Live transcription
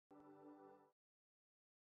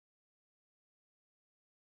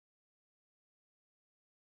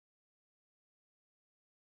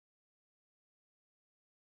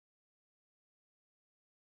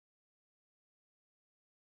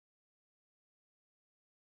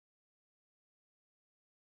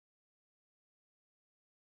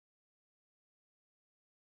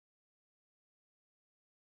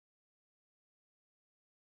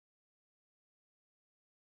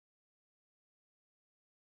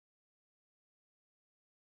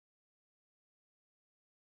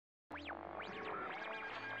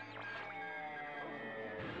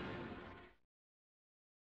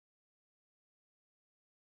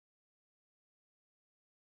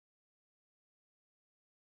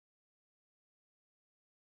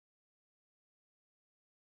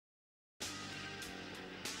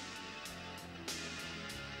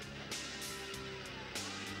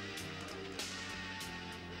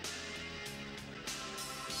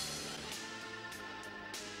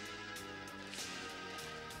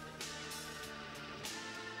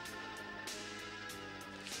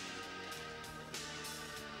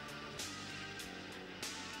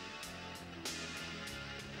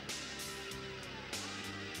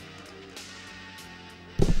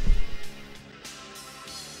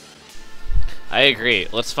I agree.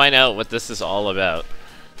 Let's find out what this is all about.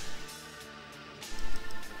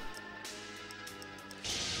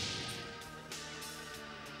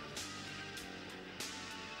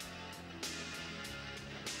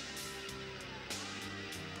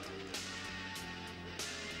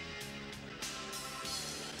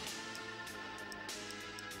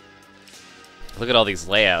 Look at all these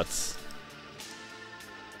layouts.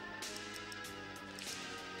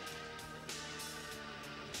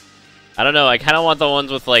 I don't know, I kind of want the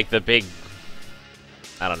ones with like the big...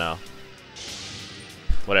 I don't know.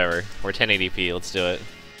 Whatever, we're 1080p, let's do it.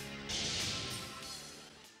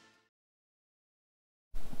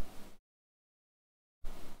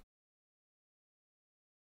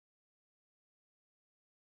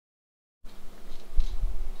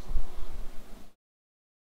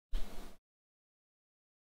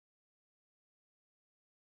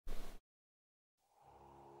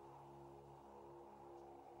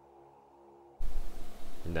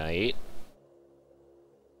 Night.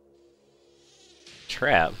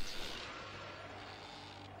 Trap.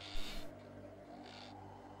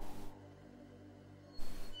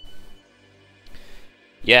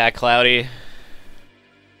 Yeah, cloudy.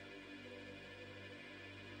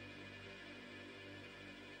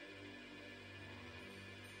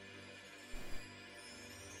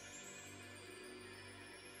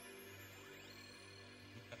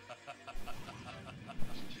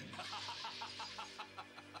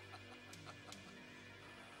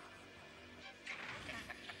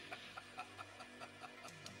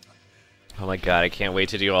 Oh my god, I can't wait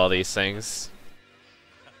to do all these things.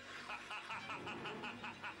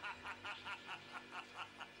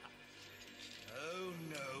 Oh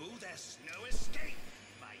no, there's no escape,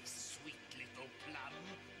 my sweet little plum.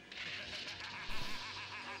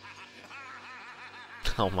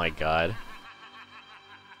 Oh my god.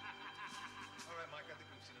 Alright, Mike, I think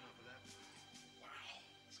we've seen enough of that. Wow,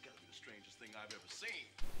 it's gotta be the strangest thing I've ever seen.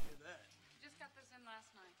 Look at that. Just got this in last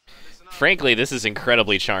night. Listen up. Frankly, this is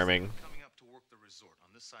incredibly charming. Coming up to work the resort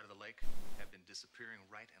on this side of the lake have been disappearing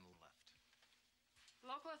right and left.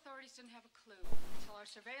 Local authorities didn't have a clue until our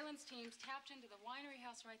surveillance teams tapped into the winery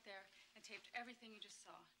house right there and taped everything you just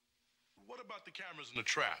saw. What about the cameras and the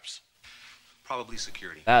traps? Probably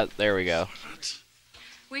security. There we go.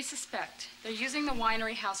 We suspect they're using the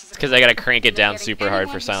winery house as a... Because I gotta crank it down They're getting super hard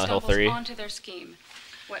anyone for who Silent Hill stumbles 3. onto their scheme,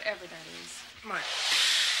 whatever that is. Mike.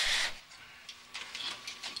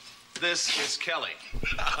 This is Kelly.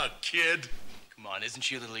 Kid. Come on, isn't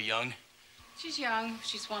she a little young? She's young.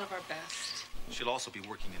 She's one of our best. She'll also be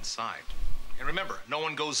working inside. And remember, no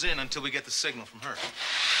one goes in until we get the signal from her.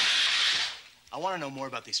 I want to know more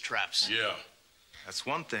about these traps. Yeah. That's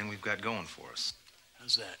one thing we've got going for us.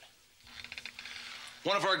 How's that?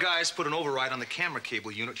 One of our guys put an override on the camera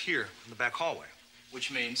cable unit here in the back hallway. Which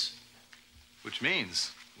means? Which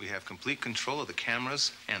means we have complete control of the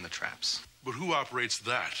cameras and the traps. But who operates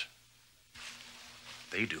that?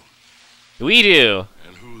 They do. We do!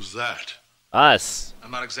 And who's that? Us. I'm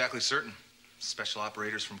not exactly certain. Special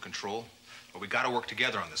operators from control. But we gotta work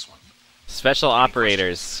together on this one. Special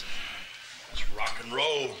operators. Let's rock and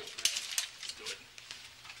roll. Let's do it.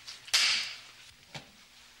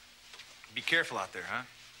 Be careful out there, huh?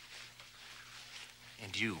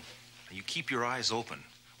 And you keep your eyes open.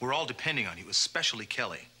 We're all depending on you, especially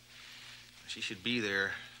Kelly. She should be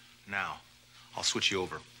there now. I'll switch you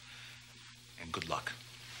over. And good luck.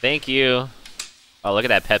 Thank you. Oh, look at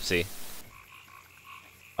that Pepsi.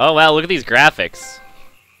 Oh wow, look at these graphics.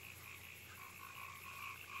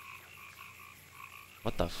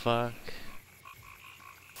 What the fuck?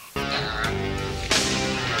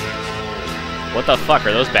 What the fuck,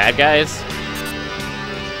 are those bad guys?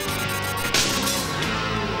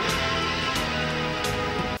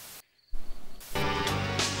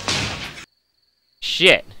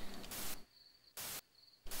 Shit.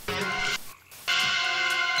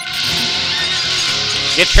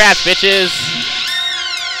 Get trapped, bitches!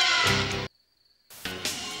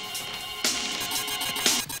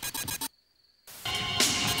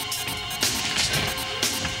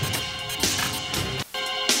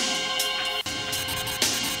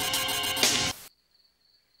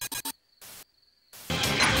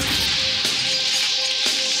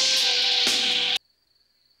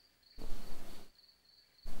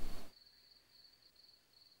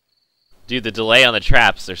 Dude, the delay on the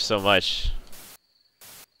traps, there's so much.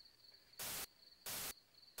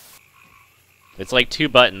 It's like 2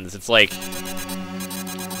 buttons. It's like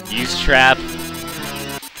use trap, and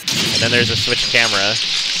then there's a switch camera.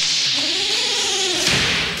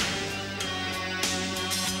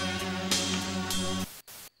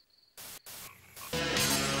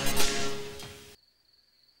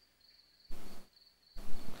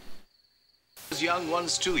 those young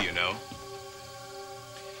ones too, you know.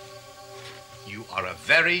 You are a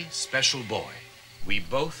very special boy. We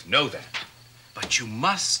both know that. But you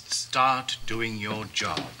must start doing your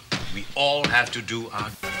job. We all have to do our...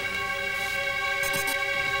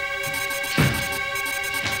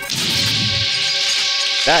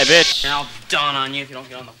 Die, bitch. And I'll dawn on you if you don't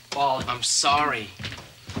get on the ball. I'm sorry.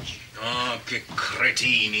 Oh, che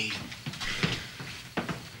cretini.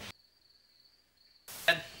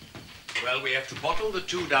 Well, we have to bottle the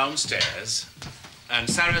 2 downstairs. And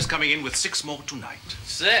Sarah's coming in with 6 more tonight.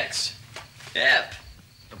 6? Yep.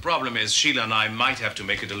 The problem is Sheila and I might have to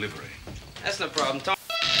make a delivery. That's no problem. Tom.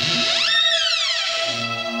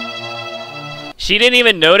 She didn't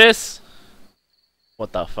even notice?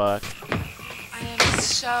 What the fuck? I am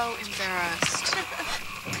so embarrassed.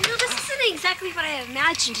 No, this isn't exactly what I had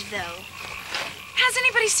imagined, though. Has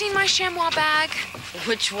anybody seen my chamois bag?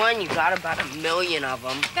 Which one? You got about 1 million of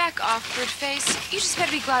them. Back off, bird face. You just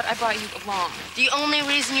better be glad I brought you along. The only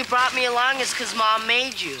reason you brought me along is because Mom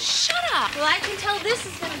made you. Shut up! Well, I can tell this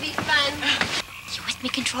is gonna be fun. You with me,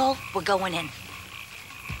 Control? We're going in.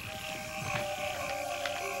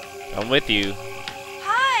 I'm with you.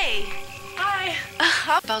 Hi. Hi.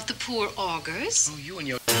 How About the poor augurs? Oh, you and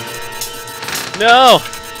your... No!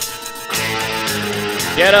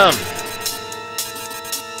 Get him!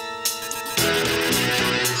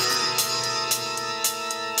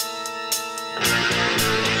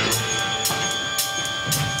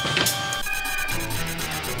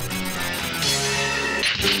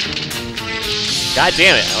 God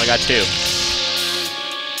damn it, I only got 2.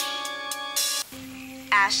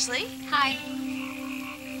 Ashley. Hi.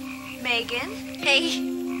 Megan. Hey.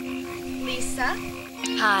 Lisa.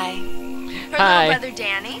 Hi. Her Hi. little brother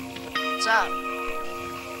Danny. What's up?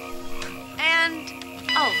 And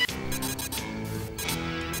oh,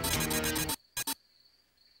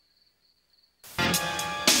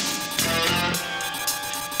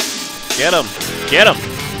 Get him! Get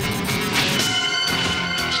him!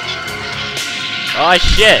 Oh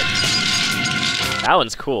shit! That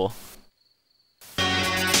one's cool.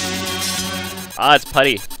 Ah, it's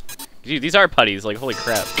putty. Dude, these are putties, like holy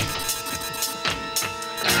crap.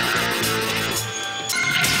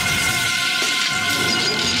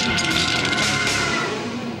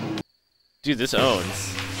 Dude, this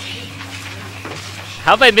owns.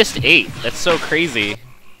 How have I missed 8? That's so crazy.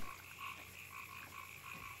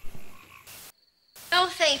 no,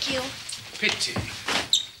 thank you. Pity.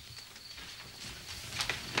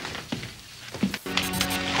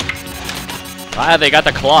 Ah, they got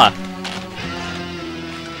the claw.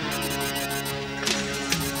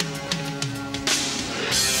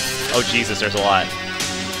 Oh Jesus, there's a lot.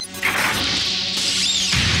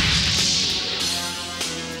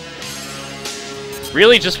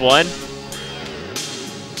 Really, just one?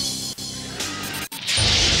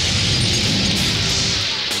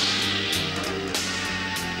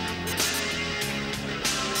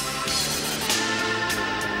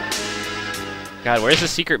 God, where's the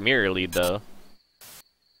secret mirror lead, though?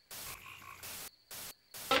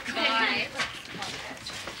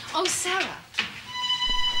 Oh, Sarah.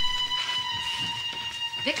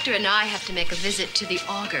 Victor and I have to make a visit to the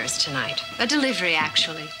augurs tonight. A delivery,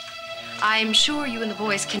 actually. I'm sure you and the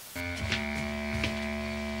boys can...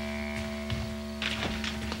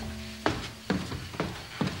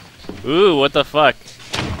 Ooh, what the fuck?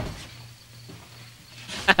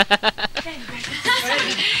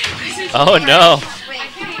 Oh no.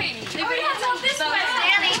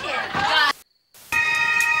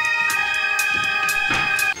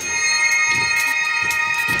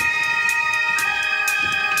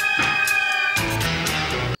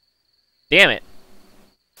 Damn it.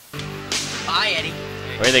 Bye, Eddie.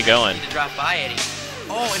 Where are they going? Need to drop by, Eddie.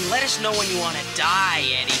 Oh, and let us know when you want to die,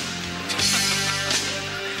 Eddie.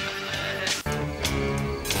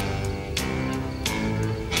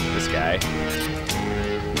 This guy.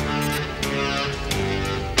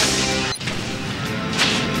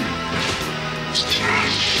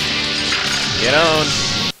 Get on.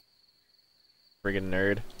 Friggin'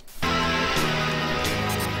 nerd.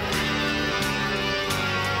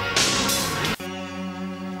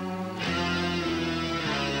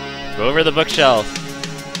 Go over the bookshelf.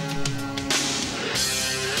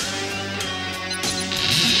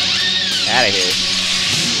 Out of here.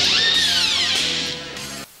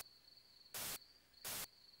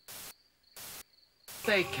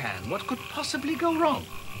 They can. What could possibly go wrong?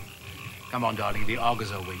 Come on, darling. The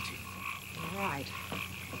augurs are waiting. All right.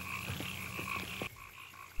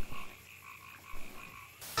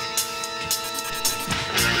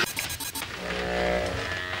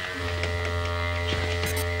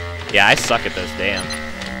 Yeah, I suck at this, damn.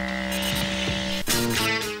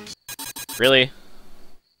 Really?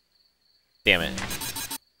 Damn it.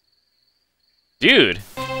 Dude!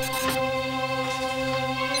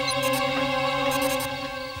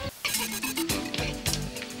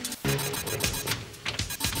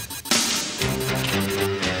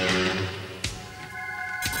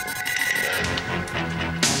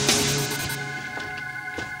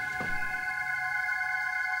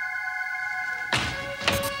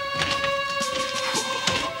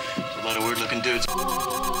 A lot of weird-looking dudes.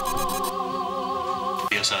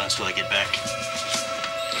 Yes, until I get back.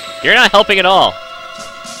 You're not helping at all.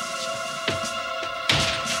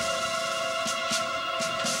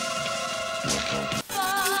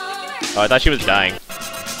 Oh, I thought she was dying.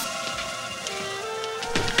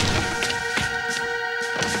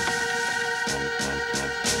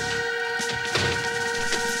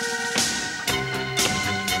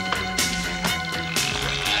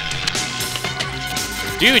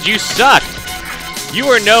 Dude, you suck! You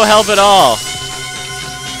were no help at all!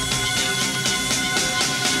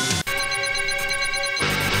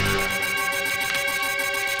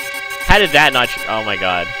 How did that not oh my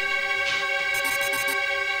god.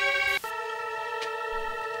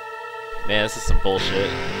 Man, this is some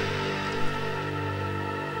bullshit.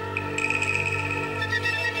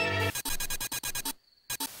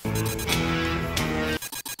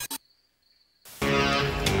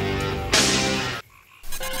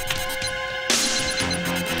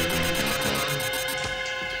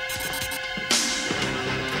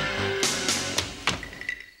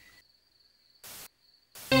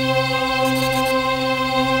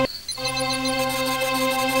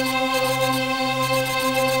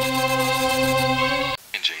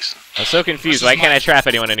 I'm so confused. Why can't I trap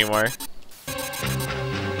anyone anymore?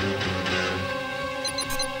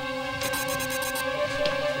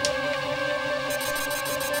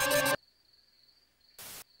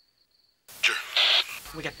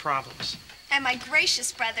 We got problems. And my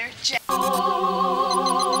gracious brother,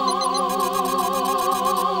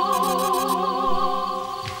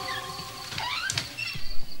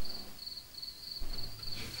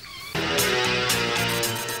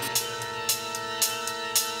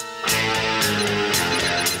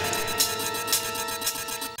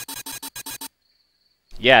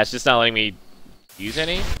 Yeah, it's just not letting me use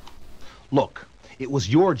any. Look, it was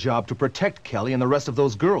your job to protect Kelly and the rest of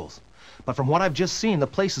those girls. But from what I've just seen, the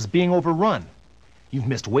place is being overrun. You've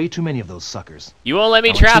missed way too many of those suckers. You won't let me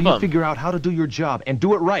now, trap until you them. Figure out how to do your job and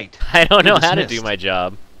do it right. I don't know You're how to dismissed. do my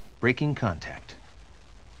job. Breaking contact.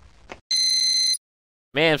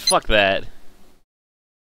 Man, fuck that.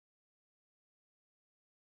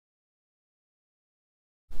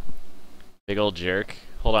 Big old jerk.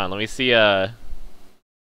 Hold on, let me see,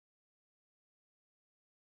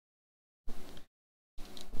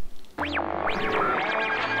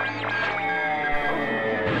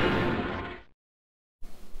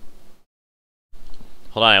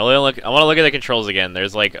 Hold on, I want to look at the controls again.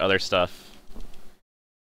 There's like other stuff.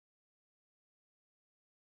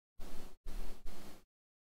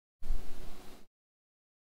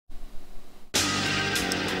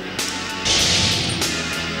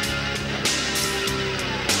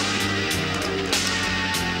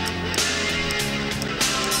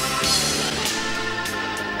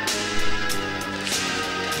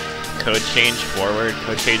 Code change forward,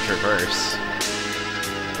 code change reverse.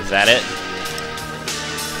 Is that it?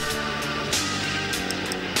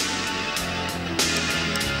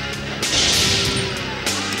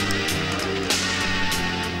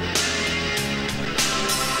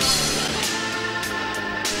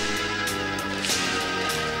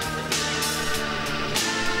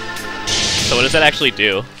 So what does that actually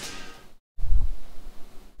do?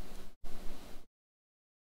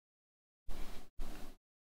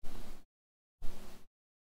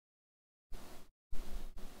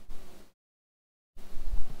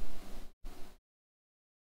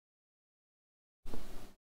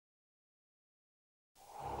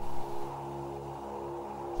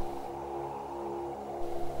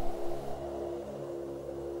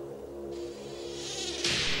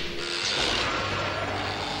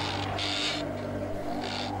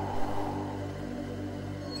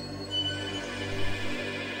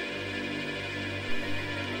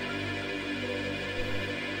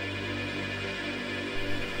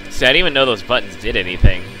 See, I didn't even know those buttons did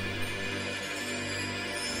anything.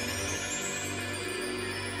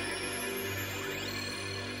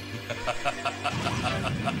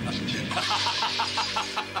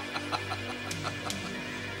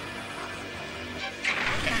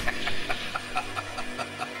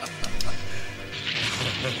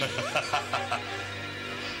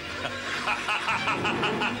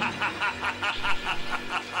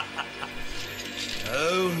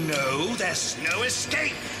 Oh no. So there's no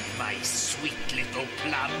escape, my sweet little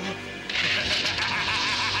plum.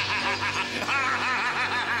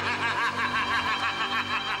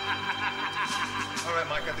 All right,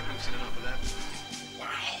 Mike, I think we've seen enough of that.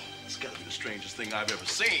 Wow, it's gotta be the strangest thing I've ever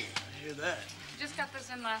seen. I hear that. Just got this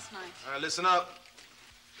in last night. All right, listen up.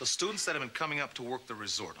 The students that have been coming up to work the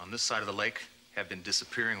resort on this side of the lake have been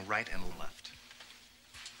disappearing right and left.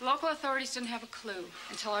 Local authorities didn't have a clue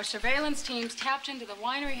until our surveillance teams tapped into the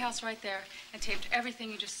winery house right there and taped everything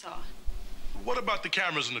you just saw. What about the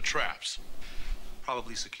cameras and the traps?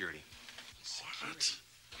 Probably security. What?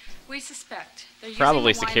 We suspect they're using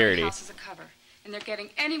Probably the winery security. house as a cover, and they're getting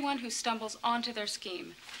anyone who stumbles onto their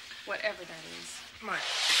scheme, whatever that is. Mike.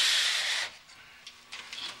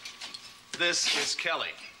 This is Kelly.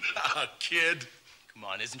 Kid. Come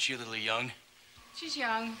on, isn't she a little young? She's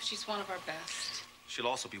young. She's one of our best. She'll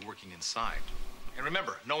also be working inside. And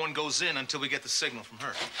remember, no one goes in until we get the signal from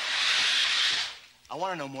her. I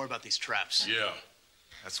want to know more about these traps. Yeah.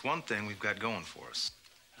 That's one thing we've got going for us.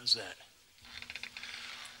 How's that?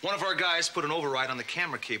 One of our guys put an override on the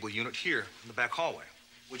camera cable unit here in the back hallway.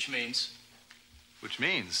 Which means? Which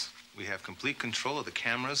means we have complete control of the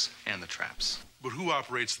cameras and the traps. But who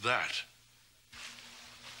operates that?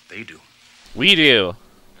 They do. We do.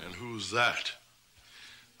 And who's that?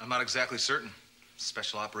 I'm not exactly certain.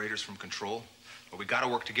 Special operators from Control. But we gotta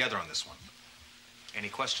work together on this one. Any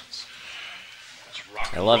questions? That's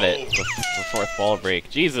rock I and love roll. it. The fourth ball break.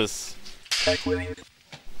 Jesus.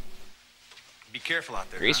 Be careful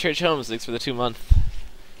out there. Grace huh? Church Homes, thanks for the 2-month.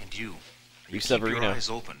 And you. You Reef keep your Severino.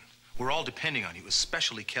 eyes open. We're all depending on you,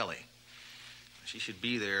 especially Kelly. She should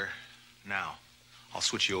be there now. I'll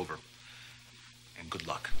switch you over. And good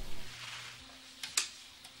luck.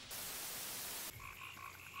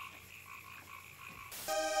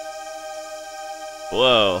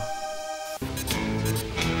 Whoa.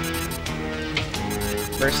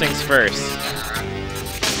 First things first.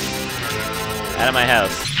 Out of my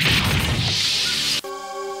house.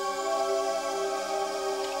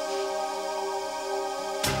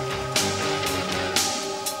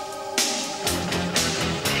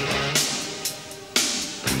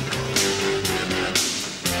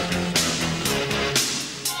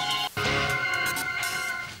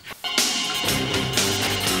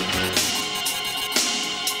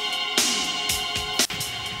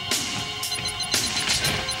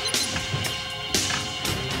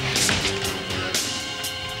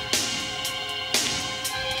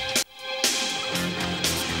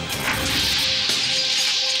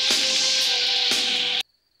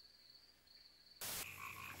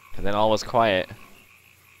 And then all was quiet.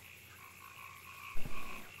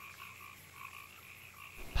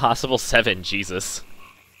 Possible 7, Jesus.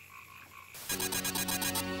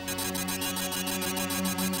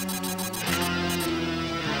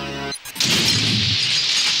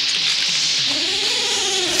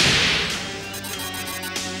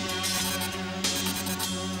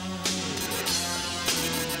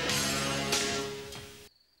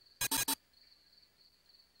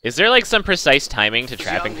 Is there like some precise timing to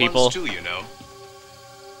trapping people? Too, you know.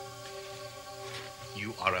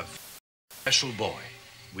 You are a special boy.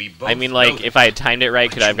 We both I mean, like, know if I had timed it right,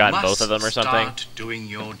 but could I have you gotten must both of them or something? Start doing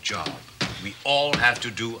your job. We all have to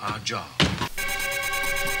do our job.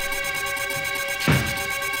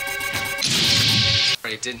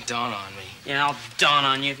 It didn't dawn on me. Yeah, I'll dawn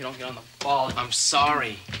on you if you don't get on the ball. I'm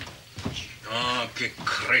sorry. Oh, che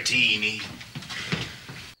cretini.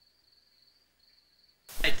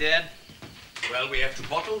 Hey, Dad. Well, we have to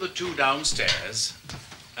bottle the 2 downstairs,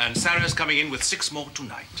 and Sarah's coming in with 6 more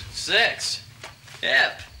tonight. 6?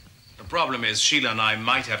 Yep. The problem is Sheila and I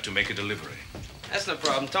might have to make a delivery. That's no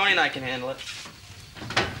problem. Tony and I can handle it.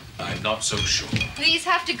 I'm not so sure. These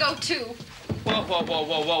have to go too. Whoa, whoa, whoa,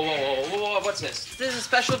 whoa, whoa, whoa, whoa, whoa, what's this? This is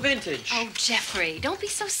special vintage. Oh, Jeffrey, don't be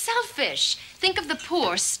so selfish. Think of the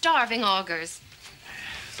poor, starving augurs.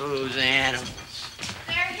 Those animals.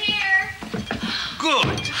 They're here.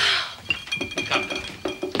 Good. Come down.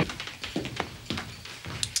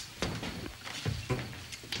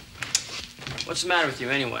 What's the matter with you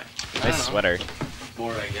anyway? Nice sweater.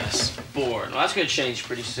 Bored, I guess. Bored. Well, that's gonna change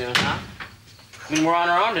pretty soon, huh? I mean, we're on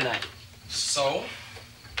our own tonight. So?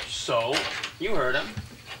 So? You heard him.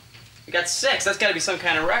 We got 6. That's gotta be some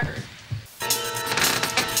kind of record.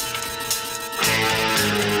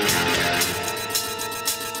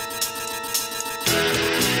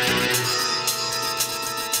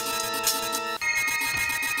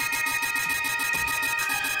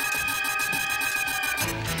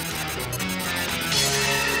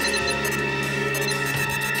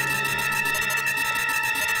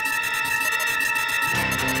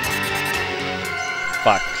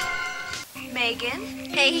 Fuck.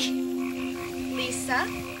 Hey, Lisa.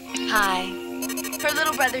 Hi. Her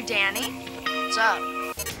little brother, Danny. What's up?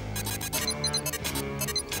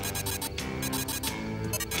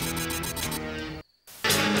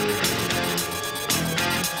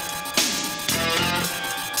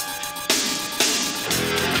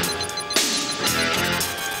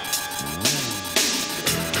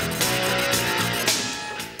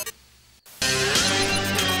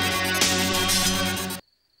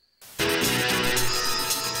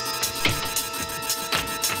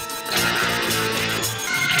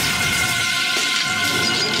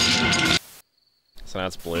 So now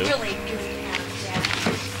it's blue. Really goofy out, Dad.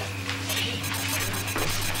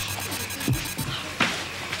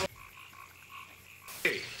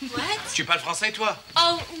 What? Tu parles français, toi?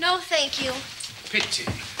 Oh, no, thank you. Pity.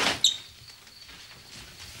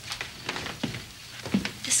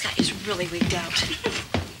 This guy is really wigged out.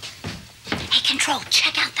 Hey, Control,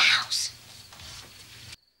 check out the house.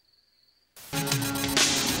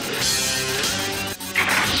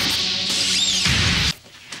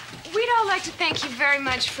 We'd all like to thank you very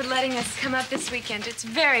much for letting us come up this weekend. It's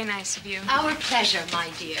very nice of you. Our pleasure, my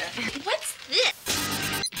dear. What's this?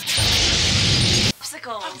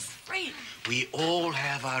 Popsicles. Great. We all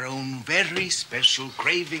have our own very special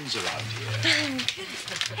cravings around here.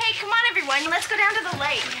 Hey, come on, everyone. Let's go down to the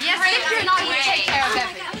lake. Yes, Victor and I will take care of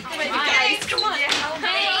everything. Guys, come on.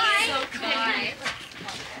 Bye.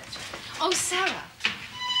 Oh, Sarah.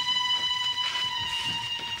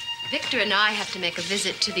 Victor and I have to make a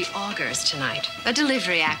visit to the Augers tonight. A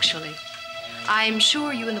delivery, actually. I'm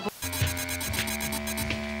sure you and the boy...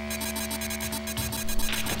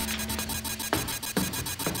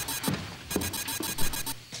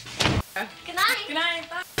 Good night. Good night.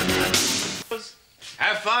 Bye.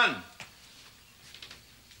 Have fun.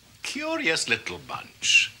 Curious little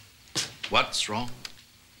bunch. What's wrong?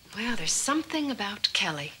 Well, there's something about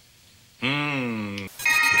Kelly.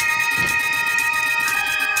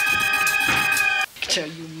 Victor,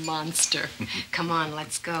 you monster. Come on,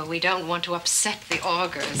 let's go. We don't want to upset the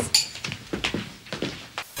Augers.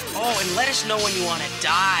 Oh, and let us know when you want to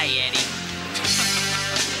die, Eddie.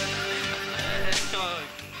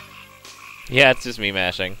 Yeah, it's just me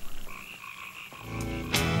mashing.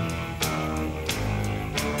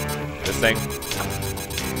 This thing.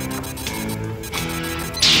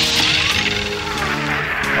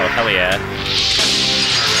 Oh, hell yeah.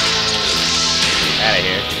 Out of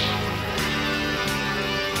here.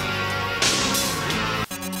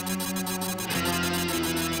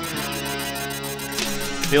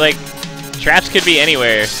 See, like, traps could be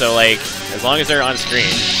anywhere, so, like, as long as they're on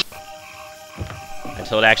screen.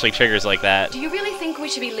 Until it actually triggers like that. Do you really think we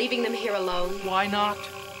should be leaving them here alone? Why not?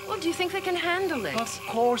 Well, do you think they can handle it? Of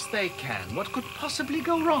course they can. What could possibly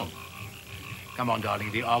go wrong? Come on,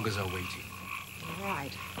 darling. The Augers are waiting. All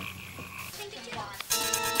right.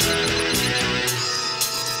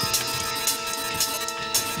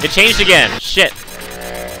 It changed again. Shit.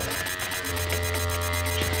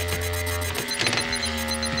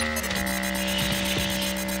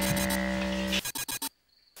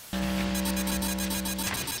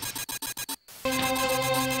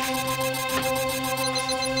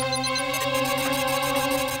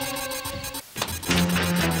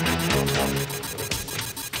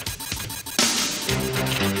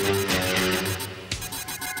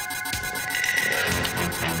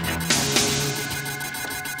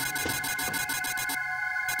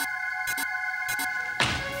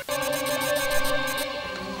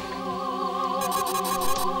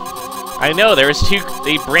 I know, there was two,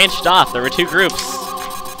 they branched off, there were two groups.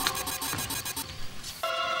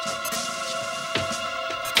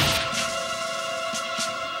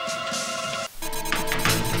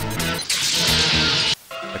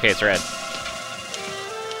 Okay, it's red.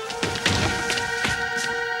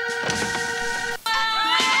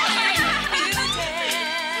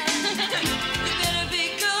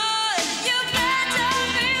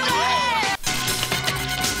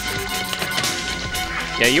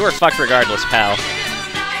 Yeah, you were fucked regardless, pal.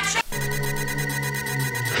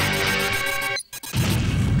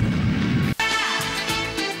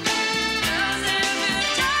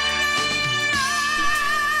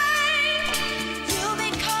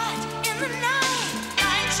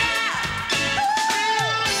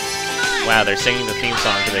 Wow, they're singing the theme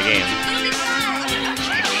song to the game.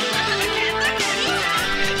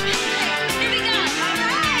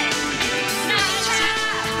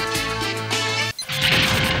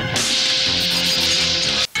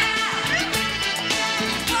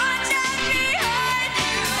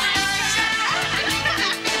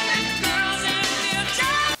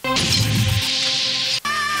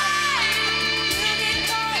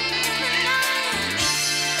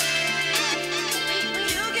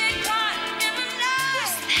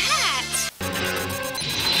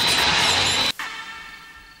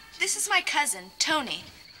 my cousin, Tony.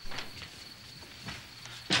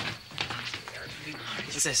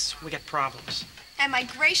 What's this? We got problems. And my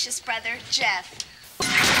gracious brother, Jeff.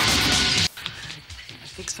 I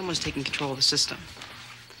think someone's taking control of the system.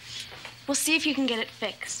 We'll see if you can get it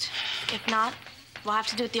fixed. If not, we'll have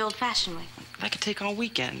to do it the old-fashioned way. I could take all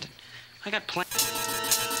weekend. I got plans.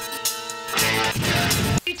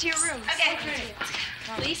 To your room. Okay.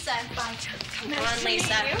 Lisa. Come on,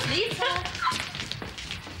 Lisa. Lisa.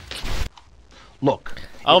 Look.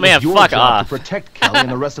 Oh, it man, was your fuck job off. to protect Kelly and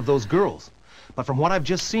the rest of those girls. But from what I've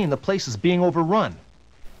just seen, the place is being overrun.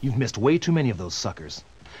 You've missed way too many of those suckers.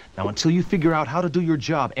 Now, until you figure out how to do your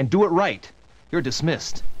job and do it right, you're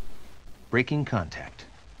dismissed. Breaking contact.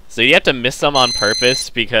 So you have to miss them on purpose,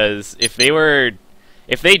 because if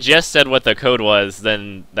they just said what the code was,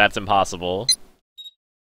 then that's impossible.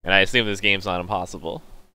 And I assume this game's not impossible.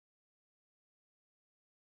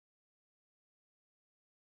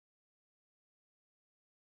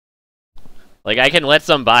 Like, I can let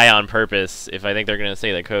some by on purpose if I think they're gonna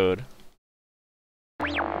say the code.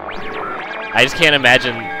 I just can't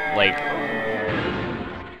imagine, like,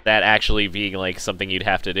 that actually being, like, something you'd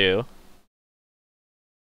have to do.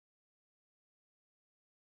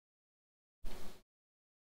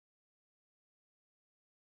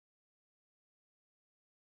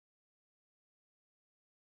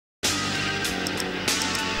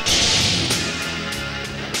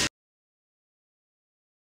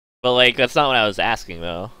 But, like, that's not what I was asking,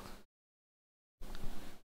 though.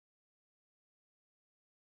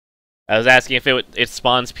 I was asking if it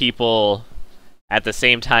spawns people at the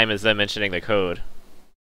same time as them mentioning the code.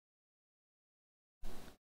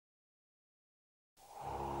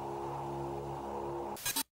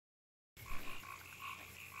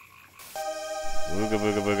 Booga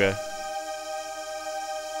booga booga.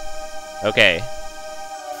 Okay.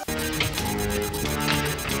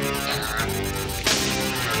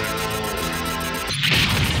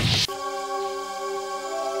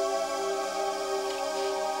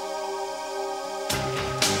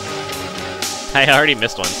 I already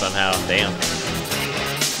missed one somehow. Damn.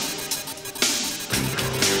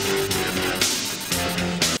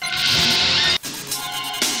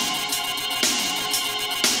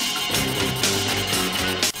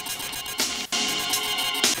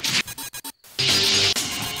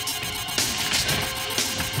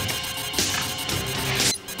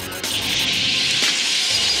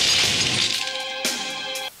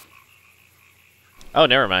 Oh,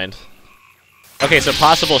 never mind. Okay, so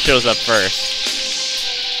possible shows up first.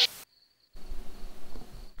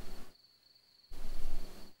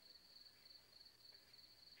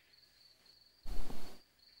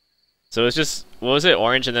 So it's just, what was it,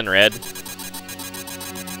 orange and then red?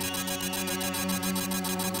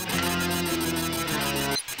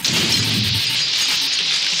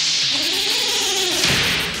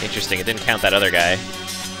 Interesting, it didn't count that other guy.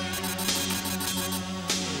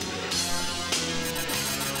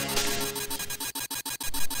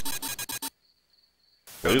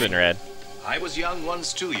 Blue and red. I was young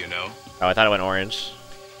once too, you know. Oh, I thought it went orange.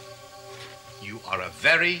 You are a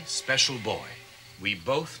very special boy. We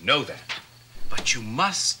both know that. But you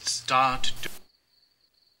must start to...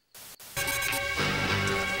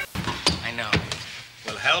 I know.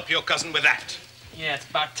 Well, help your cousin with that. Yeah, it's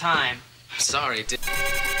about time. I'm sorry,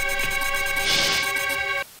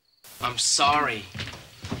 I'm sorry.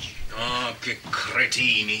 Oh, che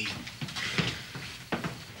cretini.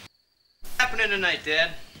 What's happening tonight,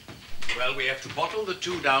 Dad? Well, we have to bottle the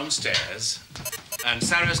 2 downstairs. And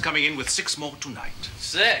Sarah's coming in with 6 more tonight.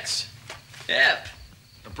 6? Yep.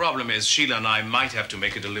 The problem is Sheila and I might have to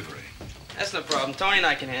make a delivery. That's no problem. Tony and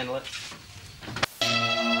I can handle it.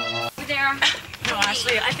 There. No,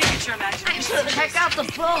 Ashley, I think it's your imagination. Check out the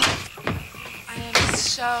book. I am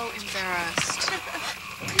so embarrassed.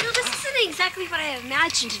 No, this isn't exactly what I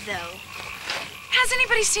imagined, though. Has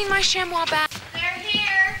anybody seen my chamois bag? They're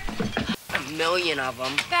here. A million of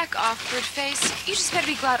them. Back off, Birdface. You just better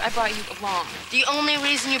be glad I brought you along. The only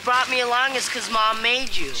reason you brought me along is because Mom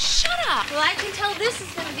made you. Shut up! Well, I can tell this is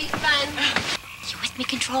gonna be fun. You with me,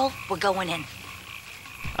 Control? We're going in.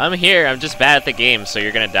 I'm here, I'm just bad at the game, so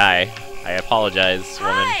you're gonna die. I apologize,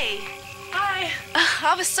 woman. Hi.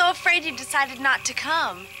 I was so afraid you decided not to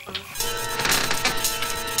come.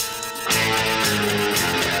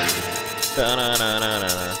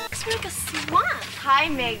 Looks like a swamp. Hi,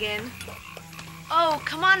 Megan. Oh,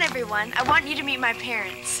 come on, everyone. I want you to meet my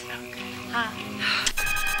parents.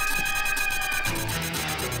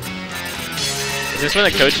 Is this when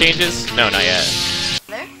the code changes? No, not yet.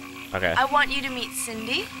 There. Okay. I want you to meet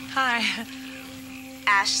Cindy. Hi.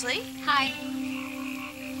 Ashley. Hi.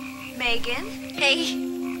 Megan. Hey.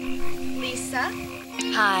 Lisa.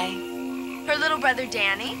 Hi. Her little brother,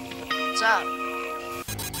 Danny. What's up?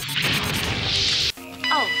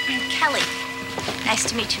 Oh, and Kelly. Nice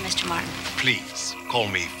to meet you, Mr. Martin. Please, call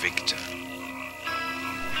me Victor.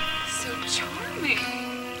 So charming.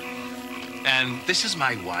 And this is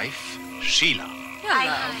my wife, Sheila.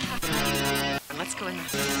 Hello. Let's go in there.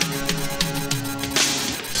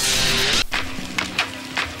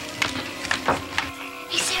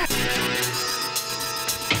 Hey, Sarah.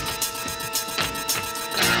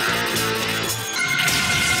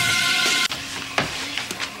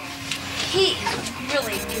 He is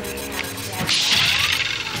really doing that,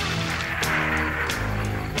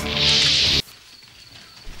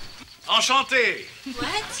 Enchanté.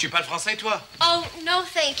 What? Tu parles français, toi? Oh, no,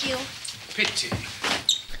 thank you. Pity.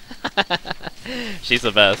 She's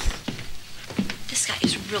the best. This guy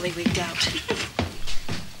is really wigged out.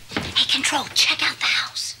 Hey, Control, check out the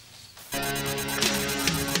house.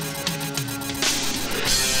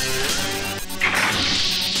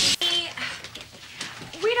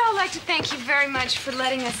 We'd all like to thank you very much for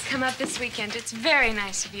letting us come up this weekend. It's very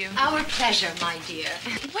nice of you. Our pleasure, my dear.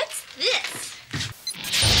 What's this?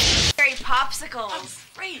 Berry popsicles.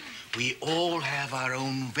 Great. We all have our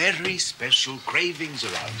own very special cravings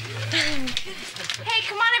around here. Hey,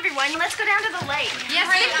 come on, everyone. Let's go down to the lake. Yes,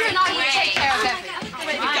 Victor and I will take care of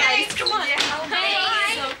everything. Guys, come on.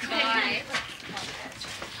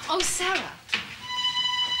 Oh, Sarah.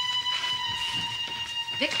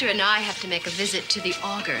 Victor and I have to make a visit to the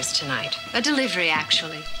Augers tonight. A delivery,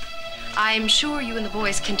 actually. I'm sure you and the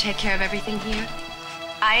boys can take care of everything here.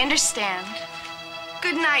 I understand.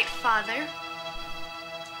 Good night, Father.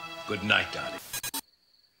 Good night, darling.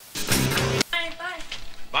 Bye, bye.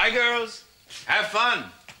 Bye, girls. Have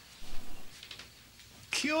fun.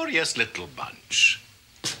 Curious little bunch.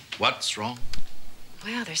 What's wrong?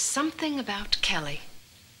 Well, there's something about Kelly.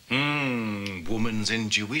 Woman's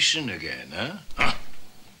intuition again, huh?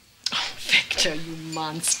 Victor, you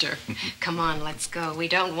monster. Come on, let's go. We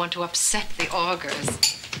don't want to upset the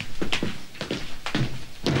Augers.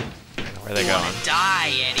 Where are they going?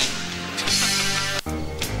 Die, Eddie.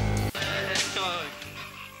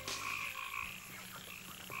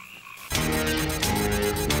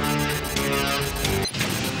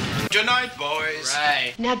 Good night, boys.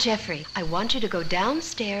 Right. Now, Jeffrey, I want you to go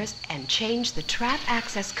downstairs and change the trap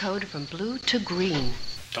access code from blue to green.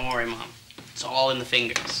 Don't worry, Mom. It's all in the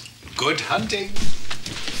fingers. Good hunting.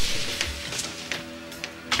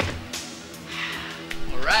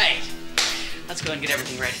 All right. Let's go and get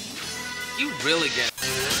everything ready. You really get.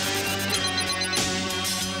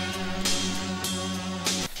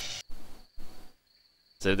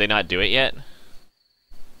 So did they not do it yet?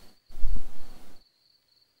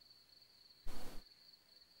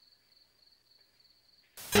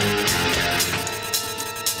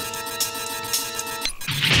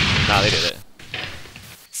 No, they did it.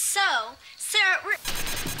 So, Sarah, we're...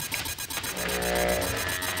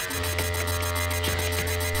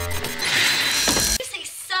 You say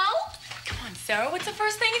so? Come on, Sarah, what's the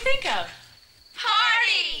first thing you think of?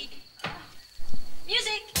 Party!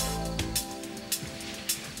 Music!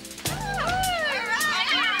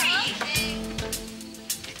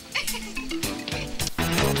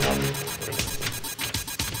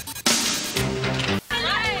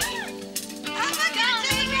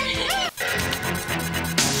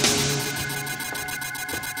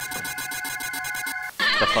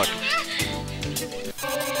 The fuck?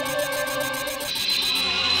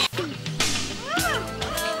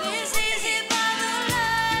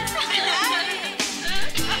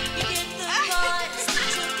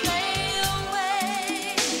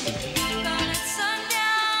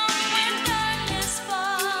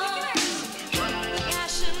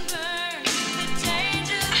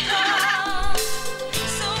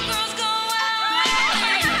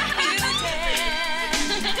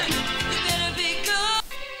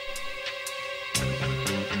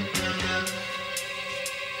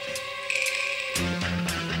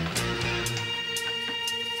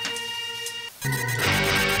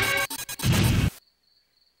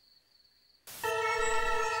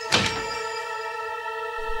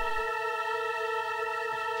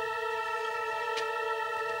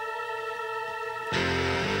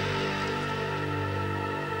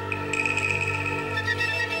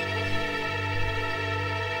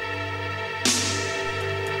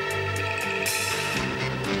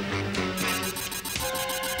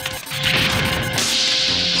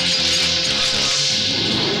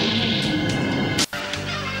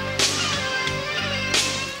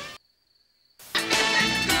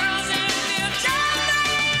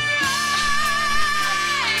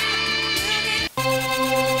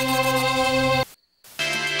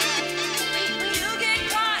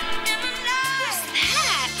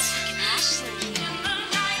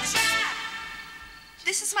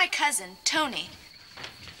 cousin, Tony.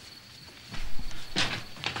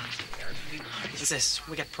 What's this?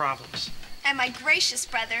 We got problems. And my gracious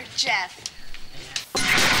brother, Jeff.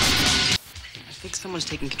 I think someone's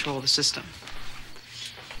taking control of the system.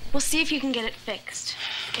 We'll see if you can get it fixed.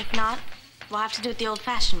 If not, we'll have to do it the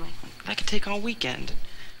old-fashioned way. That could take all weekend.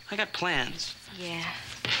 I got plans. Yeah.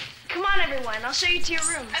 Come on, everyone. I'll show you to your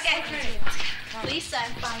rooms. Okay. Lisa.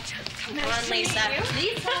 Bye. Come on, Lisa.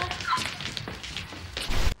 Lisa.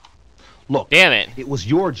 Look, damn it. It was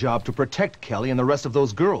your job to protect Kelly and the rest of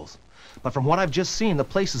those girls. But from what I've just seen, the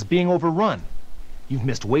place is being overrun. You've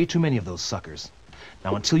missed way too many of those suckers.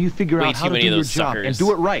 Now, until you figure out how to do your job and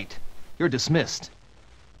do it right, you're dismissed.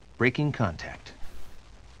 Breaking contact.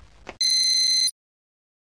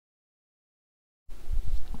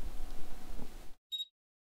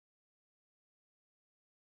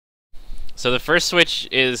 So the first switch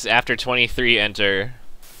is after 23 enter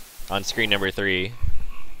on screen number 3.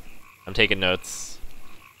 I'm taking notes.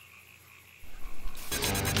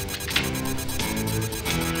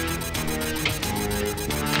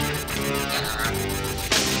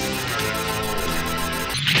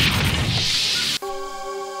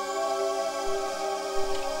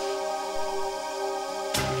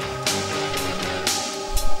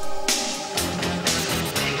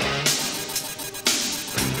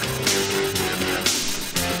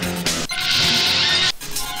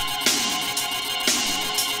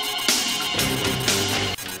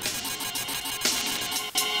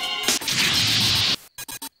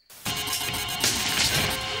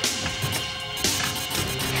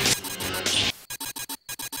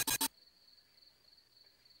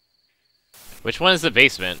 Which one is the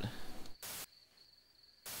basement?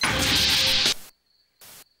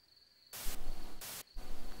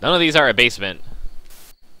 None of these are a basement.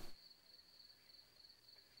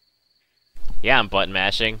 Yeah, I'm button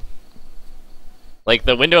mashing. Like,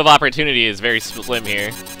 the window of opportunity is very slim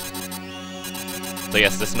here. So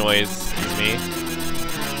yes, this noise is me.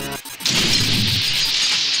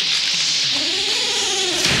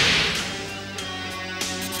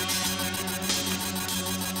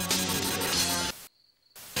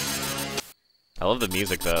 I love the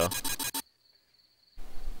music, though.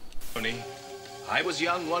 Tony, I was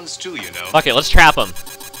young once too, you know. Fuck it, let's trap him.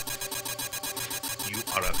 You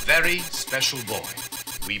are a very special boy.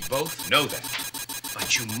 We both know that.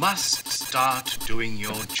 But you must start doing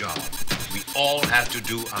your job. We all have to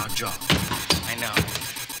do our job. I know.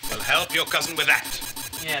 Well, help your cousin with that.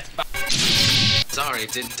 Yeah, it's fine. Sorry,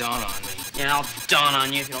 it didn't dawn on me. Yeah, I'll dawn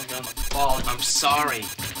on you if you don't get on the ball. I'm sorry.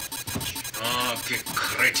 Oh, che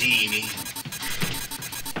cretini.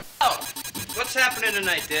 Oh, what's happening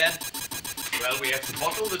tonight, Dad? Well, we have to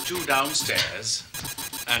bottle the 2 downstairs,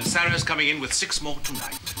 and Sarah's coming in with 6 more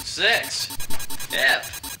tonight. 6? Yeah.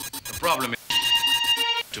 The problem is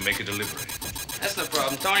to make a delivery. That's no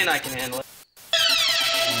problem. Tony and I can handle it.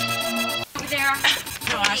 Over there.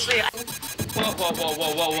 No, honestly,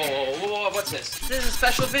 Whoa, what's this? This is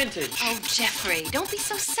special vintage. Oh, Jeffrey, don't be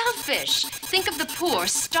so selfish. Think of the poor,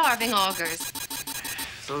 starving augurs.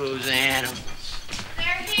 Those animals.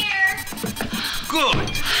 They're here. Good.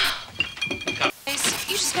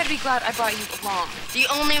 You just better be glad I brought you along. The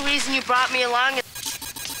only reason you brought me along is...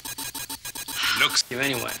 Looks... You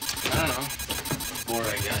anyway. I don't know. Bored,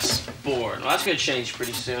 I guess. Bored. Well, that's gonna change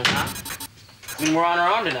pretty soon, huh? I mean, we're on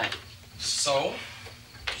our own tonight. So?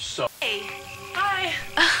 Hey. Hi.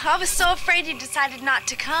 I was so afraid you decided not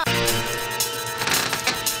to come.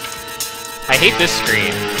 I hate this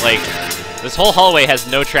screen. Like, this whole hallway has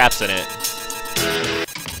no traps in it.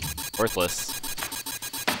 Worthless.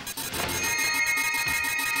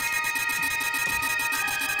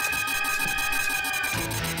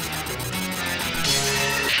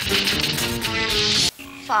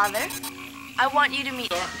 Father, I want you to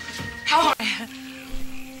meet... How?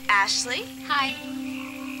 Ashley. Hi.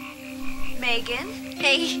 Megan.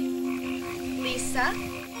 Hey. Lisa.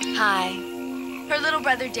 Hi. Her little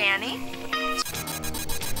brother, Danny.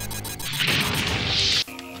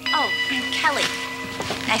 Oh, I'm Kelly.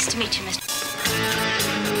 Nice to meet you, Mr.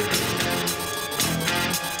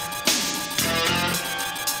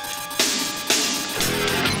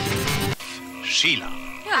 Sheila.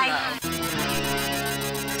 Hello.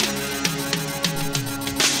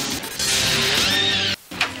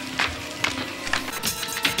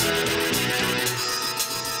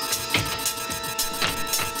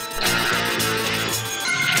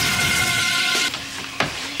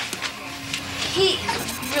 He is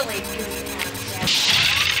really good.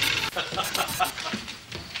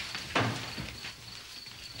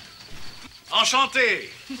 Enchanté.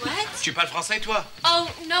 What? Tu parles français, toi? Oh,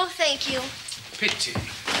 no, thank you. Pity.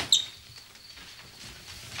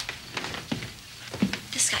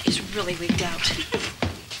 really wigged out.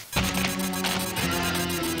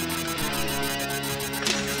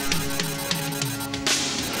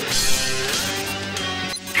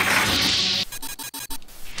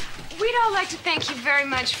 We'd all like to thank you very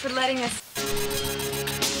much for letting us...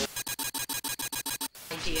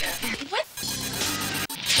 Dear. What?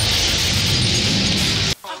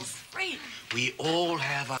 I'm afraid. We all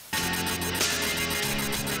have a...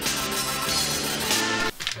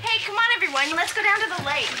 Hey, come on, everyone. Let's go down to the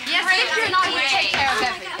lake. Yes, Victor and I will take care of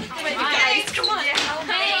everything. Guys, come on.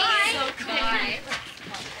 Hey.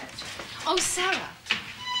 Oh, Sarah.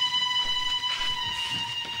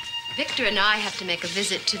 Victor and I have to make a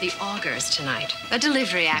visit to the Augers tonight. A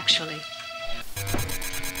delivery, actually.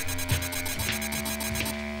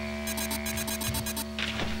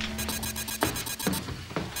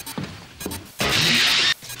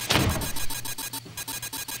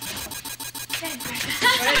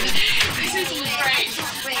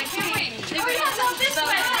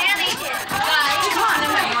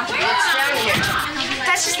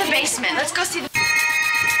 That's just the basement. Let's go see the...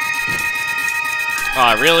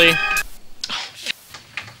 Aw, really?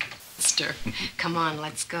 Mister, come on,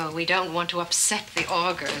 let's go. We don't want to upset the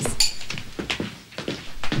Augers.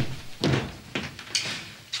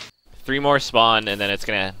 3 more spawn, and then it's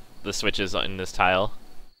gonna... the switches in this tile.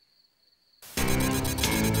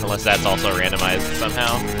 Unless that's also randomized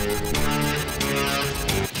somehow.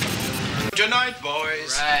 Good night,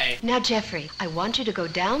 boys. Right. Now, Jeffrey, I want you to go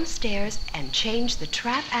downstairs and change the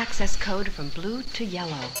trap access code from blue to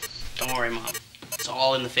yellow. Don't worry, Mom. It's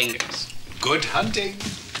all in the fingers. Good hunting.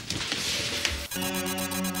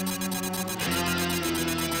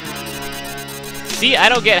 See, I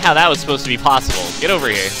don't get how that was supposed to be possible. Get over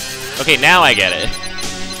here. Okay, now I get it.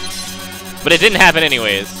 But it didn't happen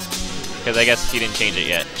anyways. Because I guess he didn't change it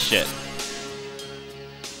yet. Shit.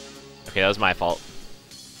 Okay, that was my fault.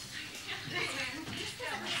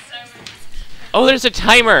 Oh, there's a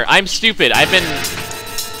timer! I'm stupid. I've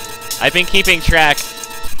been keeping track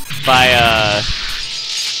by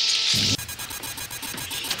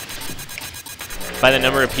the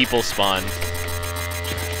number of people spawned.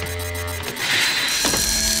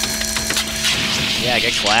 Yeah,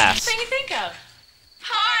 get glass. What do you think of?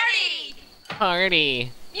 Party!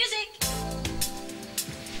 Party. Music!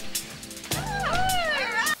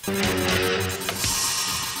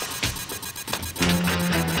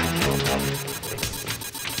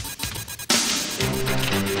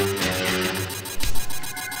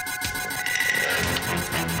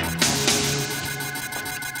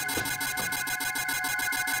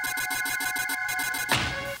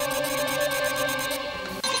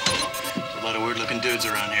 A lot of weird-looking dudes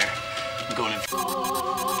around here. I'm going in.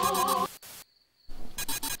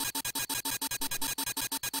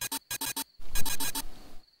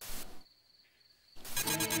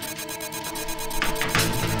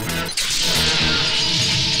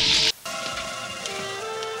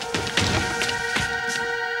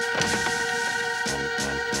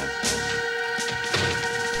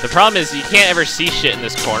 The problem is you can't ever see shit in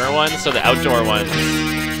this corner one, so the outdoor ones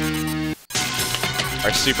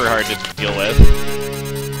are super hard to deal with.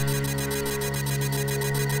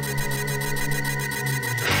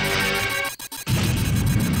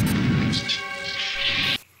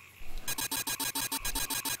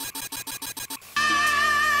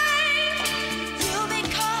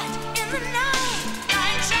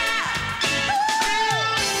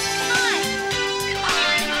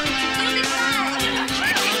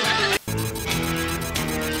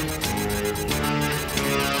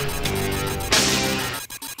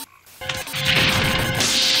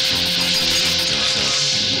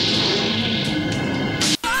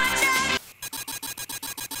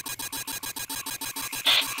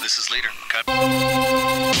 This is leader. Cut. But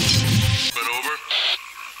over.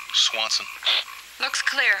 Swanson. Looks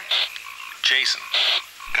clear. Jason.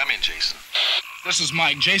 Come in, Jason. This is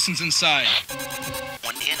Mike. Jason's inside.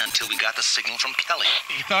 Went in until we got the signal from Kelly.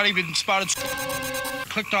 He thought he'd been spotted.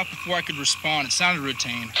 Clicked off before I could respond. It sounded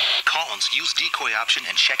routine. Collins, use decoy option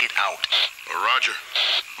and check it out. Roger.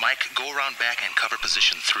 Mike, go around back and cover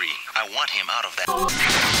position 3. I want him out of that.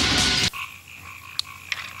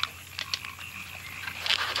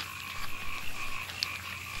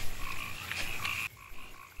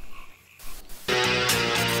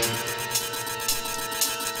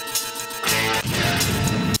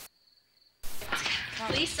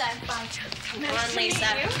 Lisa, come on, Lisa.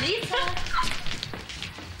 Lisa.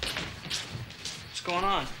 What's going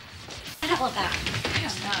on? What all about? I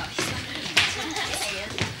don't know.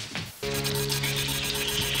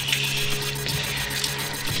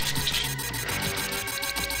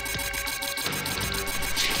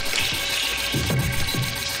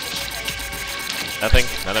 Nothing?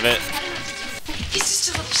 None of it? He's just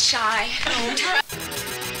a little shy.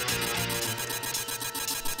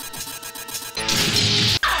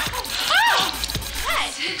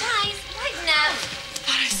 What? You guys, lighten up.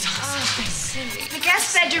 Thought I saw something. Cindy. The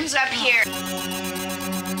guest bedroom's up here.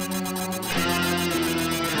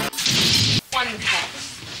 One pet.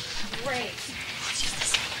 Great.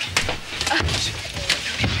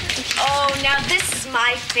 Oh, now this is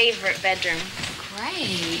my favorite bedroom.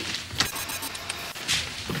 Great.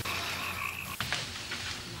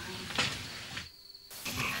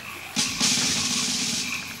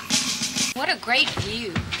 What a great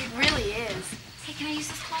view. It really is. Hey, can I use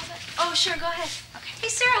this closet? Oh, sure, go ahead. Okay. Hey,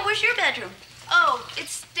 Sarah, where's your bedroom? Oh,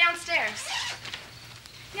 it's downstairs.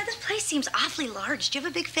 You know, this place seems awfully large. Do you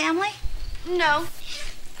have a big family? No.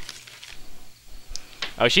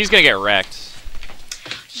 Oh, she's gonna get wrecked.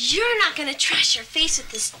 You're not gonna trash your face with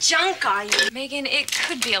this junk, are you? Megan, it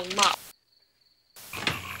could be a lot.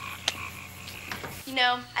 You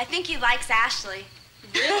know, I think he likes Ashley.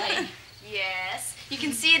 Really? Yes. You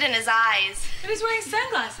can see it in his eyes. But he's wearing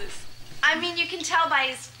sunglasses. I mean, you can tell by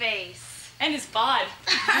his face. And his bod.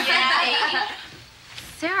 Yeah.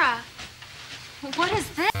 Sarah, what is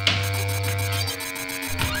this?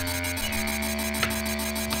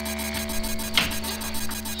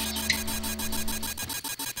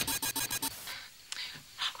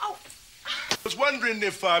 I was wondering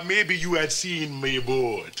if maybe you had seen me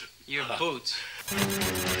aboard. Your boots.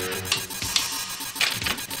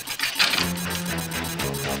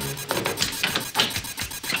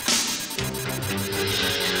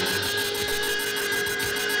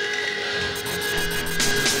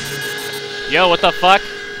 Yo, what the fuck?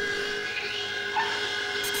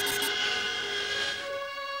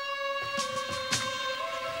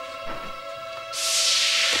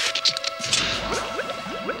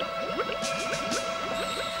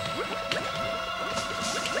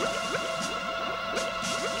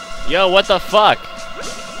 Yo, what the fuck?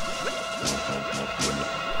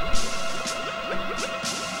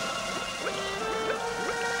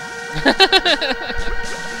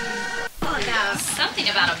 Oh, no. Something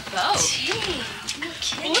about a boat. Gee, no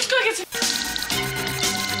kidding. Well, let's go get some.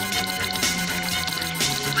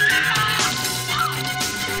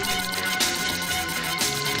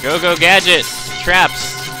 Go gadget!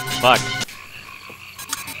 Traps! Fuck.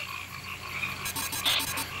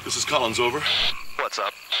 This is Collins, over. What's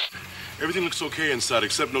up? Everything looks okay inside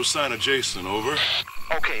except no sign of Jason, over.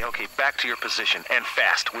 Okay, back to your position, and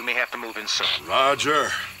fast. We may have to move in soon.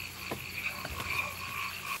 Roger.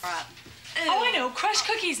 Oh, I know. Crushed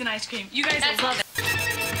cookies and ice cream. You guys will love it.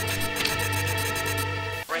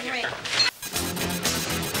 Right here.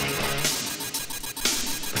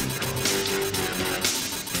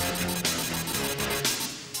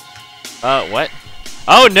 What?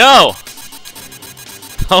 Oh no!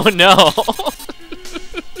 Oh no!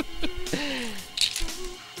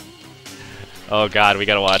 Oh god, we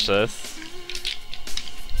gotta watch this.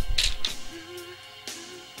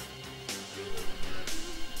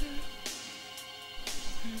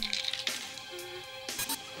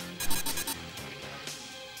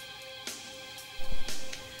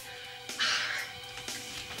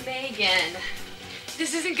 Megan,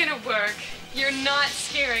 this isn't gonna work. You're not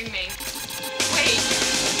scaring me. Wait.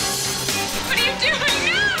 What are you doing?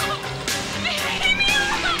 No! Megan, no!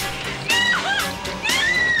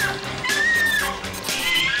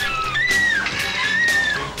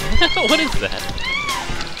 No! What is that?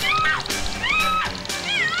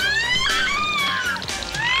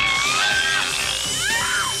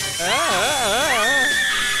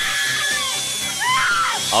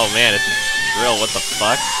 Oh man, it's a drill. What the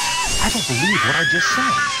fuck? I don't believe what I just saw.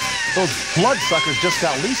 Those bloodsuckers just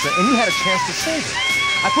got Lisa, and you had a chance to save her.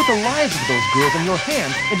 I put the lives of those girls in your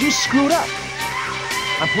hands, and you screwed up.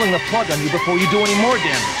 I'm pulling the plug on you before you do any more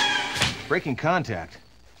damage. Breaking contact.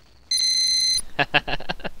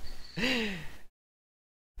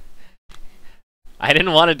 I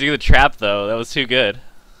didn't want to do the trap though. That was too good.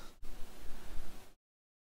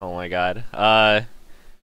 Oh my god.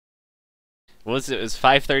 What was it? It was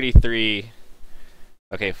 5:33.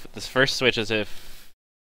 Okay, this first switch is if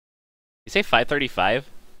you say 5:35.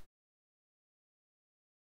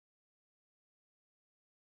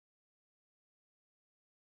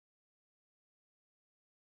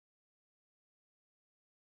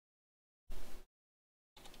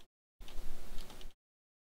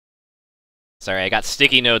 Sorry, I got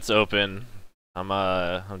sticky notes open.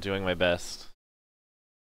 I'm doing my best.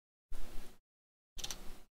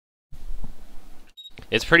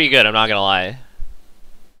 It's pretty good, I'm not gonna lie.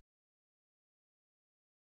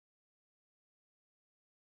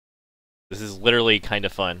 This is literally kind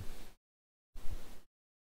of fun.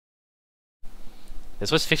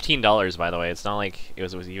 This was $15, by the way. It's not like it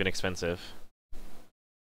was even expensive.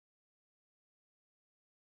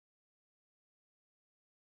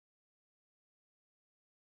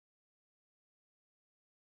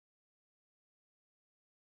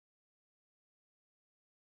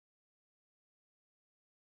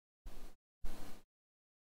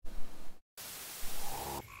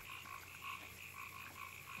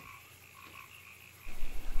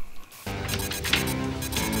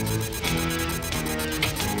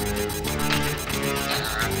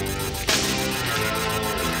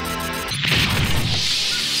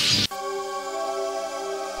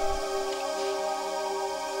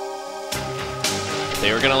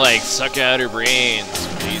 They were gonna like suck out her brains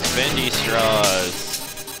with these bendy straws.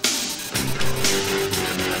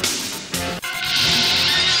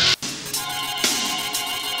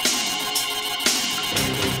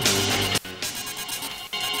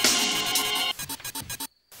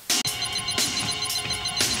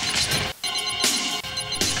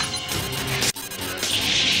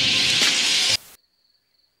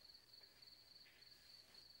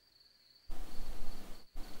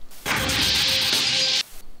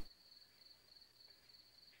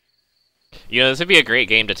 You know, this would be a great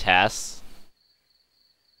game to test.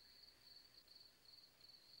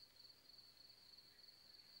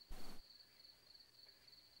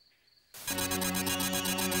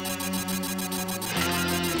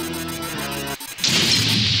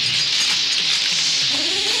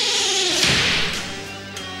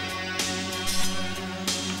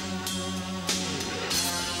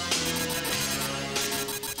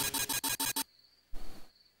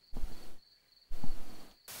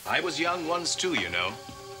 I was young once too, you know.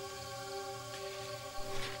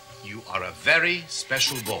 You are a very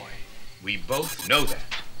special boy. We both know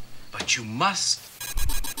that. But you must...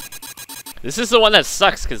 This is the one that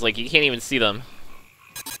sucks, because, like, you can't even see them.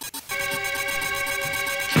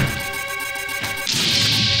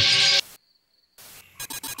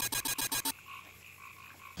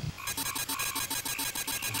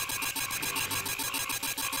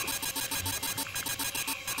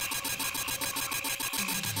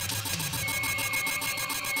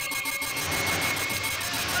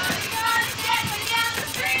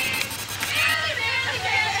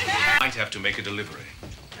 Might have to make a delivery.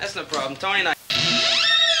 That's no problem. Tony and I...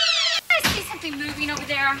 I see something moving over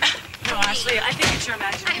there. No, honestly, I think it's your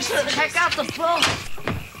imagination. Check out the boat.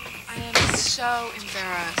 I am so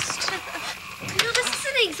embarrassed. You know, this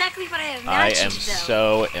isn't exactly what I had I imagined, am though.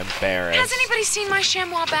 so embarrassed. Has anybody seen my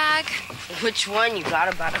chamois bag? Which one? You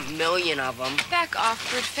got about 1,000,000 of them. Back off,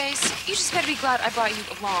 Gridface. You just better be glad I brought you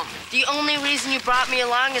along. The only reason you brought me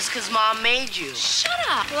along is because Mom made you. Shut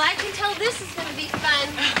up! Well, I can tell this is gonna be fun.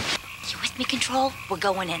 You with me, Control? We're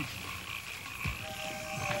going in.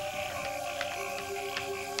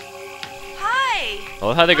 Hi. I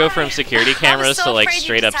love how they go from security cameras so to like afraid you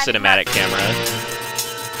straight up decided cinematic not- camera.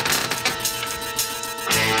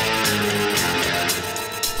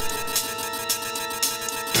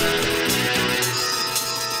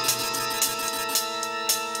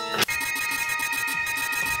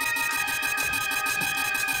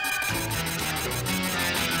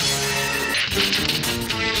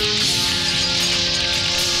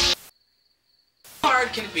 How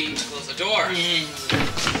hard can it be to close the door?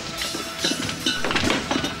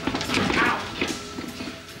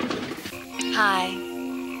 Hi.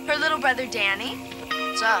 Her little brother, Danny.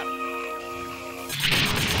 What's up?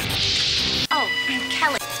 Oh, and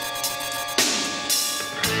Kelly.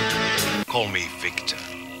 Call me Victor.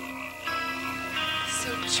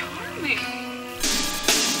 So charming.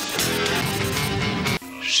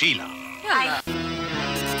 Sheila. Hi.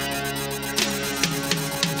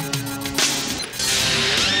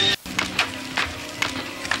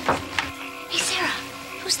 Hey, Sarah.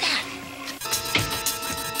 Who's that?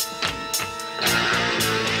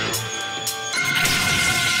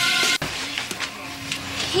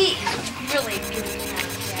 He is really good.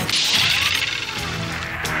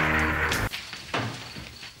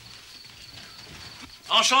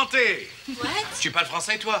 Enchanté. What? Tu parles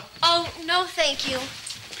français, toi? Oh, no, thank you.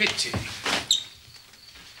 Pity.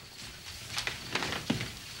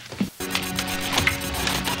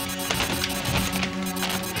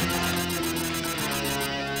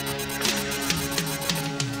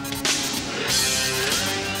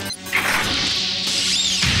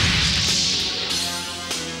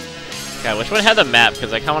 God, which one had the map?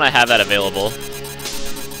 Because I kind of want to have that available.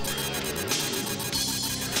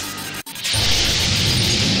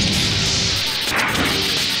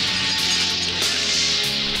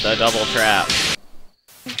 The double trap.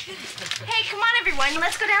 Hey, come on, everyone.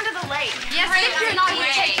 Let's go down to the lake. Yes, Victor and I will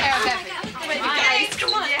take care of everything. Guys,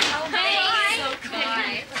 come on. Hey, so kind.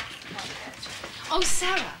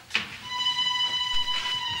 Sarah.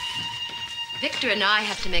 Victor and I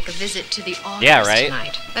have to make a visit to the Augers right?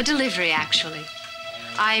 tonight. A delivery, actually.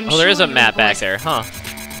 I'm Oh, there is sure a you map back boys- there, huh?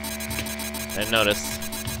 I didn't notice.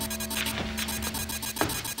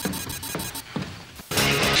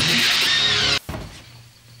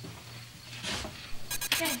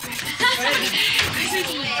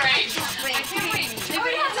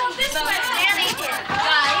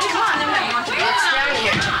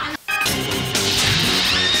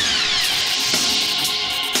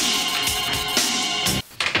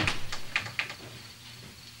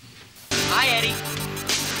 Hi, Eddie.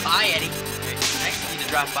 Bye, Eddie. Nice of you to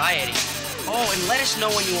drop by, Eddie. Oh, and let us know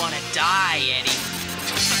when you want to die, Eddie.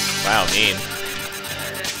 Wow, mean.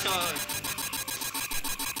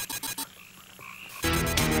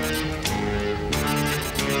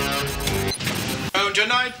 Oh,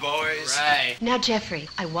 tonight, boys. Right. Now, Jeffrey,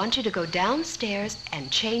 I want you to go downstairs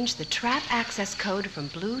and change the trap access code from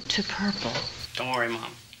blue to purple. Don't worry,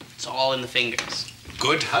 Mom. It's all in the fingers.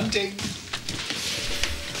 Good hunting.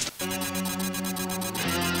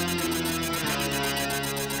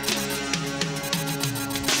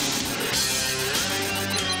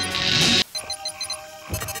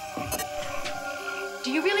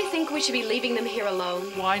 Do you really think we should be leaving them here alone?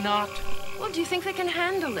 Why not? Well, do you think they can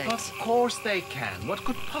handle it? Of course they can. What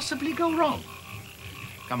could possibly go wrong?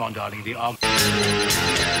 Come on, darling, the og...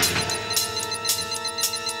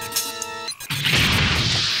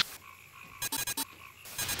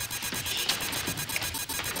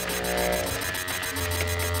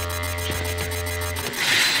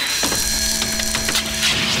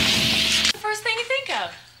 First thing you think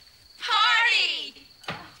of? Party!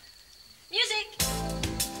 Music!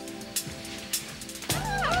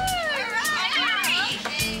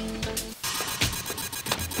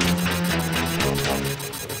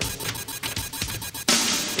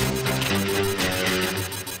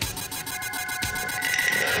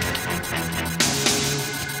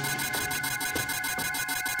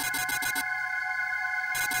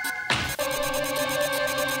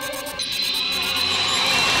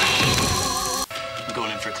 I'm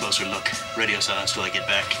going in for a closer look. Radio silence till I get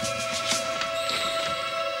back.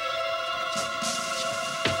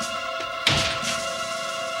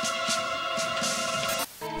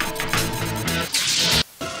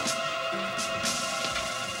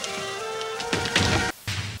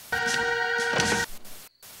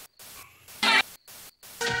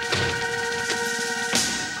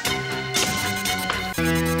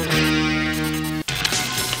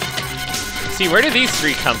 See, where do these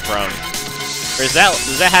three come from? Or does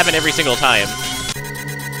that happen every single time?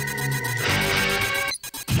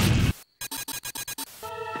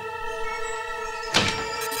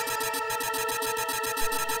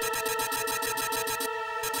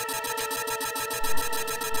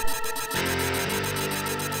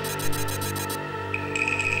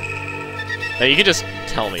 No, you can just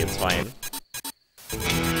tell me, it's fine.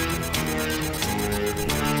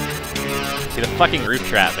 See, the fucking root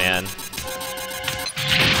trap, man.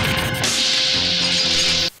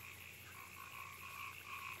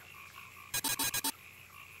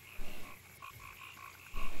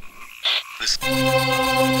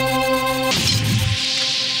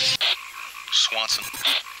 Swanson.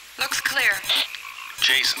 Looks clear.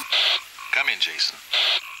 Jason. Come in, Jason.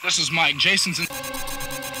 This is Mike. Jason's in...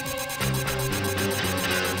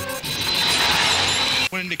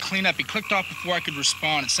 Went into cleanup. He clicked off before I could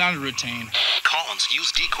respond. It sounded routine. Collins,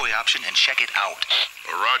 use decoy option and check it out.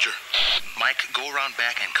 Roger. Mike, go around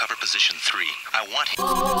back and cover position 3. I want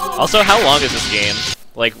him. Also, how long is this game?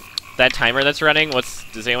 Like, that timer that's running,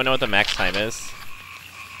 does anyone know what the max time is?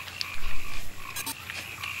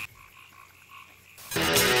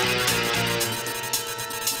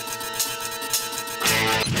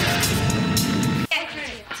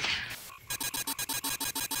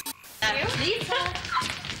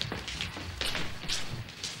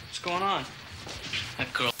 What's going on?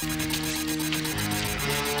 That girl.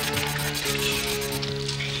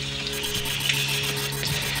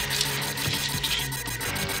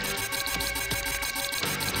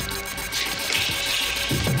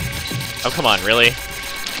 Oh, come on, really?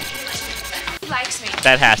 He likes me.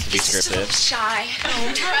 That has to be He's just a little scripted. shy.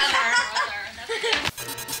 Oh, brother.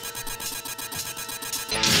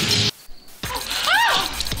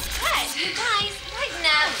 Hey, you guys, lighten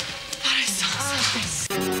up. Thought I saw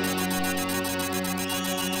something.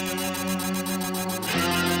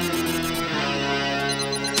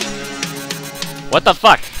 What the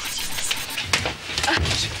fuck?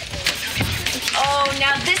 Oh,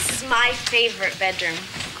 now this is my favorite bedroom.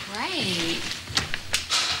 Great.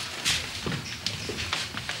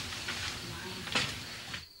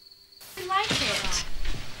 I like it.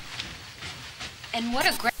 What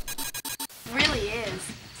a great... Really is.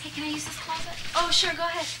 Hey, can I use this closet? Oh, sure, go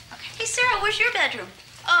ahead. Okay. Hey, Sarah, where's your bedroom?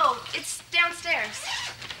 Oh, it's downstairs.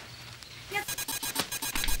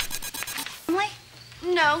 Emily?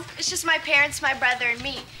 No, it's just my parents, my brother, and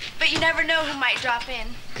me. But you never know who might drop in.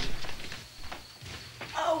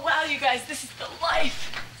 Oh, wow, you guys, this is the life.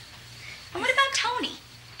 And what about Tony?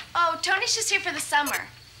 Oh, Tony's just here for the summer.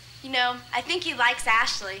 You know, I think he likes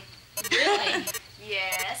Ashley. Really?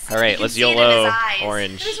 Yes. All right, You can let's see it in YOLO his eyes.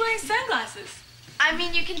 orange. He's wearing sunglasses. I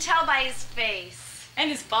mean, you can tell by his face.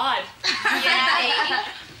 And his bod. Yeah.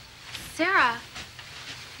 Sarah,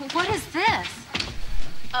 what is this?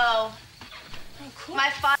 Oh. Cool. My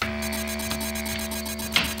father.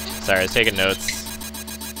 Sorry, I was taking notes.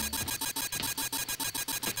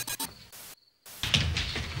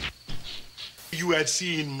 You had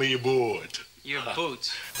seen me aboard. Your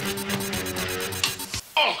boots.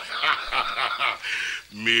 Oh,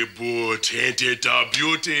 me boat ain't it a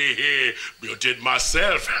beauty? Built it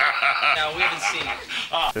myself. No, we haven't seen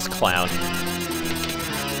it. This clown.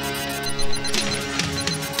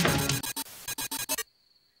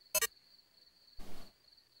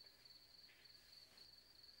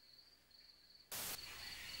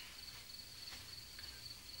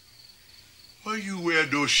 Why you wear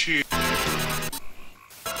those shades?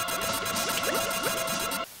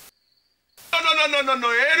 No.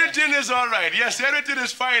 Everything is all right. Yes, everything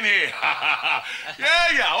is fine here.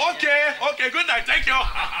 Yeah. Okay. Good night. Thank you.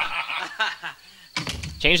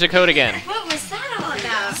 Change the code again. What was that all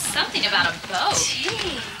about? Something about a boat.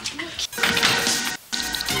 Gee.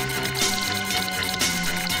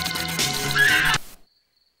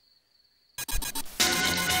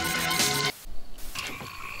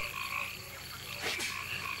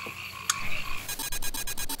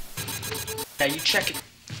 Yeah, you check it.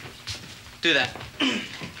 Do that.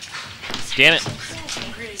 Damn it.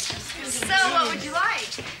 So, what would you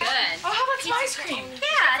like? Good. Oh, how about some ice cream?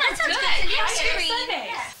 Yeah, that sounds good. good. Ice Ice cream. cream Sundays.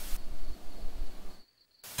 Yeah.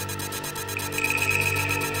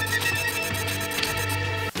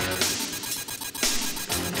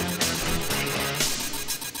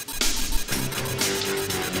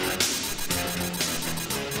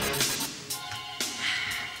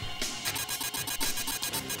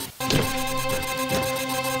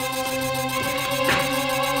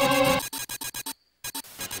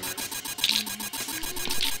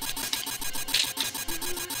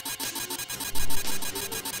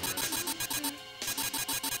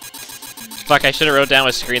 Fuck, I should have wrote down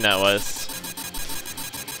what screen that was.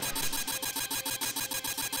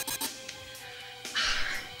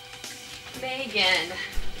 Megan.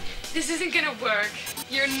 This isn't gonna work.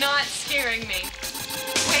 You're not scaring me.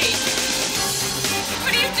 Wait.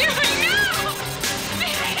 What are you doing? No!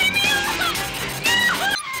 Leave me alone!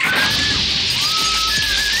 No!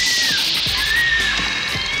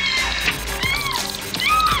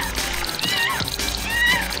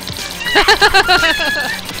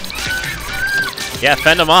 Yeah,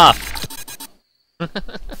 fend them off.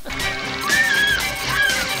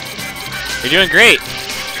 You're doing great.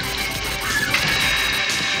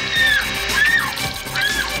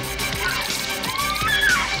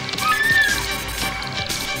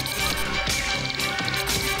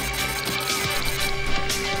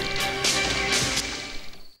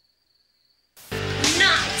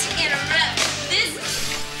 Not to interrupt. This is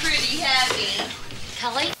pretty heavy.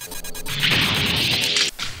 Kelly?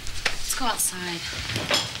 Let's go outside.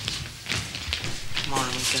 Come on,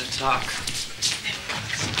 we gotta talk.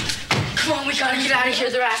 Come on, we gotta get out of here.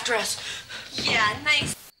 They're after us. Yeah,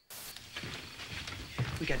 nice.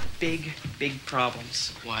 We got big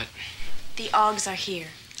problems. What? The Augs are here.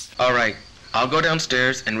 All right, I'll go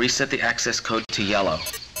downstairs and reset the access code to yellow.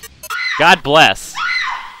 God bless.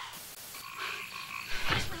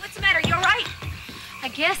 What's the matter? You all right? I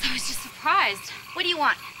guess I was just surprised. What do you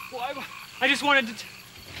want? Well, I just wanted to...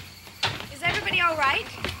 Is everybody all right?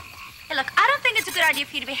 Hey, look, I don't think it's a good idea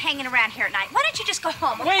for you to be hanging around here at night. Why don't you just go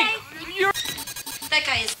home, okay? Wait, you're... That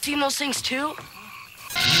guy is... Seen those things too?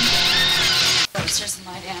 Go upstairs and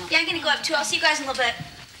lie down. Yeah, I'm gonna go up too. I'll see you guys in a little bit.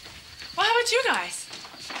 Well, how about you guys?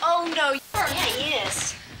 Oh, no. Yeah, he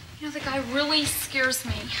is. You know, the guy really scares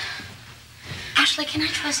me. Ashley, can I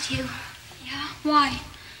trust you? Yeah? Why?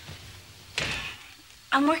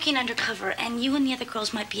 I'm working undercover, and you and the other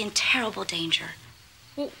girls might be in terrible danger.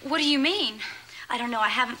 Well, what do you mean? I don't know. I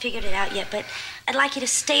haven't figured it out yet, but I'd like you to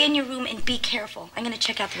stay in your room and be careful. I'm gonna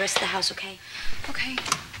check out the rest of the house, okay? Okay.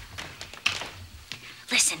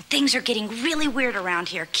 Listen, things are getting really weird around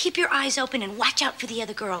here. Keep your eyes open and watch out for the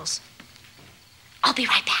other girls. I'll be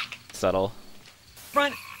right back. Subtle.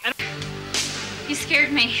 Run. You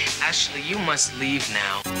scared me. Ashley, you must leave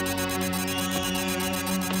now.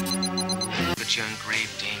 put you in grave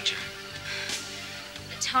danger.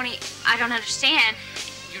 Tony, I don't understand.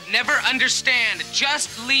 You'd never understand.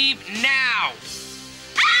 Just leave now.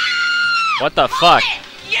 What the fuck?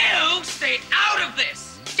 You stay out of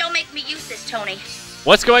this. Don't make me use this, Tony.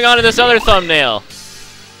 What's going on in this other thumbnail?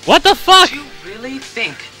 What the fuck? Do you really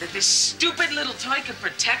think that this stupid little toy could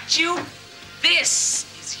protect you? This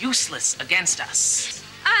is useless against us.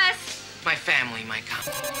 Us? My family might come.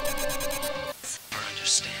 Or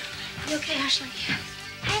understand. You okay, Ashley?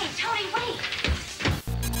 Hey, Tony, wait.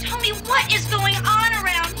 Tony, what is going on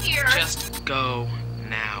around here? Just go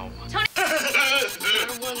now. Tony.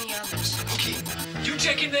 One of the others. Okay, you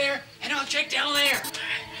check in there, and I'll check down there.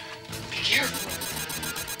 Be careful.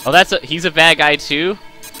 Oh, he's a bad guy too?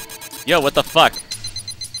 Yo, what the fuck?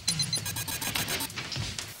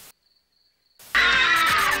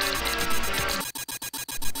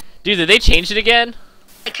 Dude, did they change it again?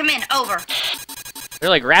 Hey, come in, over. They're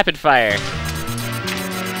like rapid fire.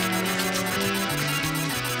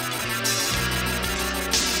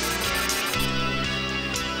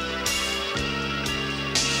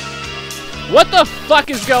 What the fuck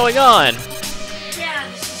is going on? Yeah,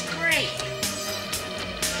 this is great.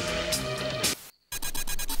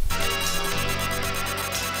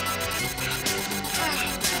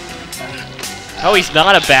 Oh, he's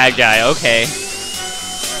not a bad guy, okay.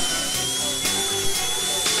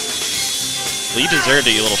 Well, you deserved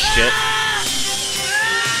it, you little shit.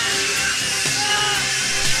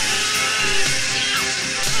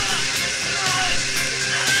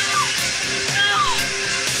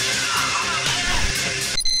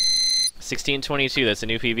 $16.22, that's a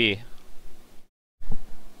new PB.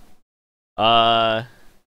 Let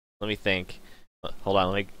me think. Hold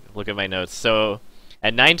on, let me look at my notes. So,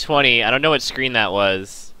 at 9:20, I don't know what screen that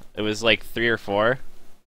was. It was like 3 or 4.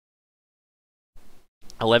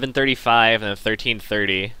 11:35 and then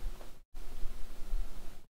 13:30.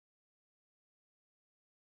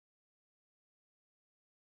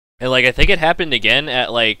 And like I think it happened again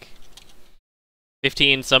at like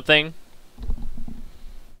 15 something.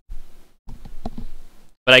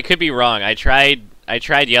 But I could be wrong. I tried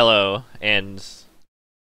yellow and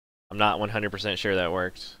I'm not 100% sure that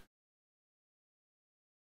worked.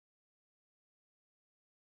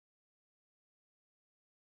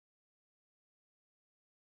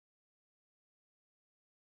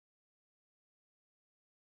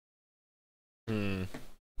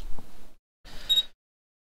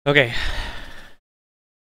 Okay.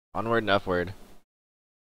 Onward and upward.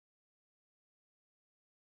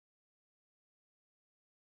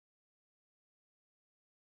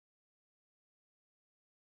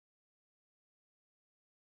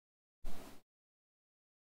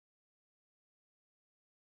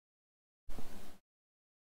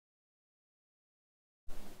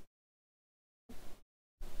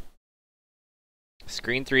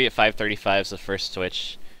 Screen 3 at 5:35 is the first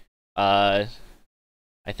switch.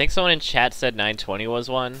 I think someone in chat said 9:20 was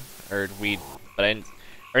one, or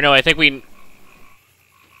no, I think we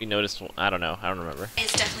noticed. I don't know. I don't remember.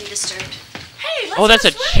 It's definitely disturbed. Hey, Oh, that's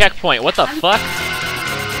a checkpoint. What the fuck?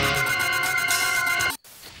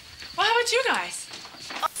 Well, how about you guys?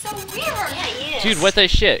 So weird. Yeah, he is. Dude, what the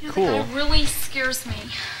shit? That Cool. guy really scares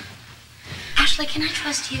me. Ashley, can I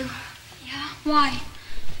trust you? Yeah? Why?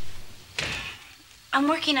 I'm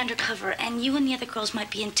working undercover, and you and the other girls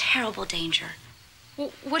might be in terrible danger.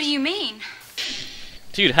 Well, what do you mean?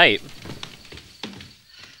 Dude, hype.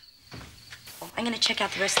 I'm gonna check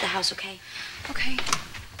out the rest of the house, okay? Okay.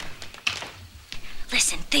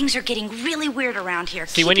 Listen, things are getting really weird around here.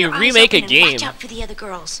 See, Keep when you your eyes remake a open and game, watch out for the other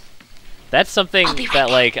girls. that's something that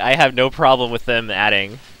like I have no problem with them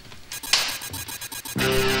adding.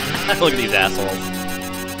 Look at these assholes.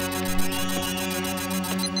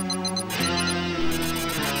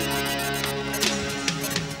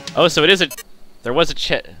 Oh, so it is there was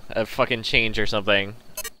a fucking change or something,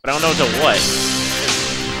 but I don't know to what.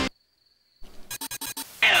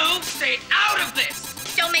 You stay out of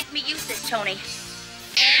this! Don't make me use this, Tony.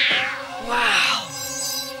 Wow.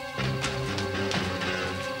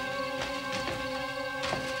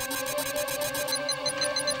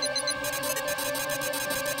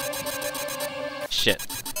 Shit.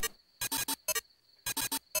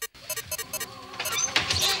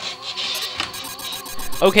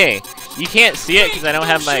 Okay, you can't see it because I don't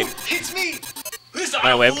have my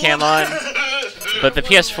webcam on, but the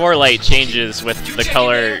PS4 light changes with the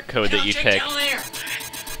color code that you pick.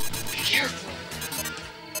 Be careful.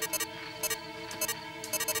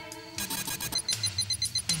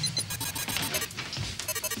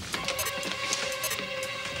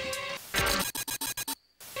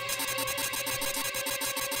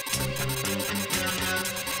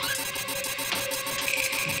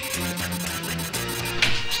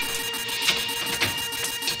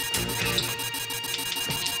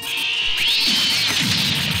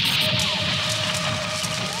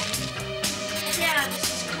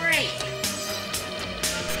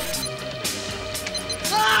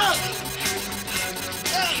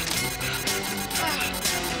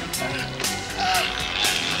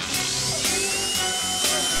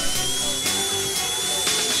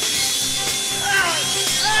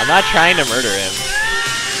 not trying to murder him.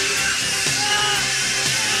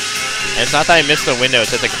 And it's not that I missed the window,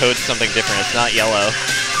 it's that the code's something different. It's not yellow.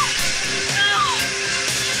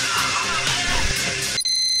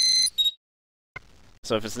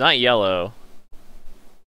 So if it's not yellow...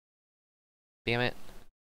 Damn it.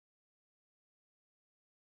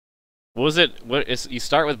 What was it? What is, you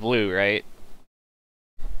start with blue, right?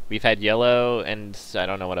 We've had yellow and I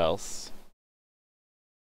don't know what else.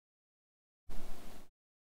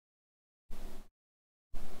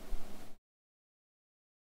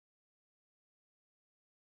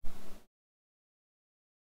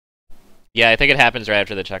 Yeah, I think it happens right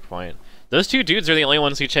after the checkpoint. Those two dudes are the only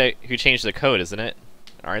ones who changed the code, isn't it?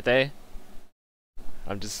 Aren't they?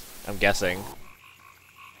 I'm guessing.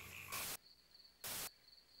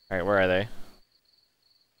 Alright, where are they?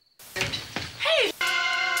 Hey!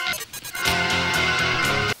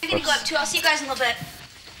 You're gonna go up too. I'll see you guys in a little bit.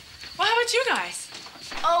 Well, how about you guys?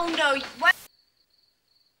 Oh, no. What?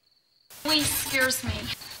 Lee scares me.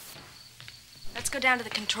 Let's go down to the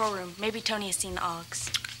control room. Maybe Tony has seen the Augs.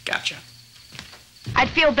 Gotcha. I'd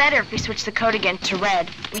feel better if we switched the code again to red.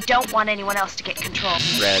 We don't want anyone else to get control.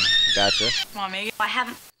 Red. Gotcha. Come on, Megan. I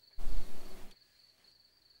haven't...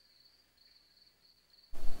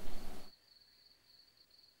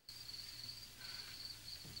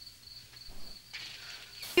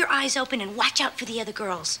 Your eyes open and watch out for the other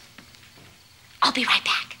girls. I'll be right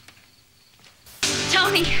back.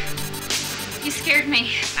 Tony! You scared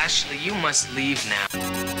me. Ashley, you must leave now.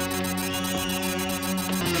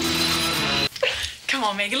 Come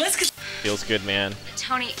on, Megan, let's get... Feels good, man.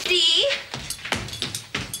 Tony... Dee?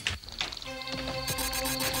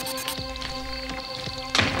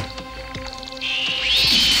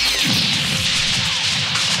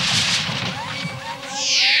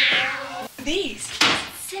 These.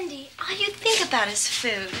 Cindy, all you think about is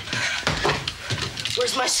food.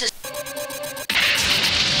 Where's my sister?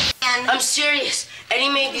 I'm serious. Eddie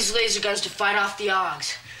made these laser guns to fight off the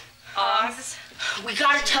Augs. Augs? We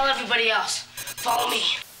gotta tell everybody else. Follow me.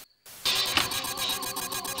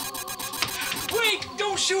 Wait,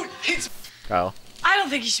 don't shoot. It's... Oh. I don't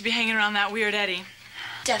think you should be hanging around that weird Eddie.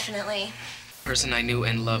 Definitely. Person I knew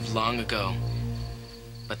and loved long ago.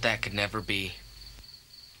 But that could never be.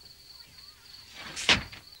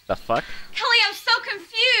 The fuck? Kelly, I'm so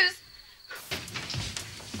confused.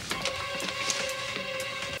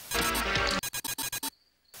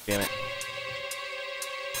 Damn it.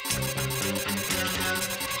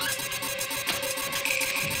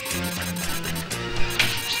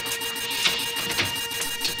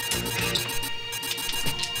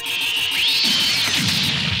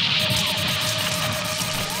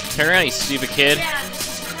 Turn around, you stupid kid. Yeah,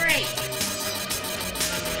 this is great.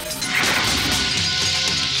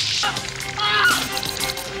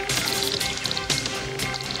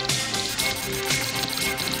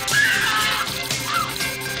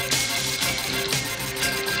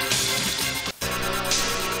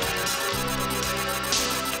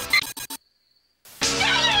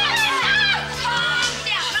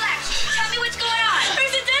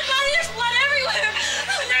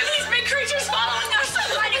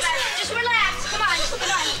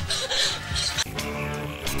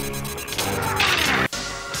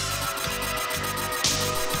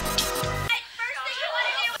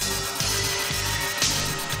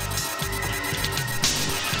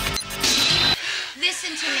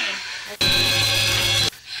 Listen to me.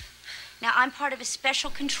 Now, I'm part of a special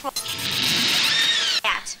control.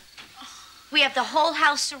 We have the whole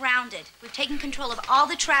house surrounded. We've taken control of all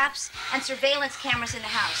the traps and surveillance cameras in the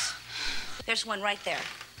house. There's one right there.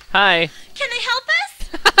 Hi. Can they help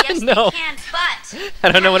us? Yes, No. they can, but...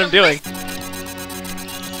 I don't know what I'm doing.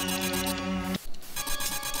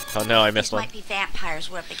 Oh no, I missed These one. might be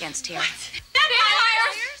vampires we're up against here.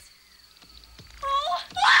 Vampires?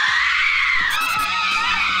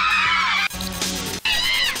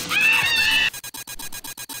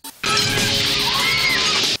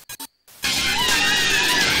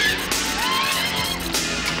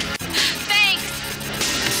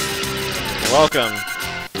 Welcome.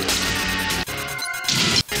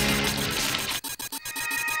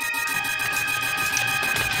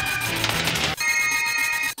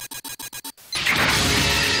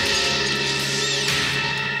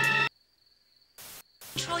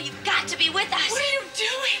 Control, you've got to be with us. What are you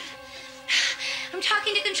doing? I'm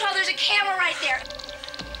talking to Control. There's a camera right there.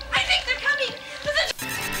 I think they're coming.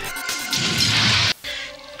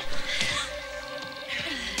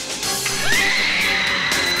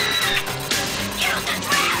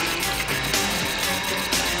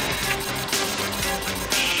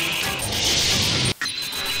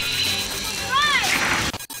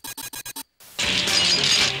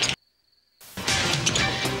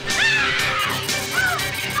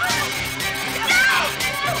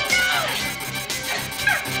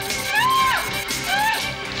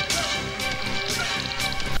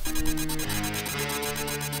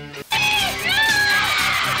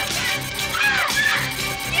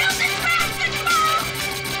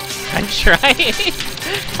 trying.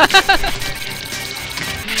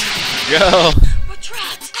 Go. We're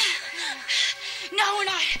trapped. No, we're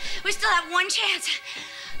not. We still have one chance.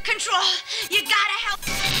 Control, you gotta help.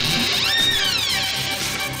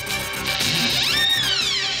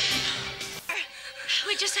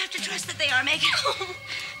 We just have to trust that they are making it.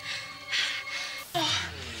 Oh,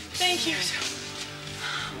 thank you.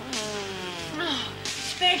 Oh,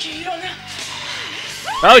 thank you. You don't know.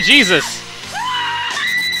 Oh, Jesus.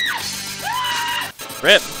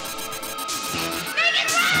 Rip.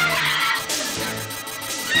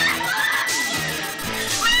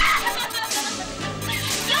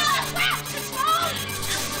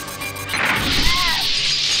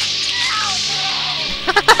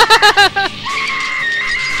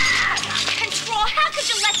 Control, how could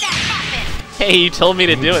you let that happen? Hey, you told me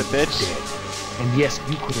to do it, bitch. And yes,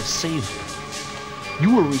 you could have saved her.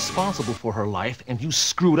 You were responsible for her life, and you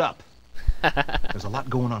screwed up. There's a lot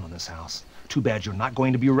going on in this house. Too bad you're not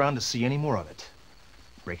going to be around to see any more of it.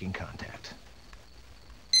 Breaking contact.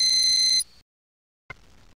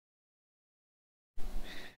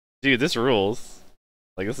 Dude, this rules.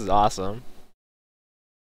 Like, this is awesome.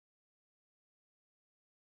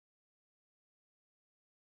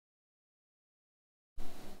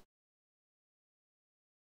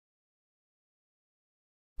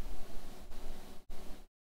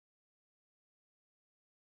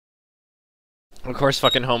 Of course,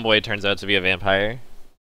 fucking homeboy turns out to be a vampire.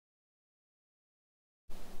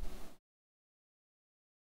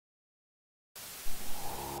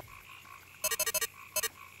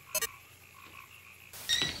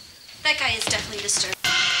 That guy is definitely disturbed.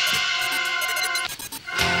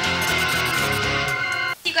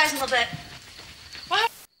 See you guys in a little bit.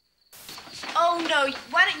 What? Oh no,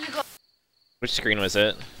 why don't you go? Which screen was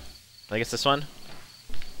it? I think it's this one?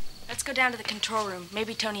 Let's go down to the control room.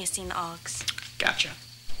 Maybe Tony has seen the Augs. Gotcha.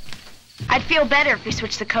 I'd feel better if we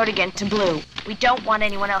switched the code again to blue. We don't want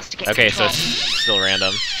anyone else to get Okay, so control. it's still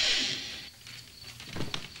random.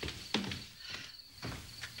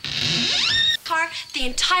 Car the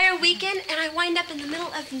entire weekend, and I wind up in the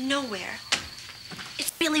middle of nowhere.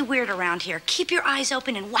 It's really weird around here. Keep your eyes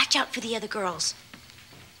open and watch out for the other girls.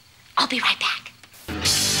 I'll be right back.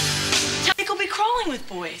 Tony will be crawling with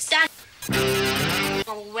boys.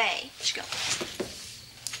 No way. Let's go.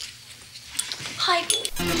 Hi.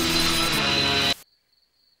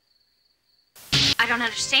 I don't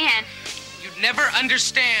understand. You'd never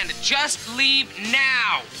understand. Just leave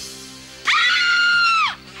now.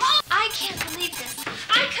 I can't believe this.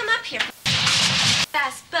 I come up here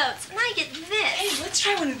fast boats, and I get this. Hey, let's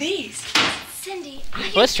try one of these. Cindy, I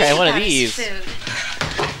get Let's try this one of about his these.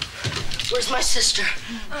 Where's my sister?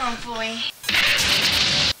 Oh boy.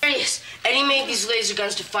 There he is. Eddie made these laser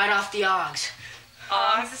guns to fight off the Augs.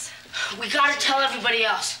 Augs? We gotta tell everybody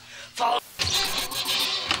else. Follow.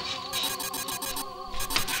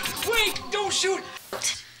 Wait, don't shoot.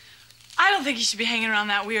 I don't think you should be hanging around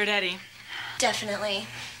that weird Eddie. Definitely.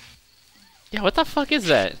 Yeah, what the fuck is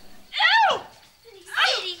that? Ew!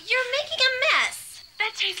 Cindy, you're making a mess.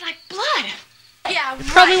 That tastes like blood. Yeah, It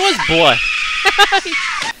probably was blood.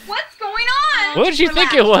 What's going on? What did you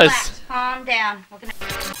think it was? Relax. Calm down. We're gonna...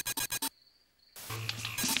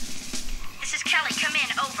 This is Kelly. Come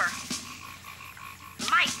in. Over.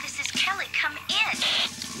 Mike, this is Kelly. Come in.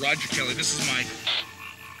 Roger, Kelly. This is Mike.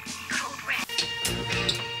 Code red.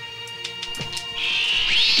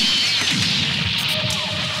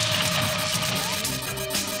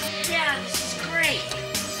 Yeah, this is great.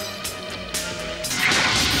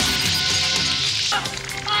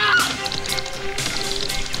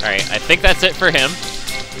 Alright, I think that's it for him.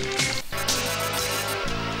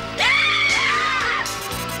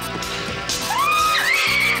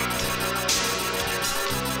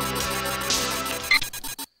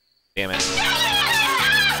 Damn it. Calm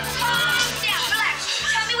down. Relax.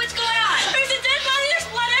 Tell me what's going on. There's a dead body. There's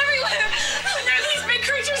blood everywhere. There are these big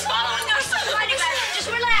creatures following us. Come on, you guys. Just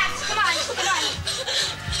relax. Come on. Come on.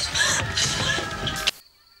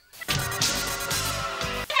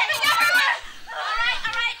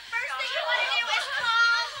 All right. First thing you want to do is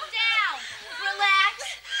calm down. Relax.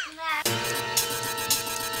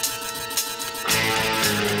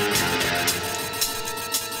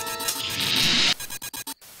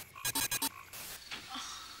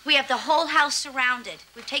 We have the whole house surrounded.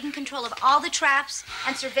 We've taken control of all the traps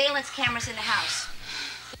and surveillance cameras in the house.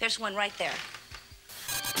 There's one right there.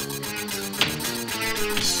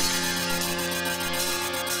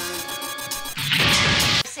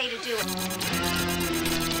 Say to do it.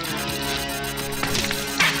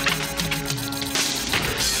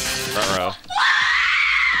 Front row.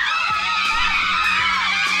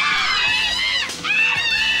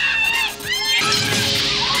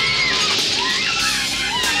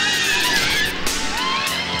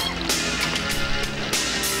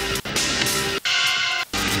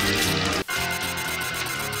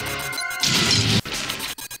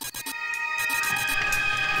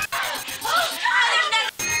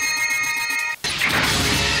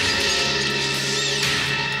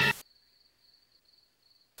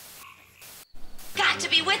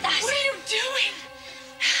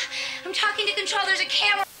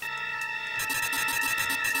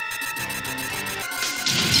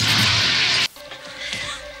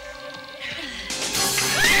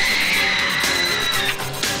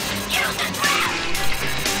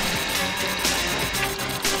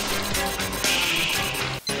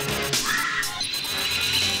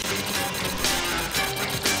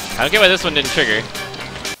 I don't get why this one didn't trigger.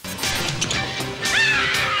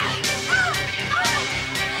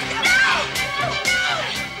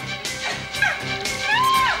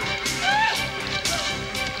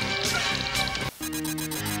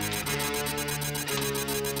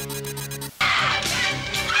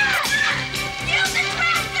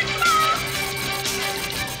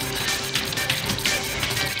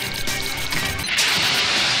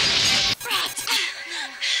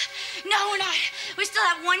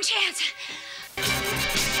 One chance.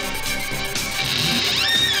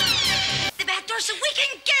 The back door so we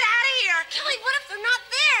can get out of here. Kelly, what if they're not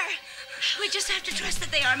there? We just have to trust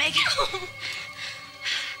that they are, Megan.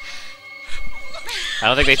 I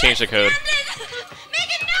don't think they changed the code.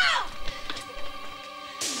 Megan, no!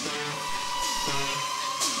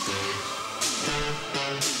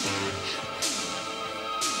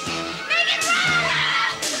 Megan,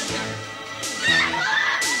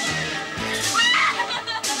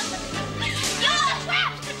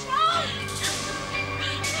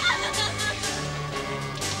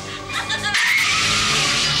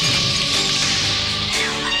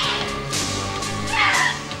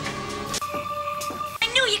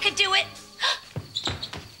 could do it.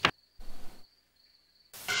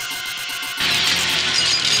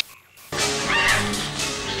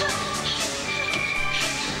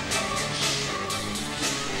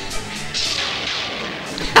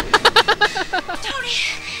 Tony,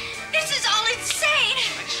 this is all insane.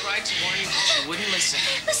 I tried to warn you, but you wouldn't listen.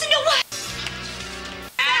 Listen to what?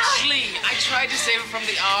 Ashley, I tried to save her from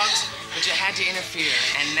the Augs, but you had to interfere,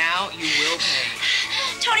 and now you will pay.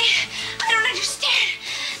 Tony, I don't understand.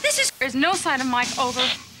 There's no sign of Mike. Over.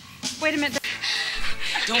 Wait a minute.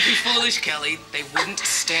 Don't be foolish, Kelly. They wouldn't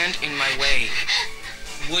stand in my way.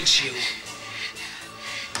 Would you?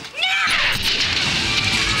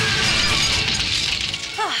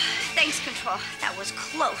 Oh, thanks, Control. That was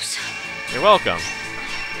close. You're welcome.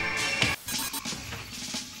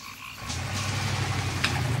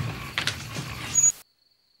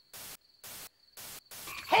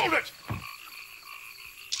 Hold it!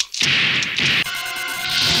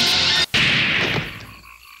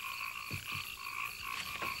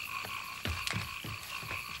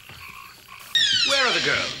 Where are the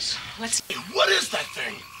girls? What is that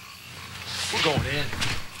thing? We're going in.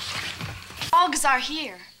 Augs are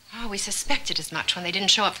here. Oh, we suspected as much when they didn't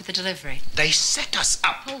show up for the delivery. They set us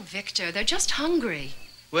up. Oh, Victor, they're just hungry.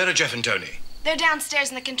 Where are Jeff and Tony? They're downstairs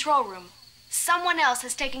in the control room. Someone else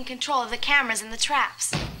has taken control of the cameras and the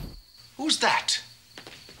traps. Who's that?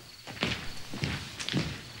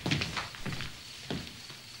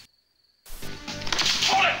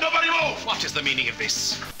 Hold it! Nobody move! What is the meaning of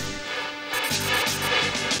this?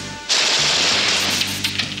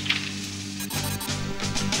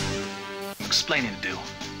 Explaining to do.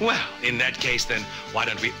 Well, in that case, then, why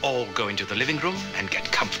don't we all go into the living room and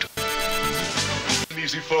get comfortable?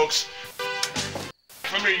 Easy, folks.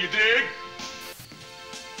 Come here, you dig?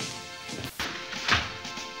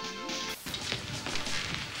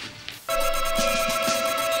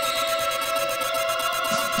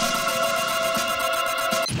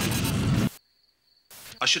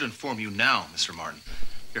 I should inform you now, Mr. Martin.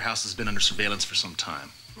 Your house has been under surveillance for some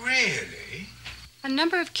time. Really? A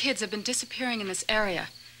number of kids have been disappearing in this area,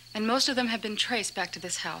 and most of them have been traced back to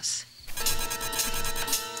this house.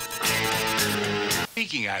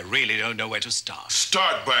 Speaking, I really don't know where to start.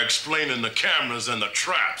 Start by explaining the cameras and the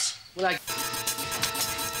traps. Well,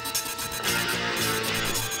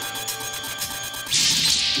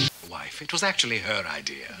 Wife, it was actually her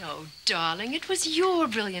idea. No, darling, it was your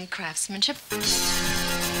brilliant craftsmanship.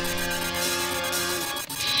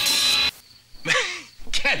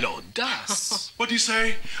 Quelle audace! What do you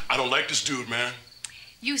say? I don't like this dude, man.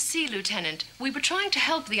 You see, Lieutenant, we were trying to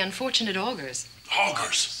help the unfortunate augurs.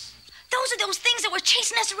 Augurs? Those are those things that were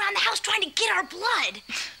chasing us around the house trying to get our blood.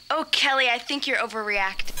 Oh, Kelly, I think you're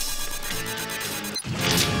overreacting.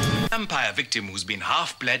 Vampire victim who's been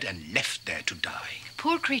half-bled and left there to die.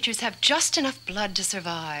 Poor creatures have just enough blood to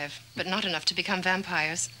survive, but not enough to become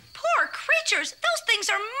vampires. Poor creatures. Those things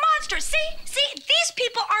are monsters. See, these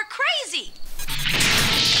people are crazy.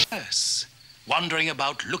 Yes, wandering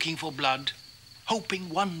about looking for blood, hoping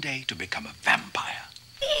one day to become a vampire.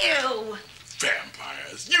 Ew.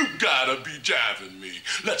 Vampires? You gotta be jiving me.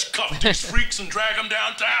 Let's cuff these freaks and drag them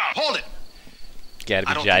downtown. Hold it! Gotta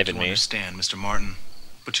be I don't think jiving you me. understand, Mr. Martin,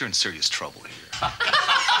 but you're in serious trouble here.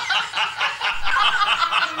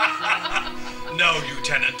 No,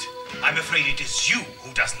 Lieutenant. I'm afraid it is you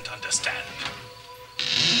who doesn't understand.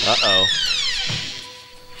 Uh-oh.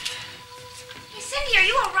 Hey, Cindy, are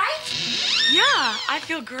you all right? Yeah, I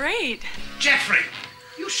feel great. Jeffrey,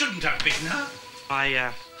 you shouldn't have beaten her.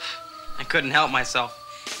 I couldn't help myself.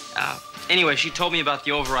 Anyway, she told me about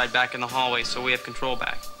the override back in the hallway, so we have control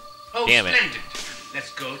back. Oh, Damn it. splendid.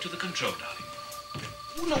 Let's go to the control, darling.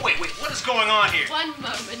 Oh, no, wait. What is going on here? One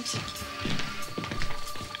moment.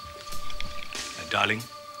 Darling,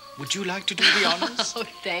 would you like to do the honors? Oh,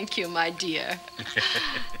 thank you, my dear.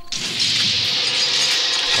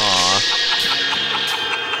 Aw.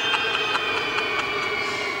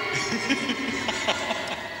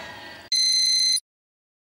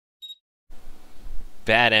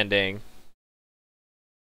 Bad ending.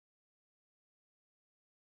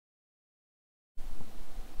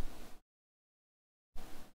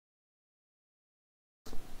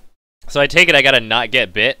 So I take it I gotta not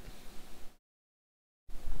get bit?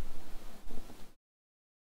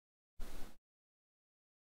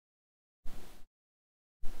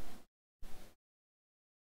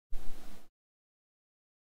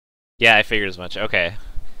 Yeah, I figured as much. Okay.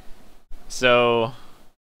 So,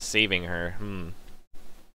 saving her.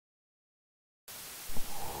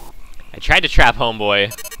 I tried to trap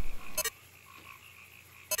homeboy.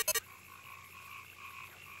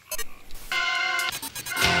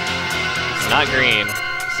 It's not green.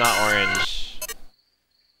 It's not orange.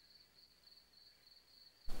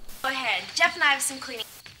 Go ahead. Jeff and I have some cleaning.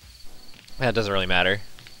 That doesn't really matter.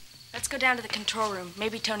 Let's go down to the control room.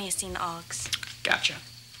 Maybe Tony has seen the Augs. Gotcha.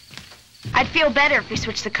 I'd feel better if we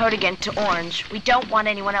switched the code again to orange. We don't want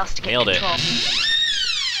anyone else to get Nailed it. control.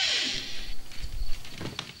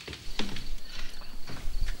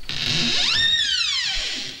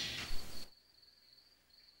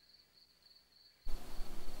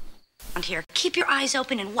 Around here, keep your eyes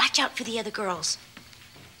open and watch out for the other girls.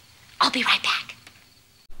 I'll be right back.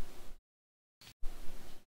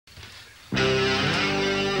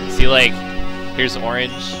 See, like, here's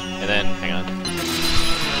orange, and then, hang on.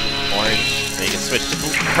 Orange, then you can switch to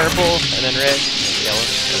purple, and then red, and yellow,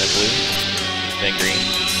 and then blue, then green,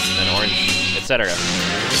 and then orange, etc.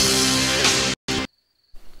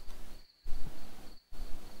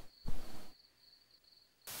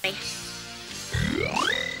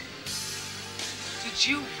 Did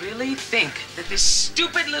you really think that this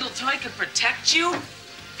stupid little toy could protect you?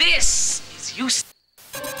 This is useless.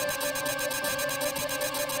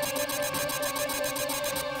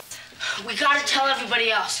 We gotta tell everybody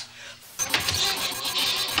else.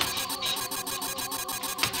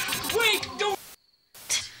 Wait, don't.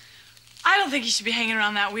 I don't think you should be hanging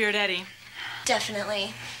around that weird Eddie.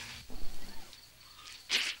 Definitely.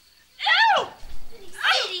 Ew!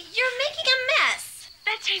 Sadie, you're making a mess.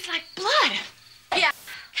 That tastes like blood. Yeah.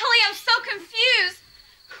 Kelly, I'm so confused.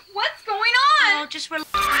 What's going on? Oh, just relax.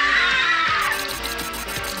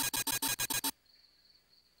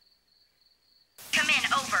 Come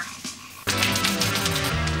in, over.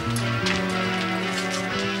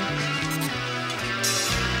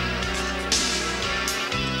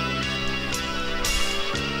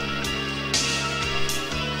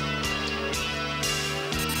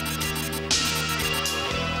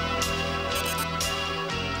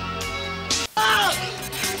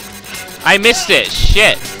 I missed it!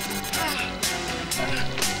 Shit!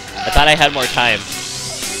 I thought I had more time.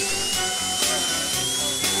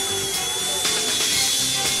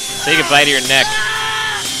 Say goodbye to your neck.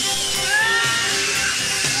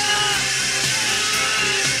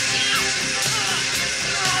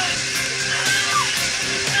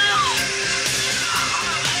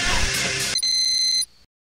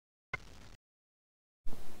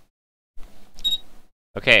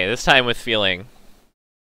 Okay, this time with feeling.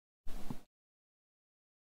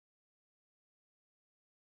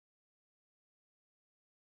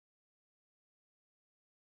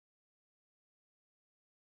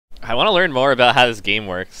 I want to learn more about how this game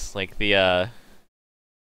works, like the,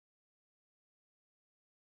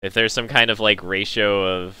 if there's some kind of, like,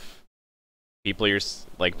 ratio of people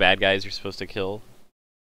like, bad guys you're supposed to kill,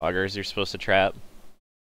 augers you're supposed to trap.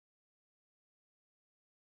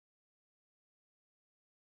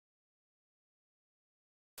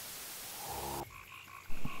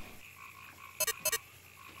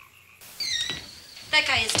 That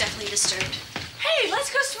guy is definitely disturbed. Hey,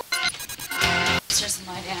 let's go upstairs and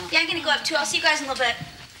lie down. Yeah, I'm gonna go up too. I'll see you guys in a little bit.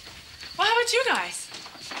 Well, how about you guys?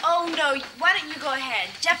 Oh, no. Why don't you go ahead?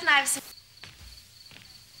 Jeff and I have some...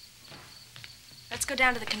 Let's go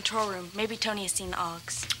down to the control room. Maybe Tony has seen the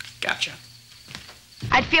Augs. Gotcha.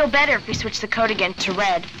 I'd feel better if we switched the code again to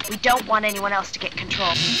red. We don't want anyone else to get control.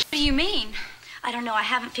 What do you mean? I don't know. I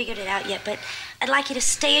haven't figured it out yet, but I'd like you to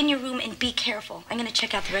stay in your room and be careful. I'm gonna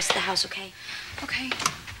check out the rest of the house, okay? Okay.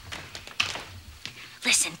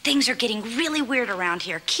 Listen, things are getting really weird around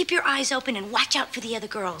here. Keep your eyes open and watch out for the other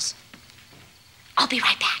girls. I'll be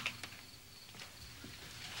right back.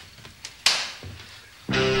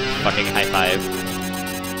 fucking high five.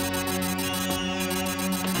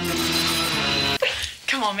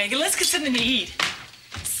 Come on, Megan, let's get something to eat.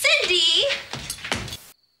 Cindy!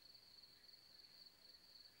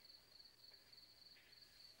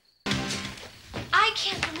 I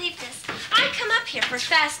can't believe this. I come up here for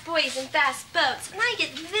fast boys and fast boats, and I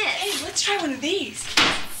get this. Hey, let's try one of these.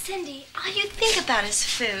 Cindy, all you think about is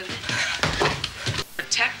food.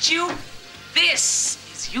 Protect you? This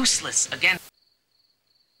is useless against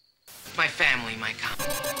my family, my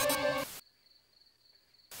company.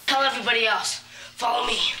 Tell everybody else. Follow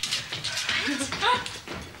me.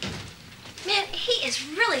 Man, he is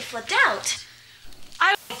really flipped out.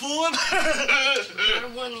 I fool him. You're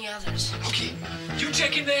one of the others. Okay, you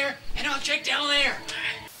check in there, and I'll check down there.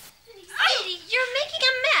 Cindy, you're making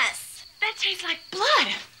a mess. That tastes like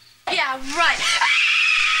blood. Yeah, right.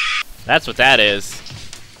 That's what that is.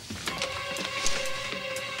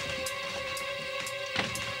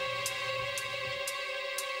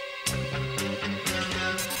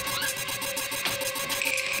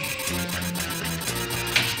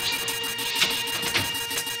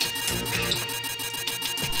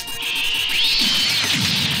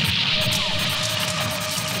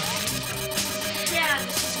 Yeah,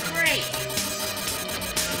 this is great.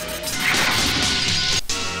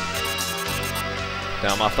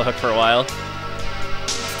 Now I'm off the hook for a while.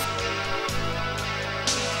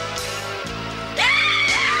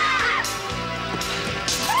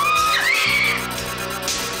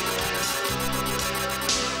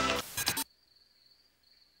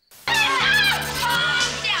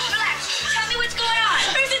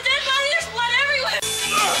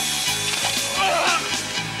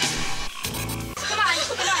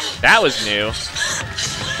 That was new.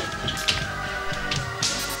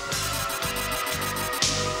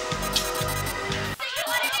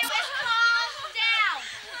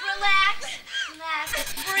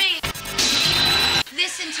 Relax, breathe.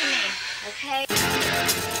 Listen to me, okay?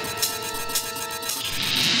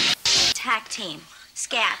 Attack team,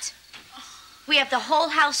 SCAT. We have the whole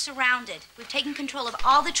house surrounded. We've taken control of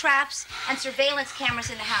all the traps and surveillance cameras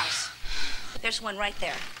in the house. There's one right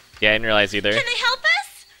there. Yeah, I didn't realize either. Can they help us?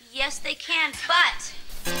 Yes, they can, but...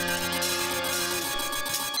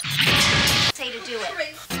 say to do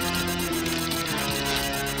it.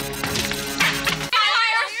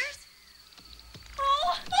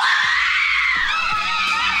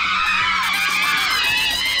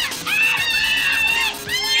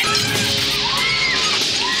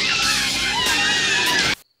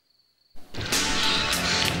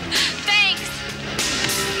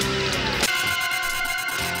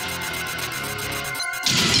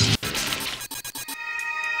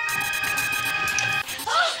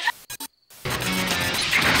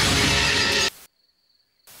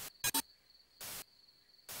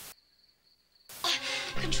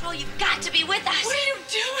 Control, you've got to be with us. What are you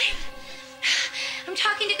doing? I'm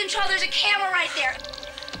talking to Control. There's a camera right there.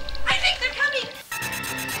 I think they're coming.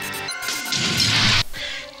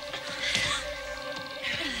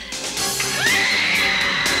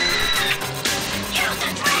 Use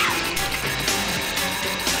the trap!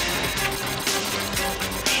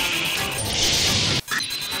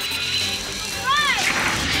 Right!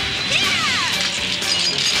 Yeah!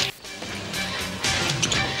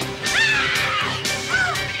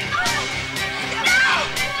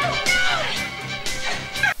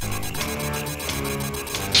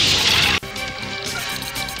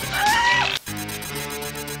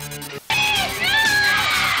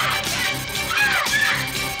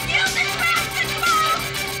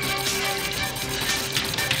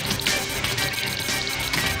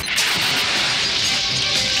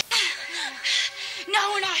 No,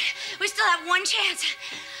 we're not. We still have one chance.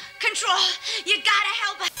 Control, you gotta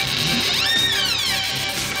help us.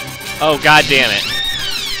 Oh, god damn it.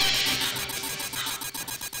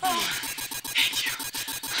 Oh, thank you.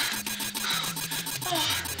 Oh,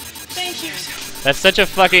 thank you. That's such a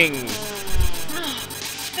fucking... Oh,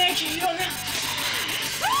 thank you. You don't know.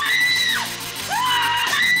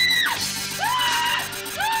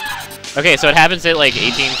 Okay, so it happens at like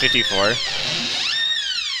 1854.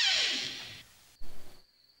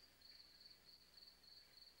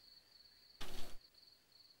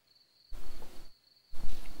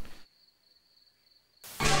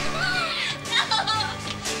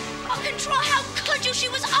 Oh, Control, how could you? She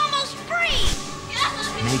was almost free.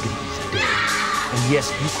 Megan is dead. And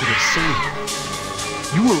yes, you could have saved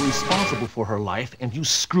her. You were responsible for her life, and you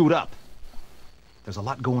screwed up. There's a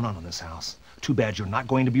lot going on in this house. Too bad you're not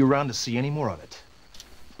going to be around to see any more of it.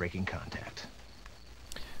 Breaking contact.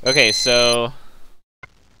 Okay, so...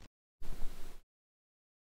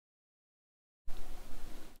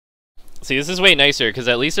 See, this is way nicer, because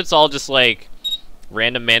at least it's all just, like,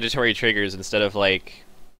 random mandatory triggers instead of, like,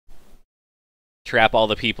 trap all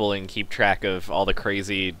the people and keep track of all the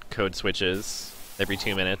crazy code switches every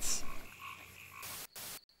 2 minutes.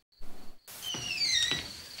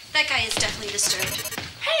 That guy is definitely disturbed.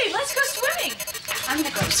 Hey, let's go swimming. I'm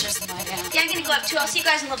gonna go upstairs and lie down. Yeah, I'm gonna go up too. I'll see you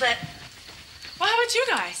guys in a little bit. Well, how about you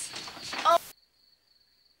guys? Oh.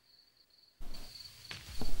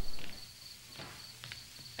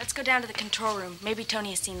 Let's go down to the control room. Maybe Tony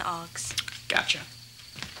has seen the Augs. Gotcha.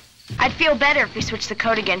 I'd feel better if we switched the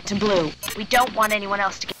code again to blue. We don't want anyone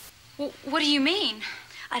else to get... Well, what do you mean?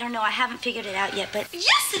 I don't know. I haven't figured it out yet, but...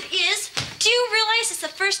 Yes, it is! Do you realize it's the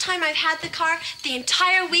first time I've had the car the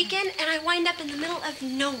entire weekend, and I wind up in the middle of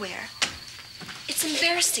nowhere? It's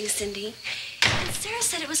embarrassing, Cindy. And Sarah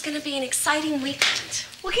said it was going to be an exciting weekend.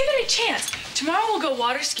 Well, give it a chance. Tomorrow we'll go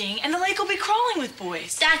water skiing, and the lake will be crawling with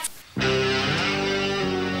boys. That's...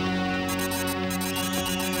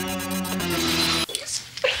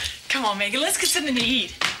 Come on, Megan, let's get something to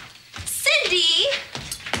eat. Cindy!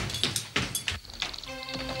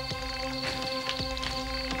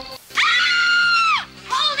 Ah!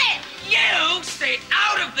 Hold it! You stay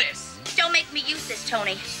out of this! Don't make me use this,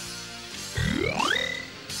 Tony.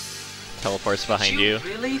 Teleports behind you. Do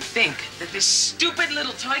you really think that this stupid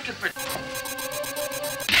little toy could...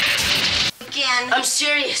 Again. I'm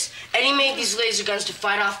serious. Eddie made these laser guns to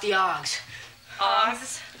fight off the Augs.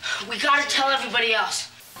 Augs? We gotta tell everybody else.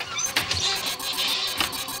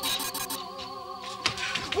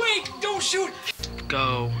 Wait! Don't shoot!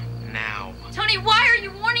 Go now. Tony, why are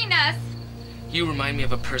you warning us? You remind me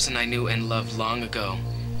of a person I knew and loved long ago.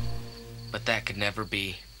 But that could never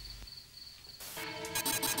be.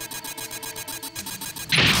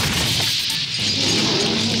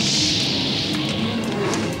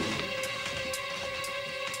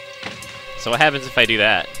 So what happens if I do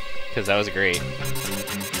that? Because that was great.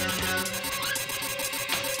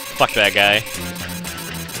 Fuck that guy.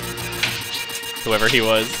 Whoever he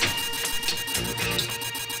was.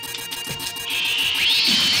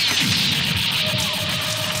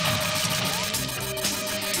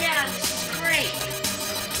 Yeah, this is great.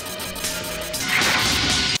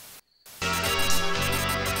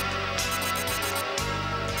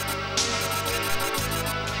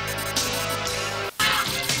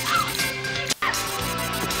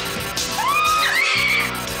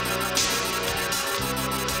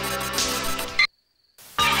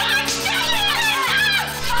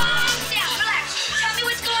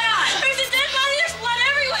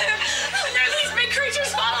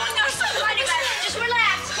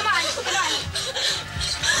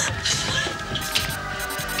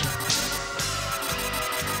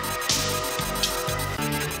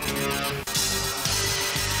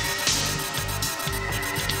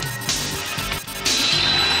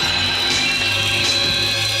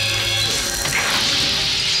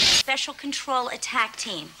 Special Control Attack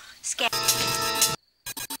Team.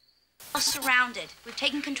 Surrounded. We've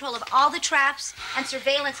taken control of all the traps and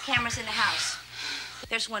surveillance cameras in the house.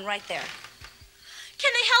 There's one right there.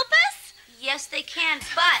 Can they help us? Yes, they can,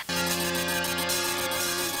 but...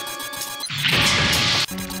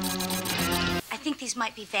 I think these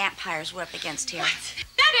might be vampires we're up against here. What?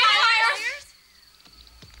 Vampires?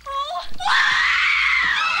 Oh.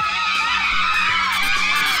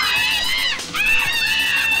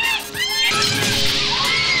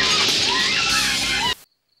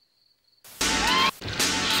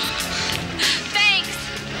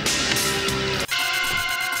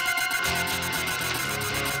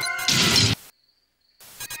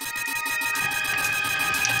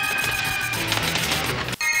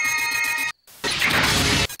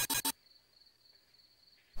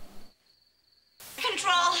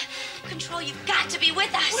 Control, you've got to be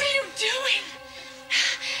with us. What are you doing?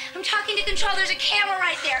 I'm talking to Control. There's a camera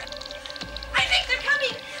right there. I think they're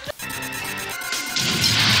coming.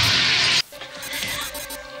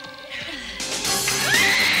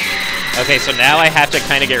 Okay, so now I have to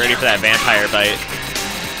kind of get ready for that vampire bite.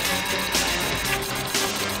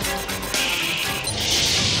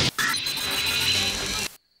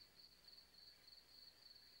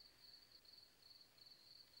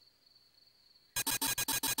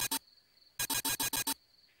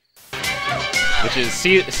 Which is,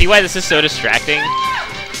 see why this is so distracting?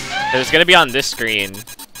 It's gonna be on this screen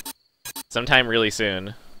sometime really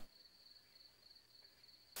soon.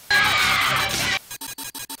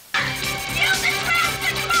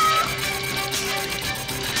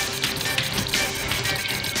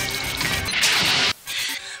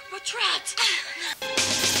 We're trapped.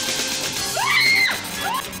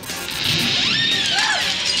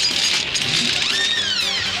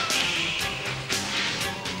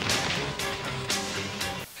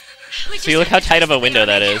 See, look how tight of a window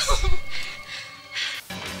that is.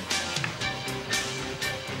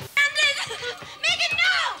 Megan,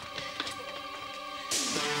 no!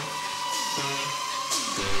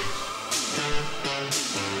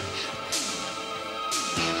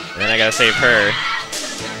 And then I gotta save her.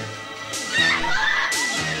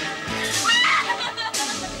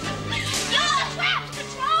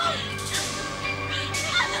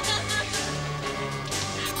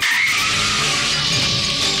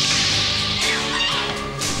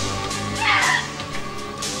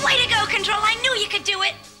 Way to go, Control! I knew you could do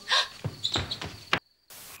it!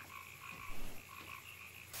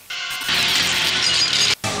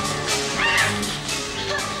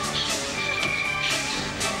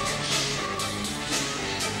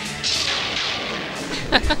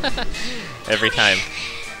 Every time.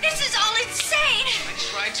 This is all insane! I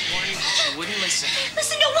tried to warn you, but you wouldn't listen.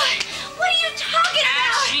 Listen to what? What are you talking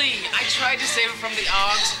about? Ashley, I tried to save her from the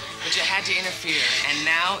Oggs, but you had to interfere, and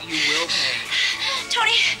now you will pay.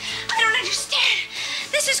 Tony, I don't understand.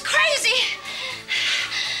 This is crazy.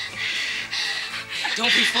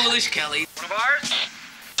 Don't be foolish, Kelly. One of ours?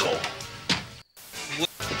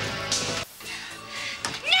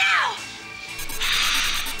 Now!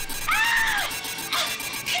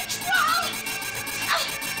 Control!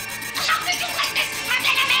 How could you let this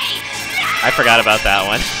happen to me? No! I forgot about that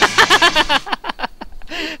one.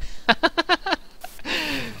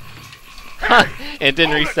 It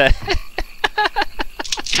didn't reset.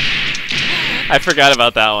 I forgot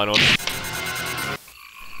about that one.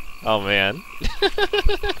 Oh man.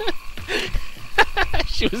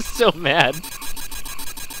 She was so mad.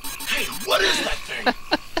 Hey, what is that thing?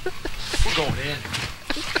 We're going in.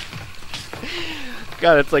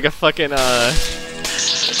 God, it's like a fucking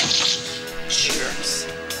Cheers.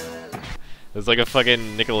 it's like a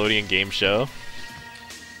fucking Nickelodeon game show.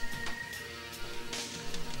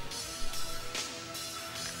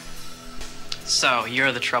 So,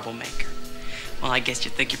 you're the troublemaker. Well, I guess you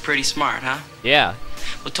think you're pretty smart, huh? Yeah.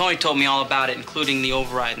 Well, Tony told me all about it, including the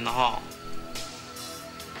override in the hall.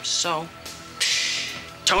 So,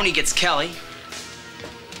 Tony gets Kelly,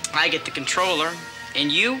 I get the controller,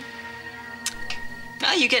 and you?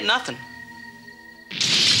 Well, you get nothing.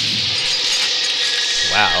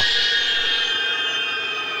 Wow.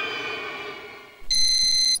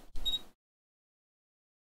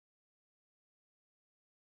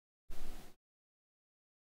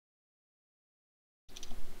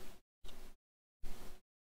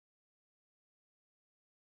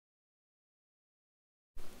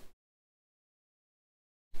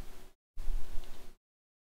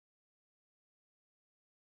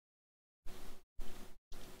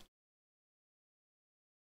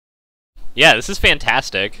 Yeah, this is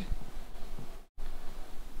fantastic.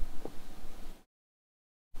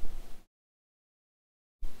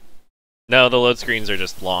 No, the load screens are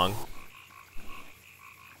just long.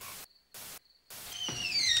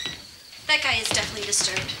 That guy is definitely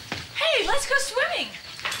disturbed. Hey, let's go swimming.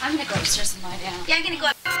 I'm gonna go upstairs and lie down. Yeah, I'm gonna go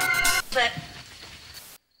up. But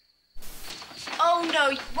Oh,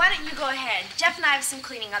 no. Why don't you go ahead? Jeff and I have some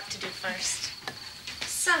cleaning up to do first.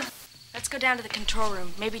 so, Let's go down to the control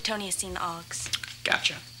room. Maybe Tony has seen the Oggs.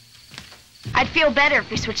 Gotcha. I'd feel better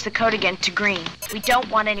if we switched the code again to green. We don't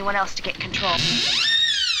want anyone else to get control.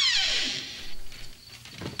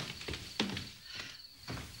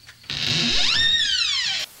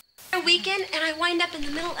 a weekend and I wind up in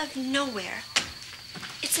the middle of nowhere.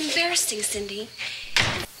 It's embarrassing, Cindy.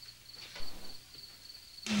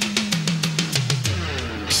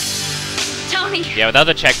 Tony. Yeah, without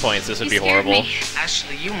the checkpoints, this would be horrible.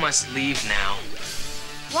 Ashley, you must leave now.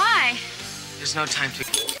 Why? There's no time to...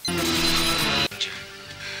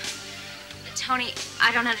 Tony,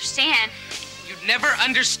 I don't understand. You'd never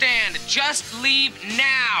understand. Just leave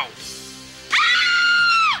now.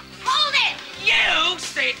 Ah! Hold it! You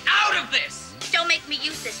stay out of this! Don't make me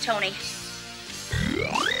use this, Tony.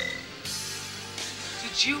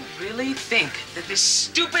 Did you really think that this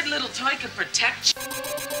stupid little toy could protect you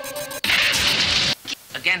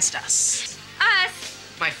against us?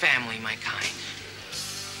 Us? My family, my kind.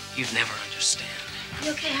 You'd never understand.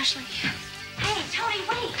 You okay, Ashley? Hey, Tony,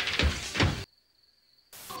 wait.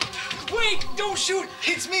 Wait! Don't shoot!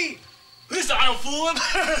 It's me! Listen, I don't fool him.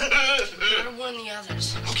 You're one of the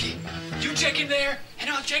others. Okay, you check in there, and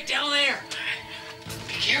I'll check down there.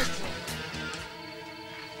 Be careful.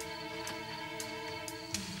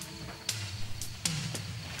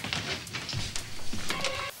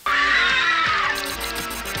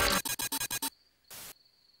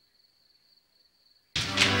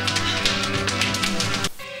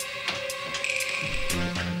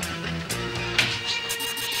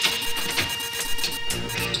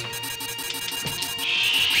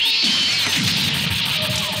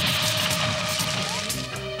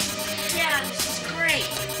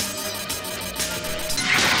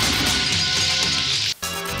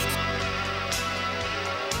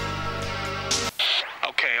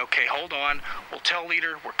 We'll tell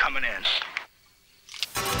leader we're coming in.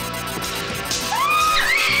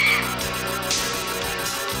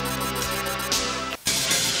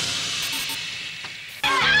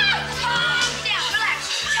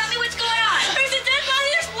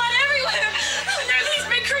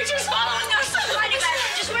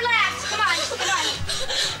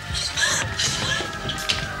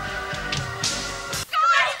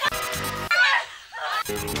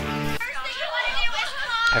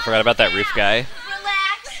 I forgot about that roof guy.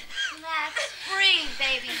 Relax. Relax. Breathe,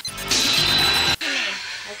 baby.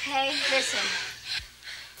 Okay, listen.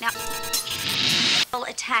 Now,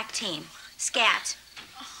 attack team. Scat.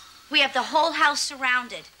 We have the whole house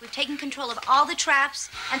surrounded. We've taken control of all the traps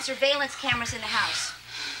and surveillance cameras in the house.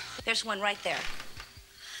 There's one right there.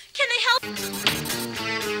 Can they help?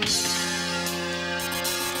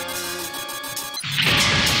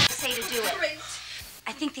 Say to do it.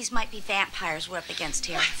 I think these might be vampires we're up against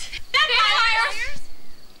here. Vampires?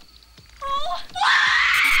 Oh.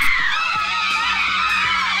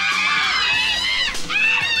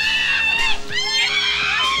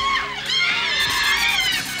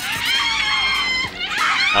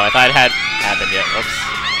 Oh, I thought it hadn't happened yet. Whoops.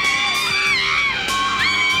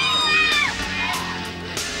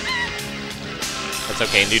 That's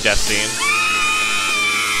okay, new death scene.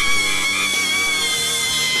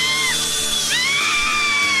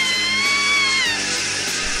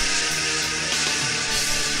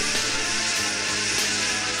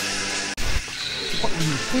 What were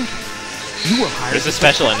you thinking? You were hired. There's a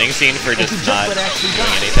special ending scene for just not doing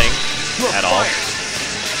anything at all.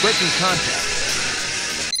 Breaking contact.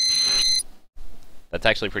 That's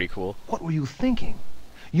actually pretty cool. What were you thinking?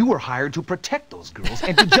 You were hired to protect those girls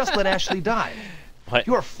and to just let Ashley die. What?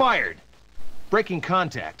 You are fired. Breaking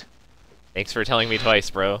contact. Thanks for telling me twice,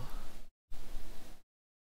 bro.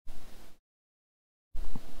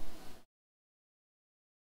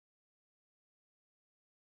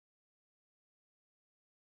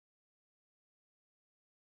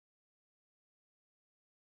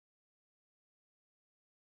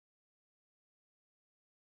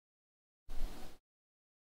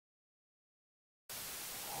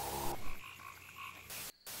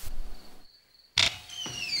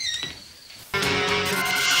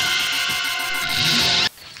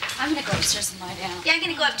 I'm gonna go upstairs and lie down. Yeah, I'm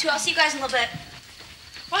gonna go up too. I'll see you guys in a little bit.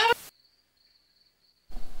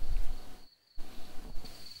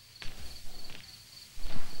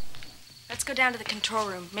 Let's go down to the control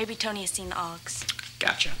room. Maybe Tony has seen the Augs.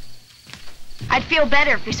 Gotcha. I'd feel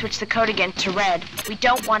better if we switched the code again to red. We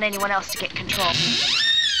don't want anyone else to get control.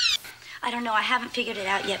 I don't know. I haven't figured it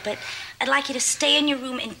out yet, but I'd like you to stay in your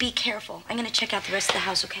room and be careful. I'm gonna check out the rest of the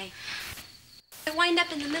house, okay? I wind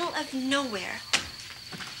up in the middle of nowhere.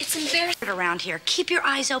 It's embarrassing. Around here. Keep your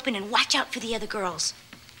eyes open and watch out for the other girls.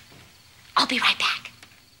 I'll be right back.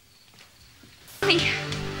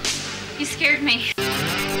 You scared me.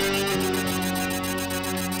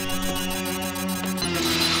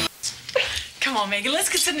 Come on, Megan, let's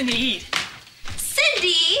get something to eat.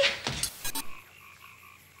 Cindy!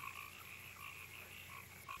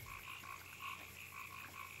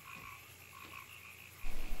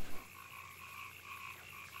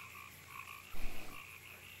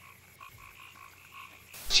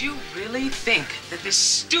 Do you really think that this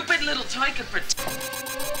stupid little toy could protect?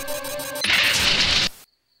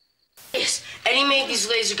 Yes, Eddie made these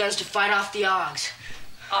laser guns to fight off the Augs.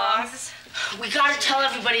 Augs? We gotta tell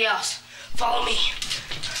everybody else. Follow me.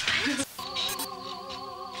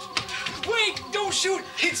 Wait, don't shoot.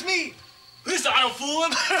 It's me. Listen, I don't fool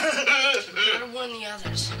him. You're one of the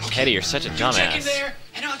others. Eddie, you're such a You check in dumbass. there,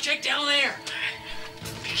 and I'll check down there.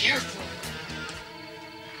 Be careful.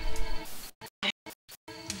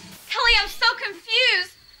 Kelly, I'm so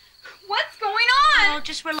confused. What's going on? Oh,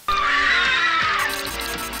 just relax.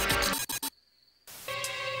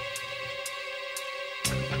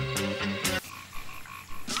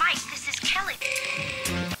 Mike, this is Kelly.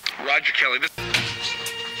 Roger, Kelly.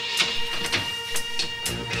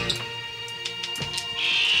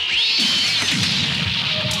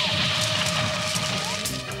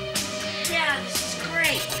 Yeah, this is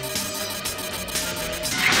great.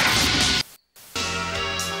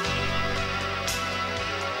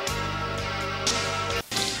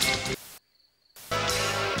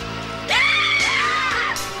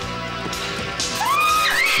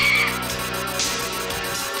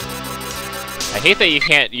 I hate that you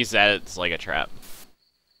can't use that as like a trap.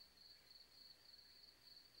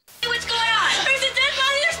 What's going on? There's a dead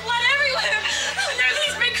body. There's blood everywhere. There are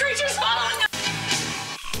these big creatures following us.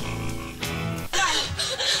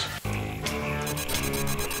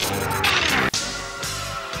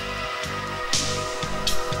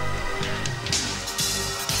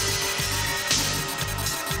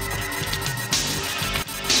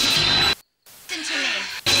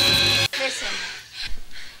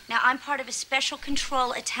 Now, I'm part of a special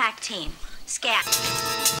control attack team. SCAT.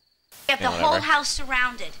 We have the Yeah, whole whatever. house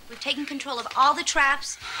surrounded. We've taken control of all the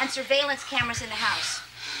traps and surveillance cameras in the house.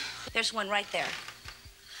 There's one right there.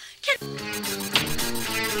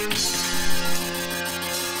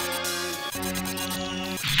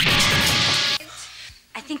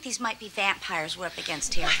 I think these might be vampires we're up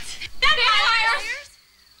against here. Vampires!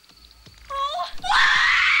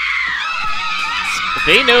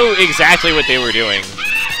 They know exactly what they were doing.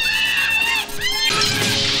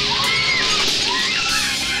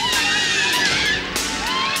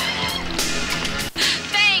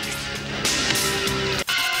 Thanks!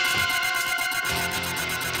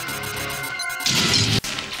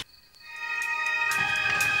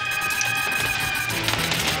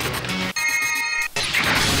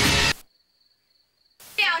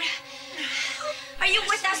 Down. Are you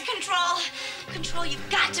with us, Control? Control, you've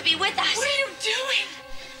got to be with us. What are you doing?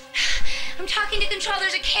 I'm talking to Control.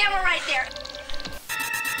 There's a camera right there.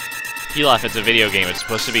 Pilaf, it's a video game. It's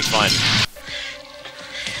supposed to be fun.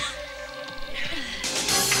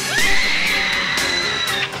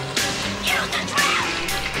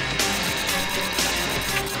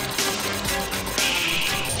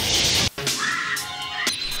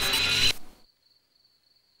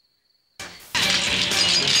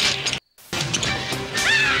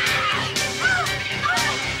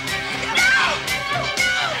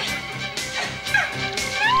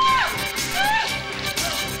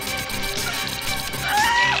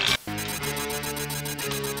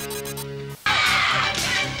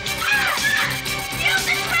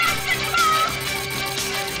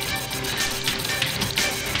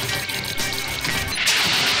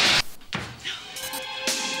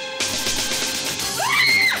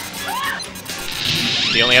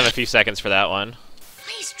 You only have a few seconds for that one.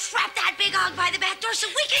 Please trap that big hog by the back door so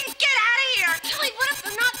we can get out of here. Kelly, what if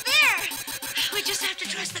they're not there? We just have to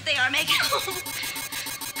trust that they are, Megan.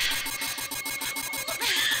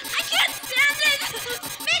 I can't stand it.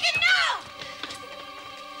 Megan, no!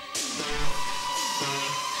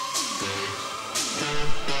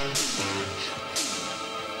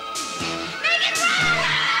 Megan,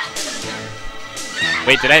 run!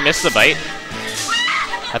 Wait, did I miss the bite?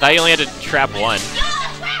 I thought you only had to trap one.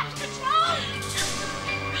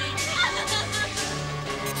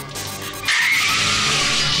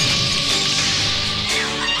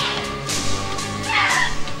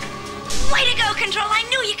 Way to go, Control. I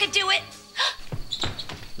knew you could do it.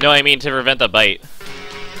 No, I mean to prevent the bite.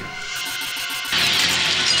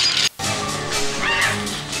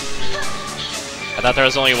 I thought there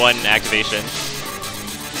was only one activation.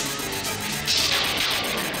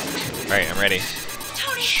 Alright, I'm ready.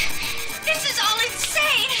 Tony, this is all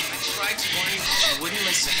insane. I tried to warn you, but you wouldn't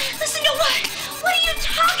listen. Listen to what? What are you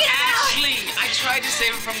talking about? Ashley, I tried to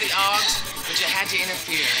save her from the Oggs, but you had to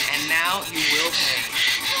interfere, and now you will pay.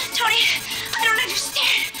 Tony, I don't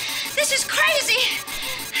understand. This is crazy.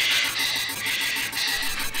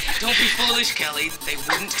 Don't be foolish, Kelly. They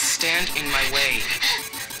wouldn't stand in my way.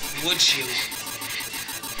 Would you?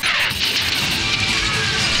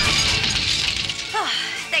 Oh,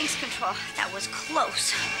 thanks, Control. That was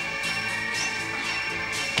close.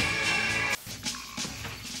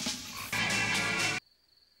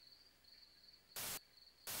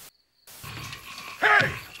 Hey!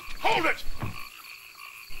 Hold it!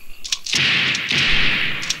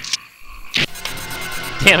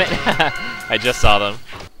 Damn it! I just saw them.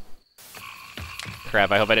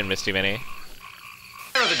 Crap, I hope I didn't miss too many.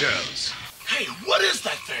 Where are the girls? Hey, what is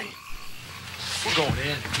that thing? We're going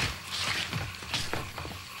in.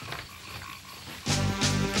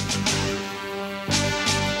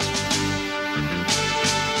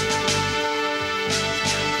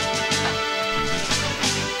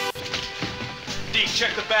 D,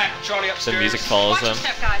 check the back. Charlie The upstairs. music follows Watch them. your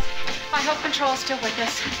step, guys. I hope Control's still with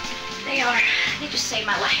us. They are. They just saved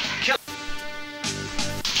my life.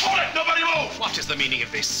 Hold it! Nobody move! What is the meaning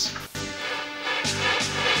of this?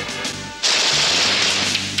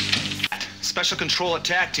 Special control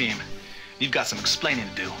attack team. You've got some explaining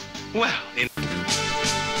to do. Well, in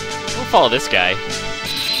We'll follow this guy.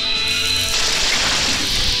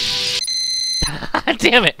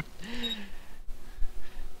 Damn it!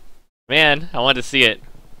 Man, I wanted to see it.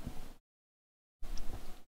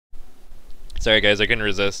 Sorry guys, I couldn't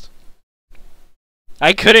resist.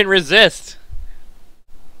 I couldn't resist!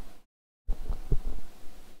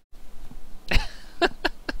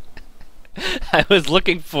 I was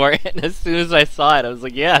looking for it, and as soon as I saw it, I was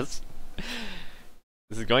like, yes!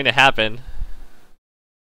 This is going to happen.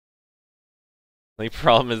 The only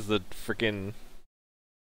problem is the frickin'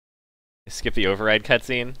 skip the override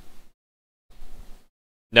cutscene.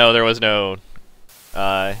 No, there was no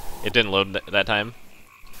It didn't load that time.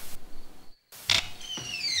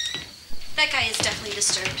 That guy is definitely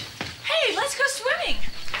disturbed. Hey, let's go swimming.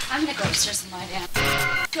 I'm gonna go upstairs and lie down.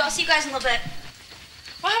 I'll see you guys in a little bit.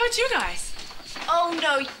 Well, how about you guys? Oh,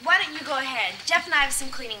 no. Why don't you go ahead? Jeff and I have some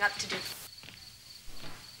cleaning up to do.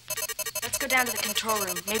 Let's go down to the control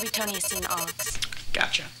room. Maybe Tony has seen the Ogs.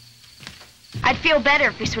 Gotcha. I'd feel better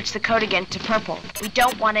if we switched the code again to purple. We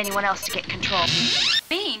don't want anyone else to get control.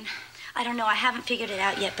 Mean? I don't know. I haven't figured it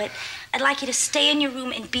out yet, but I'd like you to stay in your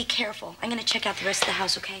room and be careful. I'm gonna check out the rest of the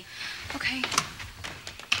house, okay? Okay.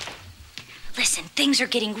 Listen, things are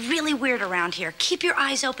getting really weird around here. Keep your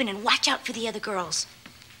eyes open and watch out for the other girls.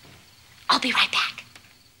 I'll be right back.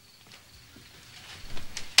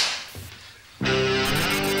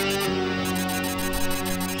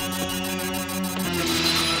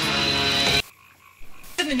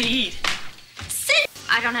 In the need. Sit.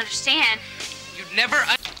 I don't understand. You'd never.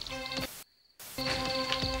 I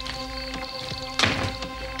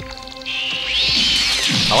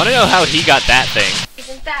want to know how he got that thing.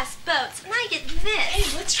 And fast boats, and I get this. Hey,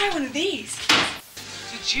 let's try one of these.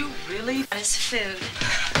 Did you really? That is food.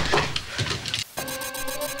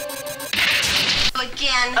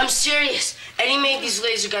 Again. I'm serious. Eddie made these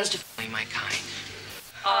laser guns to My kind.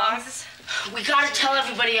 Ogs. We gotta tell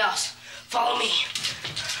everybody else. Follow me.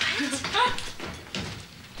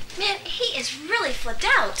 Man, he is really flipped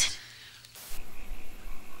out.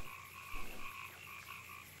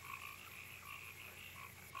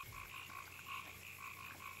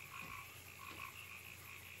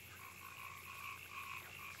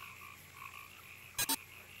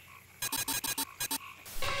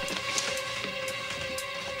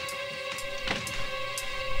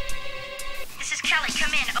 This is Kelly.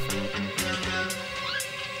 Come in.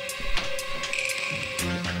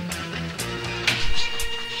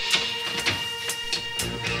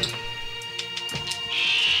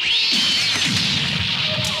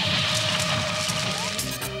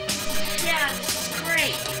 Yeah, this is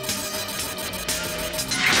great.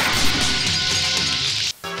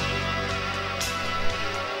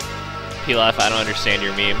 Pilaf, I don't understand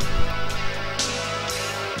your meme.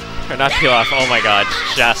 Or not Pilaf, oh my god,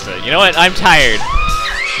 Shasta. You know what? I'm tired.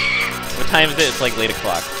 What time is it? It's like late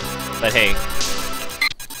o'clock. But hey.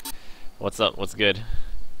 What's up? What's good?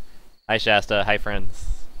 Hi Shasta, hi friends.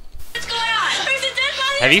 What's going on? There's a dead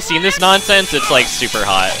body. Have you seen this nonsense? It's like super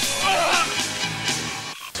hot.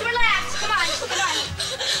 Relax. Come on. Come on.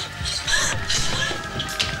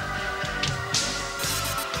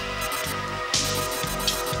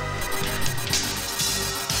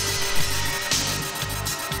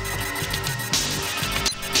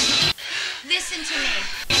 Listen to me.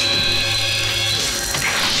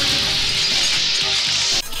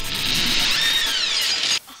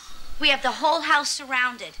 We have the whole house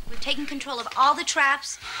surrounded. We've taken control of all the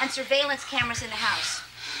traps and surveillance cameras in the house.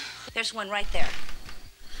 There's one right there.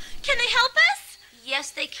 Can they help us? Yes,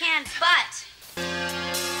 they can, but...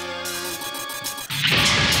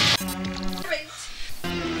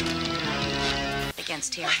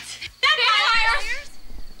 Against here. Vampires!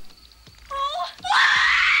 Oh.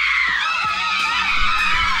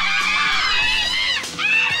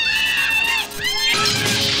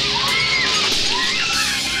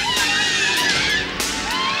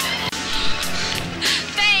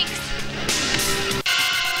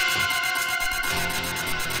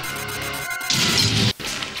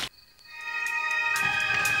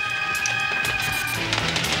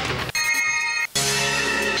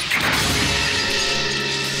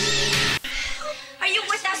 Are you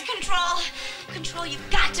with us, Control? Control, you've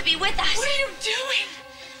got to be with us. What are you doing?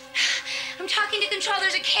 I'm talking to Control.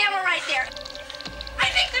 There's a camera right there. I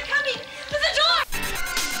think they're coming. To the door.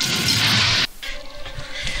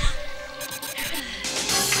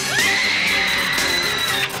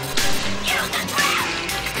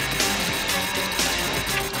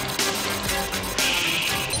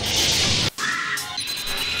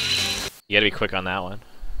 You gotta be quick on that one.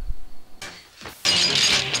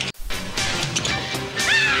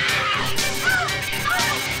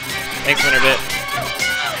 Thanks, Winterbit.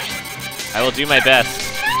 I will do my best.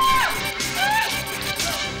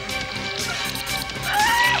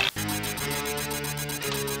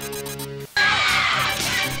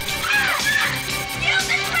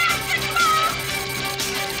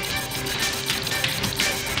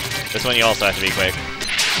 This one you also have to be quick.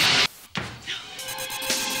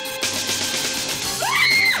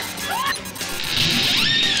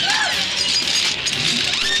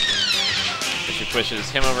 She pushes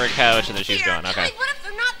him over a couch and then she's gone. Okay. What if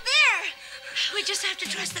they're not there? We just have to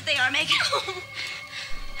trust that they are, Megan.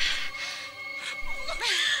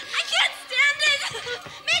 I can't stand it!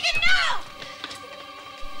 Megan, no!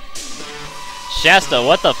 Shasta,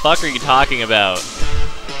 what the fuck are you talking about?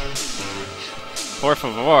 Por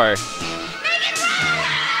favor.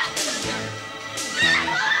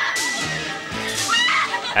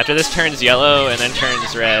 After this turns yellow, and then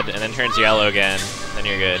turns red, and then turns yellow again, then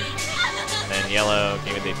you're good. And then yellow,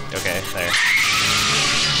 give me the... Okay, there.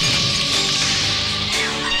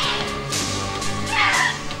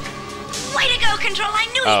 Way to go, Control! I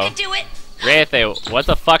knew you could do it! Wraithe, what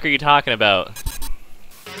the fuck are you talking about?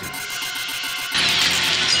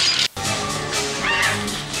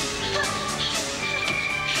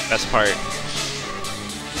 Best part.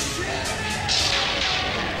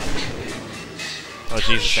 Oh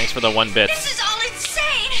Jesus, thanks for the 1 bit. This is all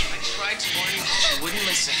insane! I tried to warn you, but you wouldn't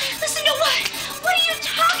listen. Listen to what? What are you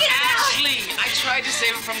talking about? Ashley, I tried to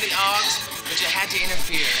save her from the Augs, but you had to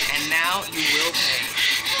interfere, and now you will pay.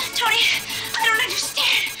 Tony, I don't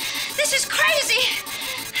understand. This is crazy.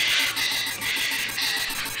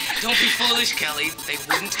 Don't be foolish, Kelly. They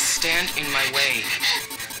wouldn't stand in my way.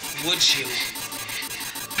 Would you?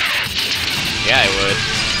 Yeah, I would.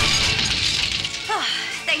 Oh,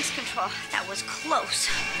 thanks, Control. That was close.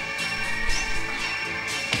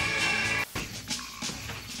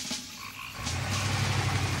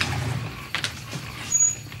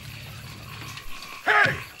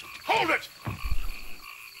 Hey! Hold it!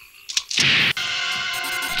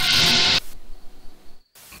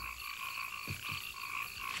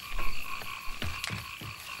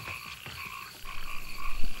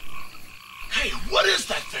 Hey, what is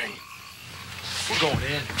that thing? We're going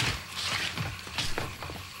in.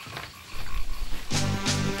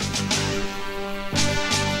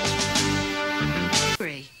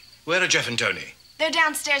 Where are Jeff and Tony? They're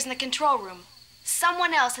downstairs in the control room.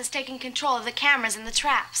 Someone else has taken control of the cameras and the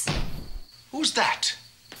traps. Who's that?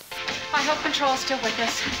 I hope Control's still with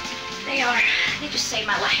us. They are. They just saved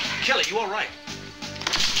my life. Kelly, you all right?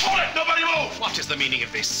 Hold it! Nobody move! What is the meaning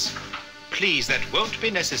of this? Please, that won't be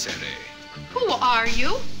necessary. Who are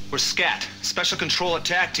you? We're SCAT, Special Control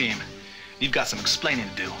Attack Team. You've got some explaining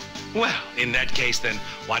to do. Well, in that case, then,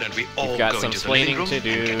 why don't we all got go some into the living room explaining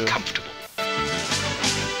to and do. get comfortable?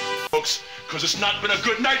 Folks, because it's not been a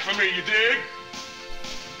good night for me, you dig?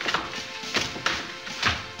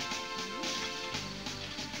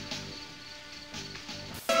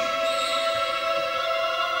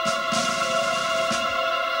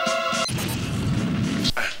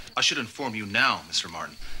 I should inform you now, Mr.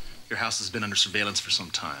 Martin. Your house has been under surveillance for some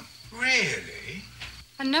time. Really?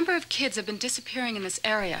 A number of kids have been disappearing in this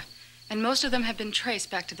area, and most of them have been traced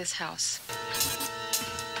back to this house.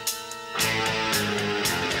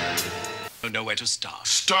 Don't know where to start.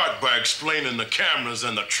 Start by explaining the cameras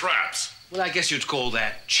and the traps. Well, I guess you'd call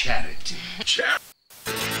that charity. Charity?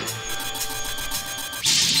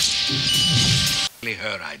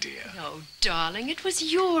 Her idea. Oh, darling, it was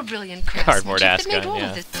your brilliant craftsmanship Cardboard that ass made gun, all yeah.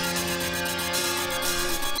 of this.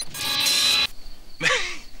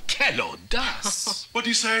 Hello, Das. What'd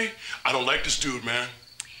you say? I don't like this dude, man.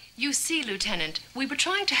 You see, Lieutenant, we were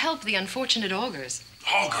trying to help the unfortunate augurs.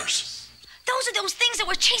 Augurs? Those are those things that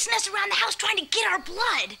were chasing us around the house trying to get our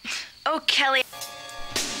blood. Oh, Kelly.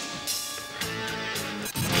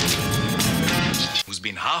 Who's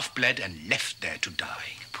been half-bled and left there to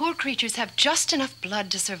die. Poor creatures have just enough blood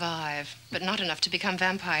to survive, but not enough to become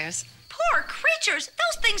vampires. Poor creatures.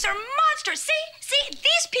 Those things are monsters. See,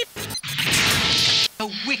 these people. A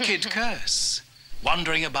wicked curse.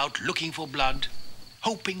 Wandering about looking for blood,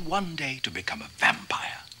 hoping one day to become a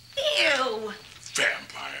vampire. Ew.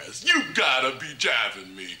 Vampires? You gotta be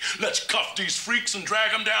jabbing me. Let's cuff these freaks and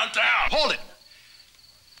drag them downtown. Hold it!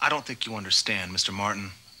 I don't think you understand, Mr.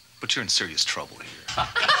 Martin, but you're in serious trouble here.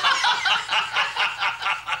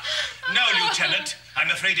 No, Lieutenant. I'm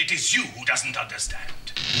afraid it is you who doesn't understand.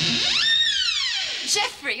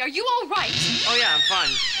 Jeffrey, are you all right? Oh, yeah, I'm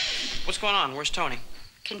fine. What's going on? Where's Tony?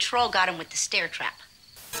 Control got him with the stair trap.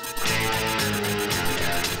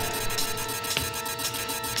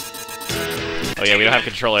 Oh yeah, we don't have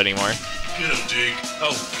control anymore. Get him, Deke.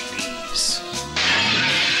 Oh, please.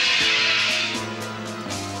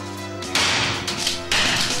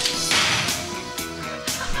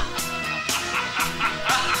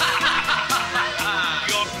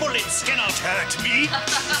 Your bullets cannot hurt me.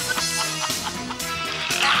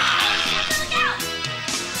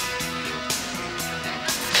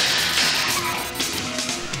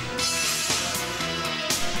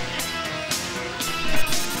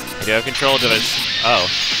 We do have control of this. Oh.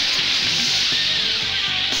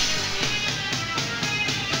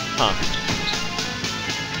 Huh.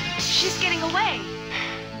 She's getting away.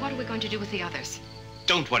 What are we going to do with the others?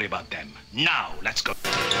 Don't worry about them. Now, let's go.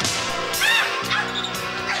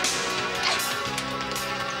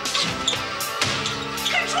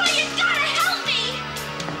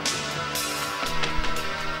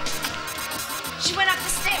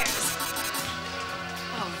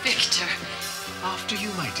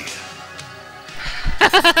 idea.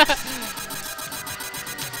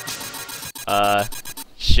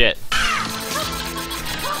 Shit.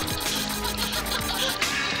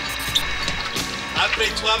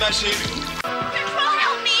 Après-toi, ma chérie. Control,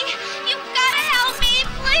 help me! You've gotta help me,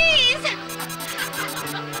 please!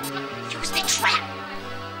 Use the trap!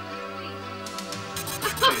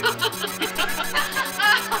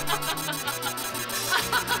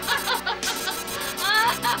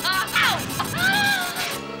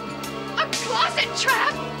 A closet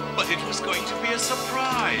trap! But it was going to be a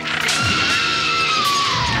surprise.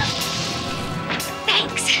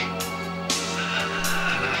 Thanks.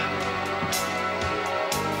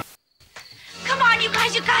 Come on, you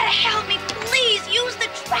guys, you gotta help me. Please, use the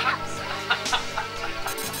traps.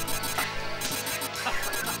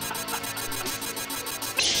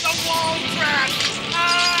 The wall trap!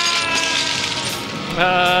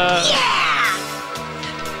 Yeah!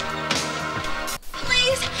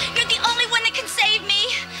 Please, you're the only one that can save me.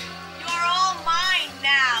 You're all mine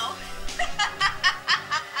now.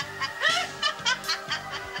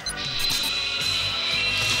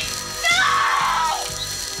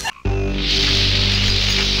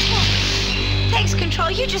 Thanks, Control.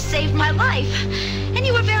 You just saved my life. And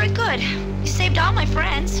you were very good. You saved all my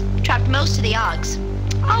friends. Trapped most of the Oggs.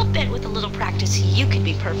 I'll bet with a little practice, you could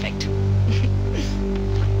be perfect.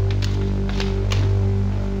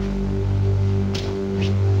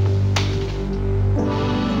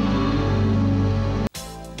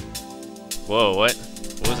 Whoa, what?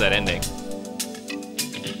 What was that ending?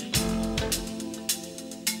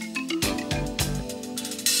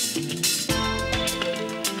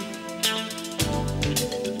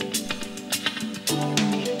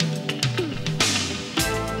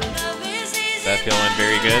 Is that feeling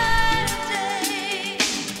very good?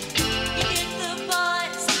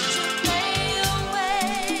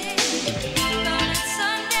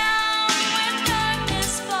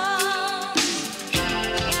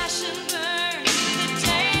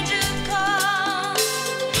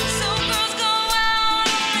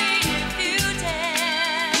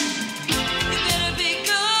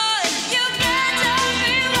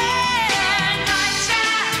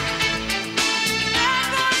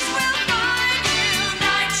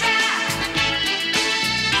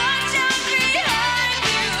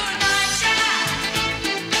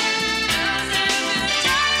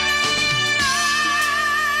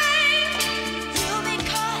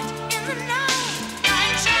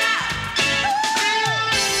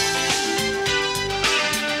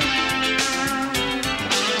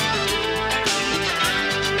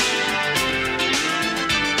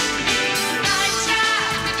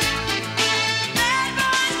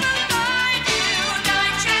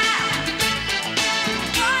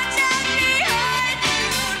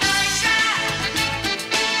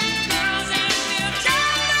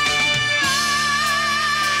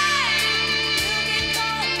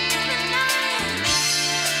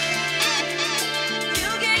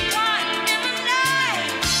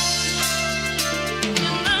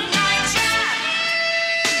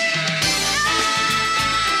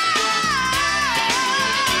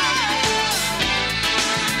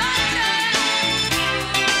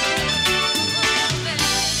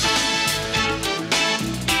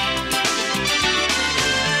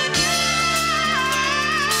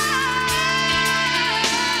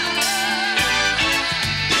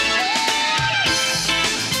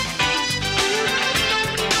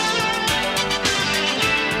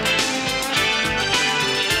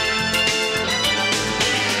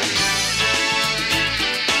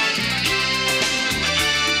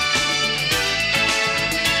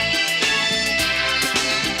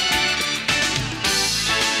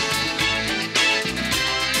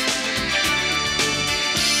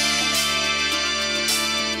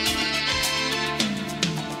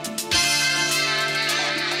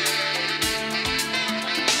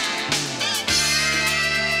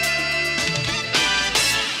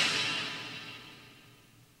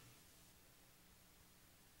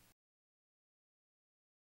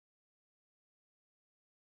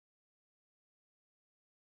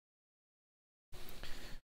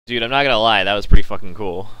 Dude, I'm not gonna lie, that was pretty fucking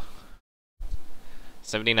cool.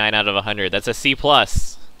 79 out of 100. That's a C+.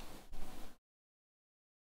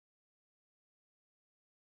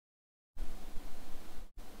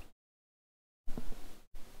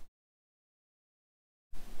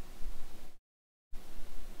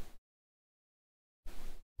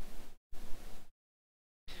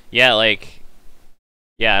 Yeah, like...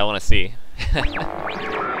 Yeah, I want to see.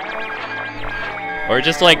 Or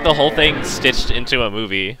just like the whole thing stitched into a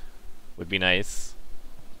movie would be nice.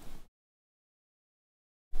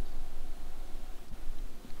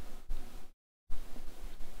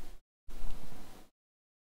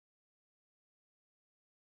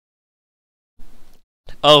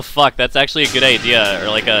 Oh fuck, that's actually a good idea, or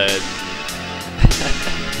like a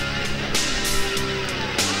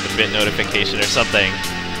bit notification or something.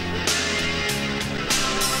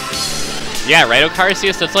 Yeah, right,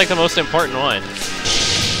 Ocarisius, that's like the most important one.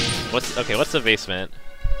 What's the basement?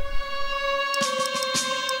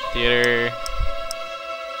 Theater.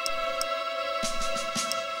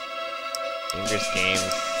 Dangerous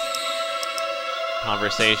games.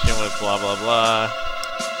 Conversation with blah blah blah.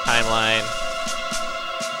 Timeline.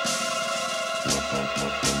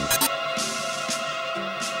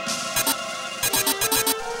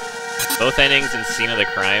 Both endings and scene of the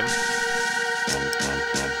crime.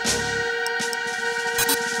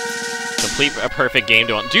 Complete a perfect game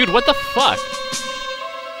to unlock. Dude, what the fuck?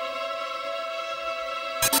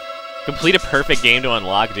 Complete a perfect game to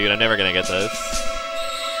unlock, dude. I'm never gonna get this.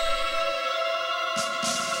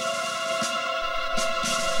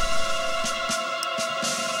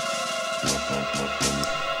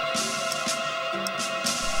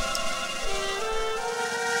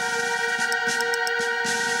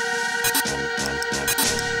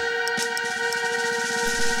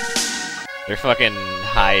 They're fucking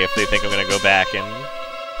high if they think I'm gonna go back and...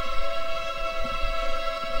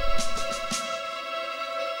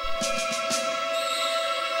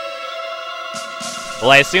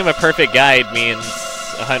 Well, I assume a perfect guide means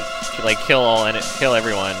like kill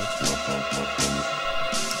everyone.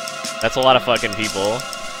 That's a lot of fucking people.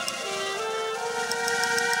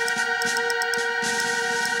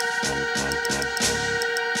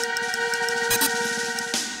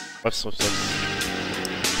 Whoops, whoops, whoops.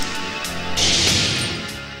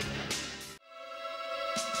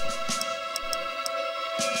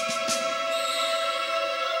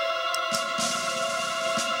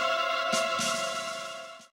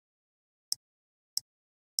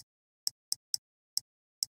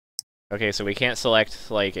 Okay, so we can't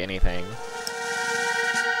select, like, anything.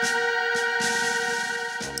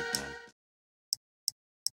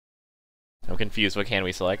 I'm confused, what can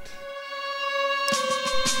we select?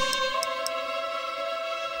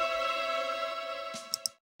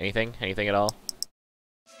 Anything? Anything at all?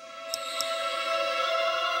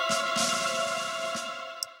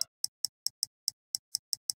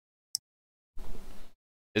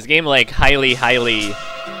 This game, like, highly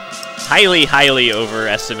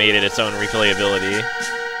overestimated its own replayability.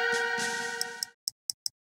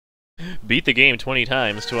 Beat the game 20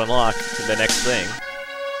 times to unlock the next thing.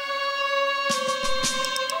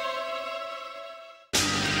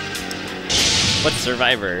 What's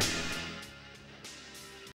Survivor?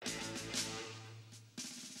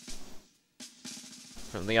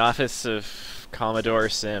 From the office of Commodore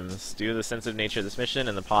Sims. Due to the sensitive nature of this mission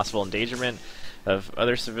and the possible endangerment of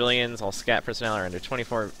other civilians, all SCAT personnel are under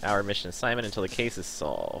 24-hour mission assignment until the case is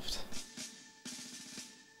solved.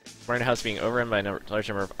 Warning house being overrun by a large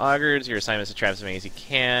number of augurs. Your assignment is to trap as many as you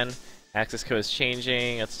can. Access code is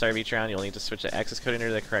changing. At the start of each round, you'll need to switch the access code into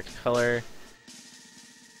the correct color.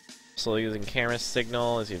 Slowly using camera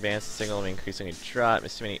signal. As you advance, the signal will be increasingly drop.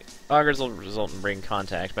 Miss too many augurs will result in breaking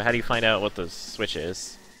contact. But how do you find out what the switch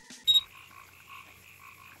is?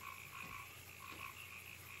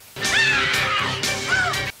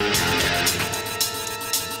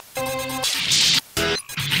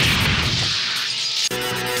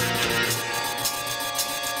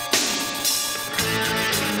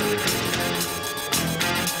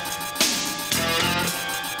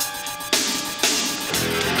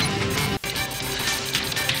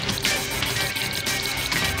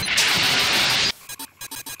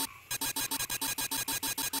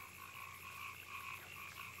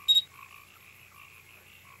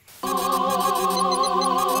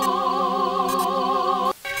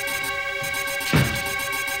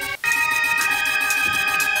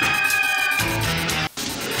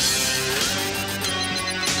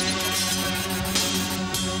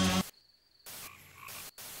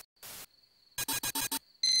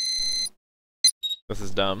 This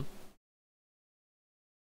is dumb.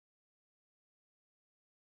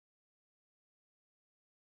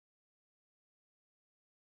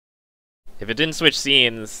 If it didn't switch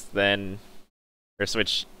scenes, then... or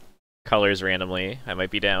switch colors randomly, I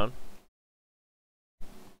might be down.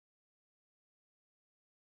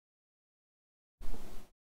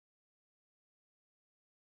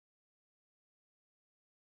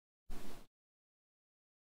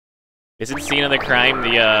 Isn't Scene of the Crime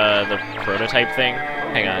the prototype thing?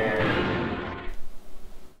 Hang on.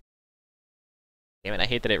 Damn it, I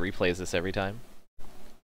hate that it replays this every time.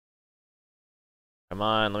 Come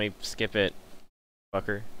on, let me skip it,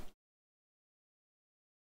 fucker.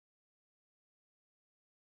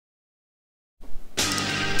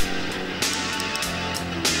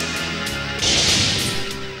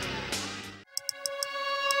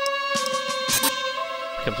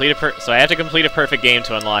 So I have to complete a perfect game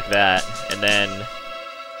to unlock that, and then...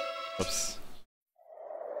 Whoops.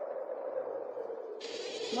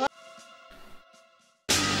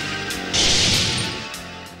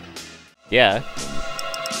 Yeah.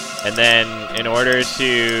 And then, in order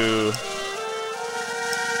to...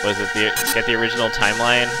 get the original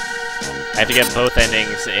timeline, I have to get both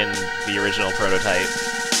endings in the original prototype.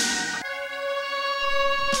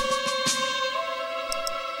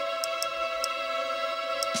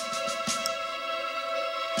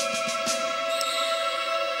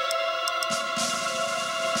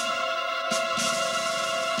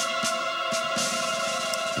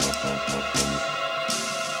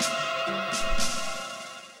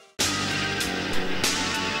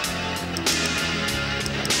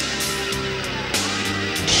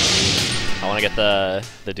 I want to get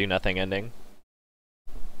the do nothing ending.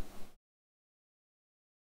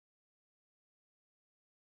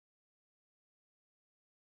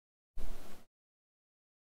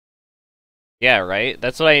 Yeah, right?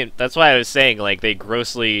 That's why I was saying, like, they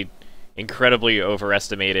grossly, incredibly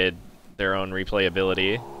overestimated their own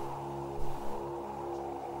replayability.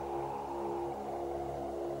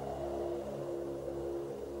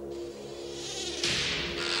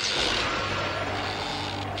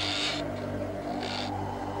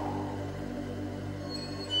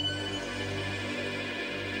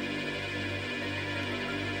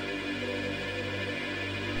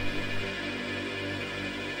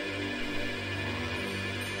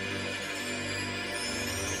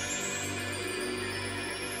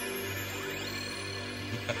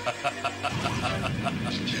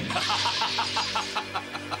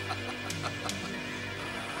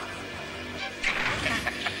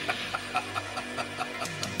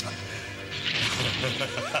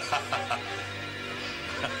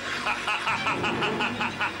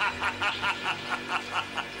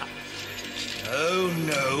 Oh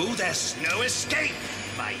no, there's no escape,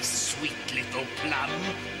 my sweet little plum.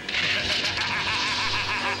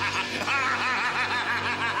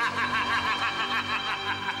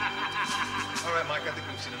 All right, Mike, I think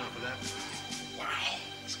we've seen enough of that. Wow,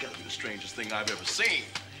 it's gotta be the strangest thing I've ever seen.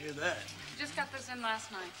 I hear that. Just got this in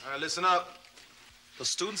last night. All right, listen up. The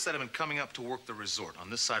students that have been coming up to work the resort on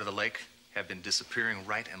this side of the lake have been disappearing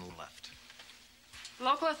right and left.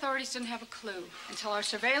 Local authorities didn't have a clue until our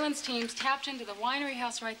surveillance teams tapped into the winery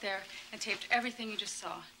house right there and taped everything you just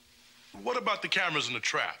saw. What about the cameras and the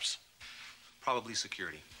traps? Probably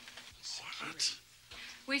security. What?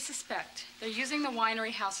 We suspect they're using the winery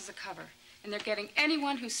house as a cover, and they're getting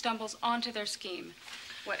anyone who stumbles onto their scheme,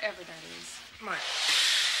 whatever that is. Mike.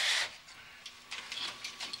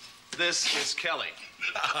 This is Kelly.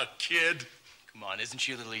 Kid. Come on, isn't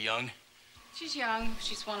she a little young? She's young.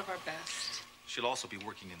 She's one of our best. She'll also be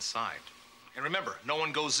working inside. And remember, no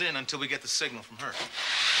one goes in until we get the signal from her.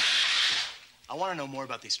 I want to know more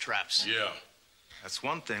about these traps. Yeah. That's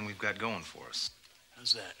one thing we've got going for us.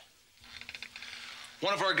 How's that?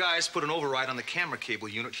 One of our guys put an override on the camera cable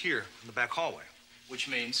unit here in the back hallway. Which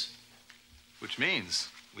means? Which means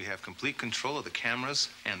we have complete control of the cameras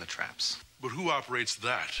and the traps. But who operates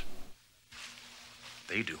that?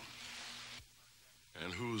 They do.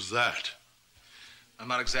 And who's that? I'm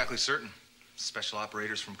not exactly certain. Special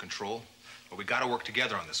operators from Control. But we gotta work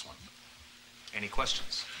together on this one. Any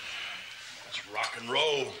questions? Let's rock and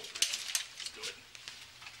roll. Let's do it.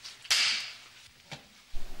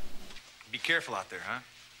 Be careful out there, huh?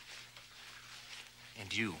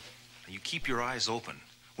 And you keep your eyes open.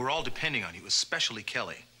 We're all depending on you, especially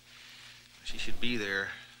Kelly. She should be there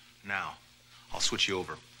now. I'll switch you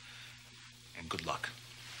over. And good luck.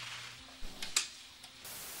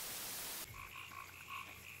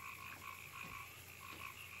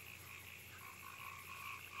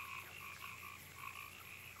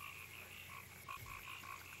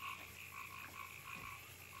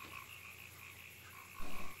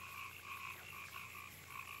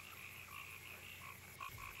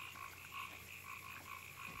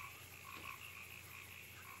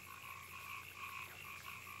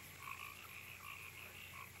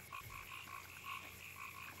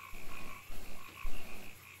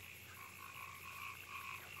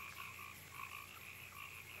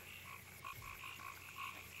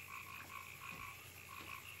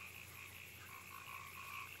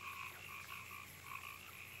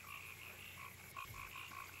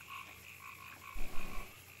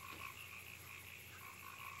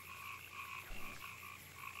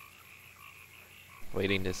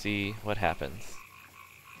 Waiting to see what happens.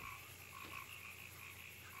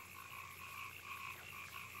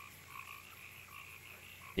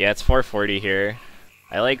 Yeah, it's 4:40 here.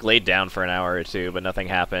 I like laid down for an hour or two, but nothing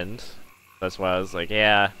happened. That's why I was like,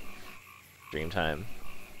 yeah, dream time.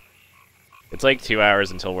 It's like 2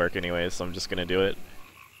 hours until work anyway, so I'm just gonna do it.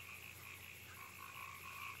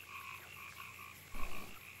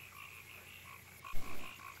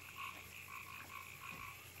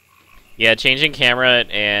 Yeah, changing camera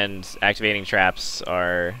and activating traps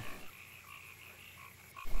are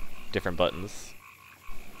different buttons.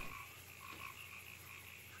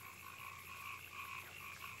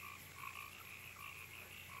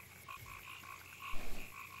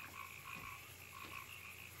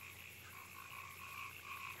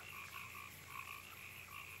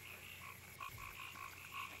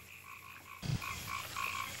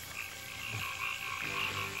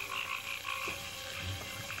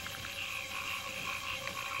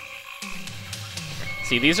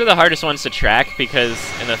 See, these are the hardest ones to track because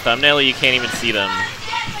in the thumbnail you can't even see them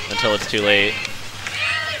until it's too late.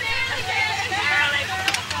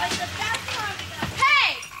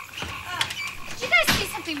 Hey! Did you guys see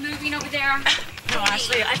something moving over there? No,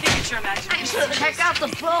 Ashley, I think it's your imagination. Check out the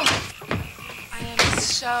boat. I am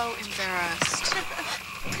so embarrassed.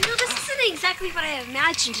 No, this isn't exactly what I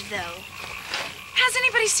imagined, though. Has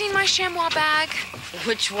anybody seen my chamois bag?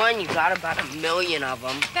 Which one? You got about 1 million of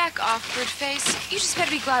them. Back off, Birdface. You just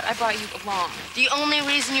better be glad I brought you along. The only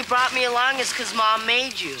reason you brought me along is because Mom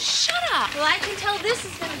made you. Shut up. Well, I can tell this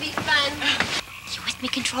is going to be fun. You with me,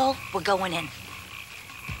 Control? We're going in.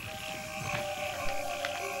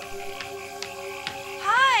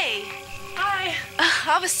 Hi. Hi.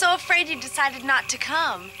 I was so afraid you decided not to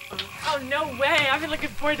come. Oh, no way. I've been looking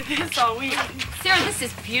forward to this all week. Sarah, this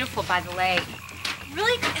is beautiful by the lake.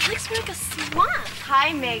 Really, it looks more like a swamp.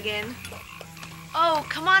 Hi, Megan. Oh,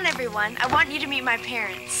 come on, everyone. I want you to meet my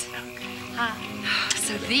parents.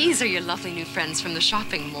 So these are your lovely new friends from the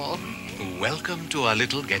shopping mall. Welcome to our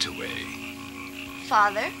little getaway.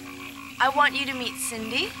 Father, I want you to meet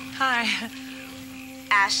Cindy. Hi.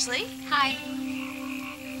 Ashley. Hi.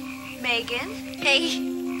 Megan. Hey.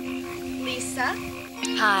 Lisa.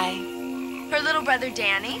 Hi. Her little brother,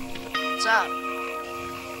 Danny. What's up?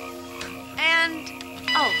 And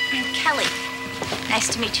Oh, Kelly. Nice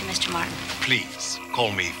to meet you, Mr. Martin. Please,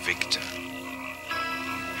 call me Victor.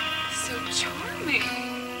 So charming.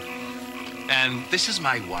 And this is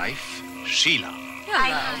my wife, Sheila.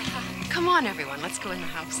 Hello. Come on, everyone. Let's go in the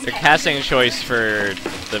house. The casting choice for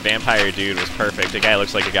the vampire dude was perfect. The guy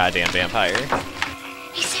looks like a goddamn vampire.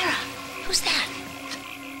 Hey, Sarah. Who's that?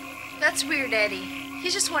 that's Weird Eddie.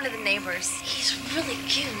 He's just one of the neighbors. He's really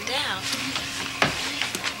gooned out.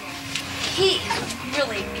 He is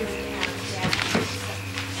really gooned out, Dad.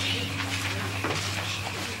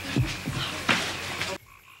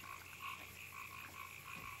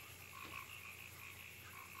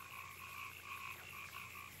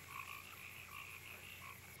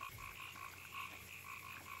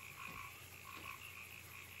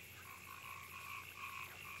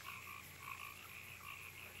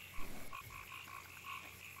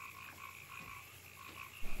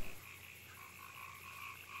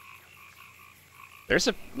 There's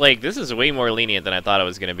a, like, this is way more lenient than I thought it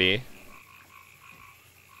was gonna be.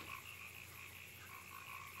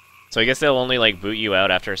 So I guess they'll only, like, boot you out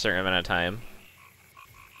after a certain amount of time.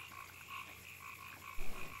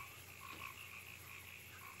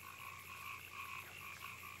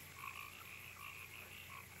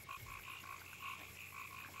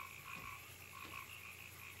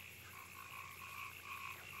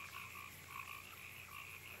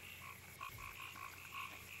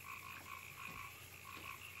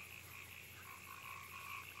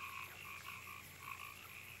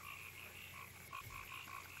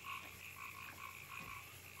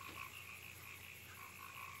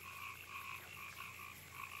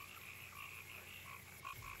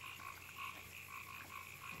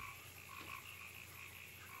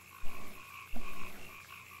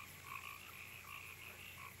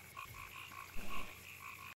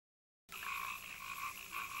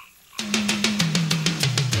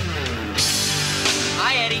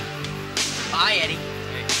 Hi, Eddie. Bye, Eddie.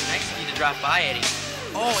 Nice of you to drop by, Eddie.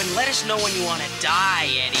 Oh, and let us know when you want to die,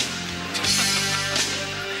 Eddie.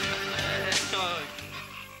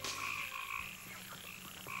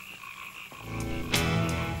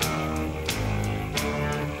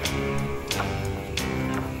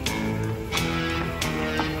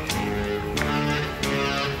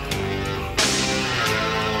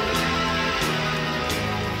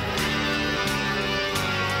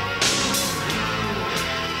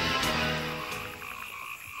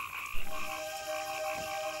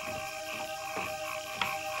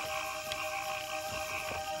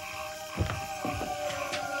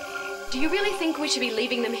 Do you really think we should be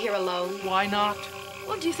leaving them here alone? Why not?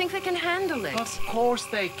 Well, do you think they can handle it? Of course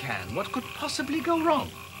they can. What could possibly go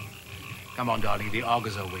wrong? Come on, darling. The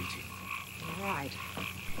augurs are waiting. All right.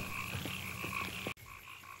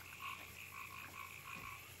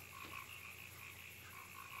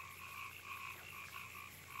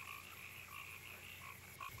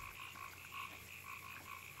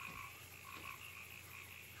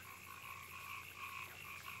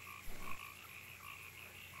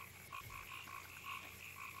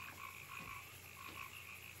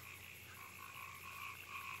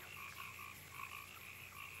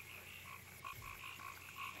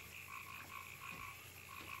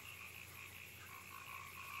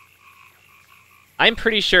 I'm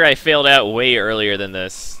pretty sure I failed out way earlier than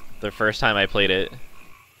this, the first time I played it.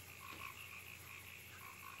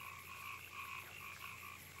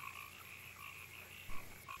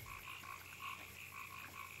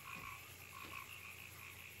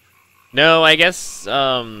 No, I guess,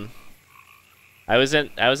 I was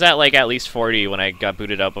at like at least 40 when I got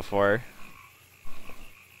booted out before.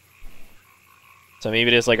 So maybe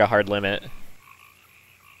it is like a hard limit.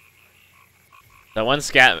 That one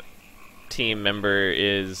scat team member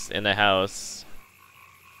is in the house,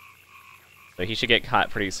 so he should get caught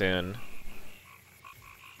pretty soon.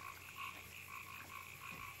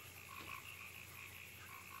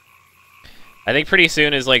 I think pretty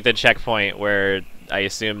soon is like the checkpoint where I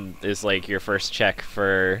assume is like your first check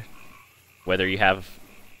for whether you have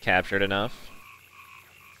captured enough.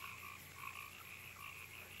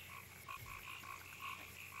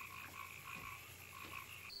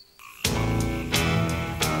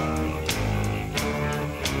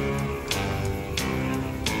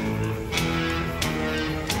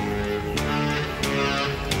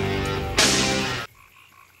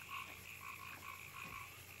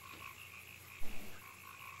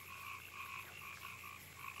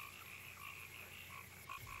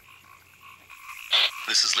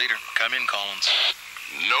 This is Leader. Come in, Collins.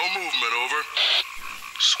 No movement, over.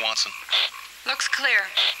 Swanson. Looks clear.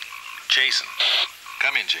 Jason.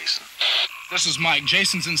 Come in, Jason. This is Mike.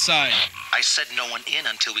 Jason's inside. I said no one in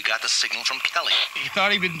until we got the signal from Kelly. He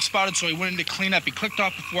thought he'd been spotted, so he went into cleanup. He clicked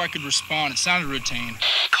off before I could respond. It sounded routine.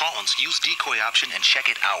 Collins, use decoy option and check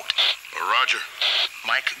it out. Roger.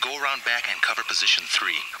 Mike, go around back and cover position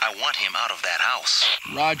 3. I want him out of that house.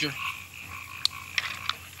 Roger.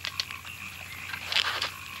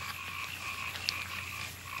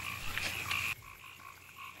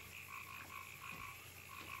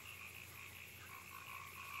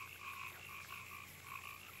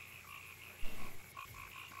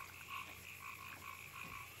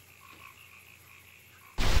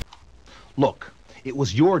 Look, it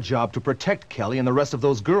was your job to protect Kelly and the rest of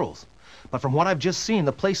those girls. But from what I've just seen,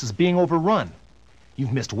 the place is being overrun.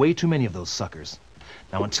 You've missed way too many of those suckers.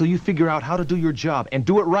 Now, until you figure out how to do your job and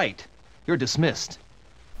do it right, you're dismissed.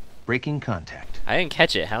 Breaking contact. I didn't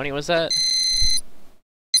catch it. How many was that?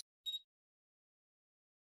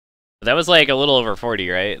 That was like a little over 40,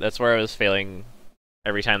 right? That's where I was failing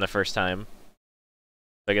every time the first time.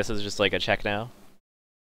 I guess it's just like a check now.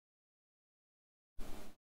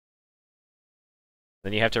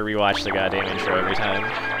 Then you have to rewatch the goddamn intro every time.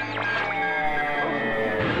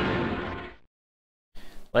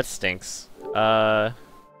 That stinks. How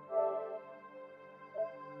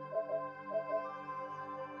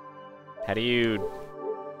do you...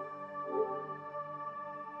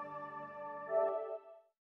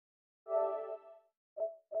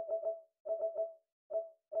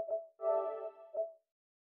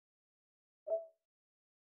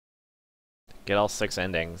 get all 6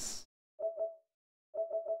 endings?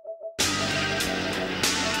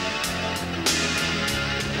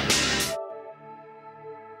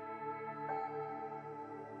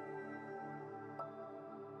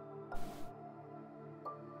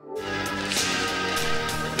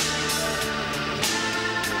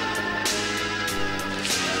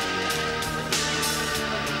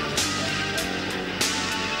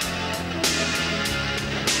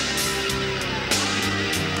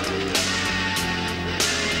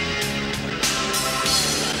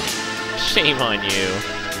 Shame on you.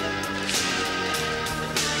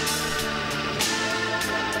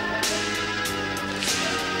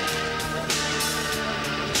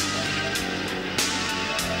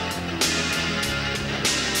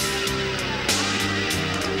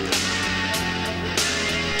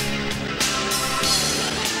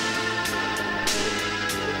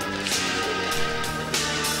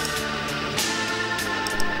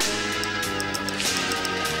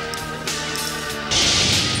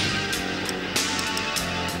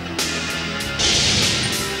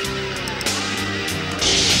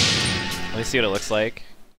 Let me see what it looks like.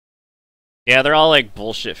 Yeah, they're all like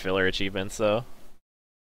bullshit filler achievements though.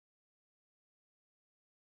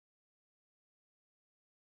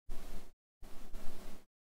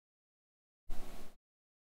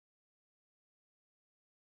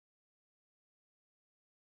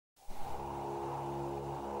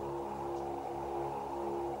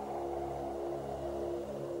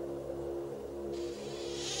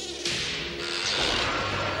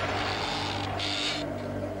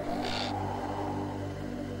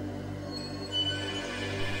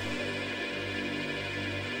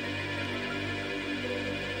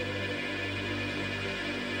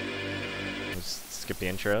 skip the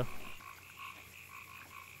intro.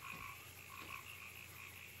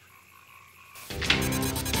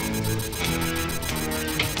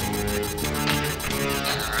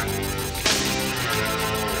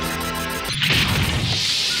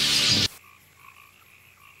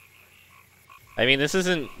 I mean, this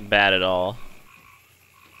isn't bad at all.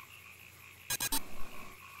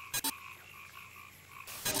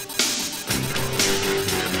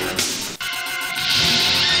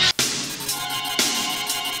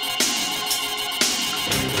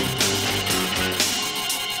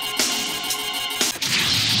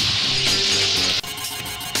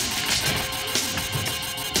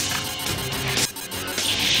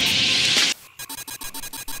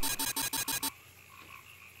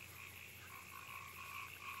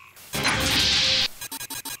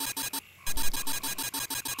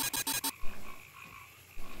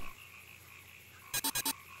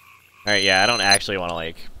 Alright, yeah, I don't actually want to,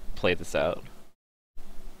 like, play this out.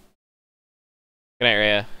 Good night,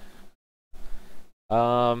 Rhea.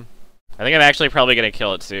 I think I'm actually probably gonna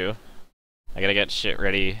kill it, too. I gotta get shit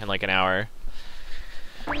ready in, like, an hour.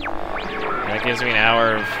 And that gives me an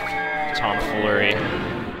hour of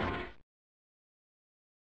tomfoolery.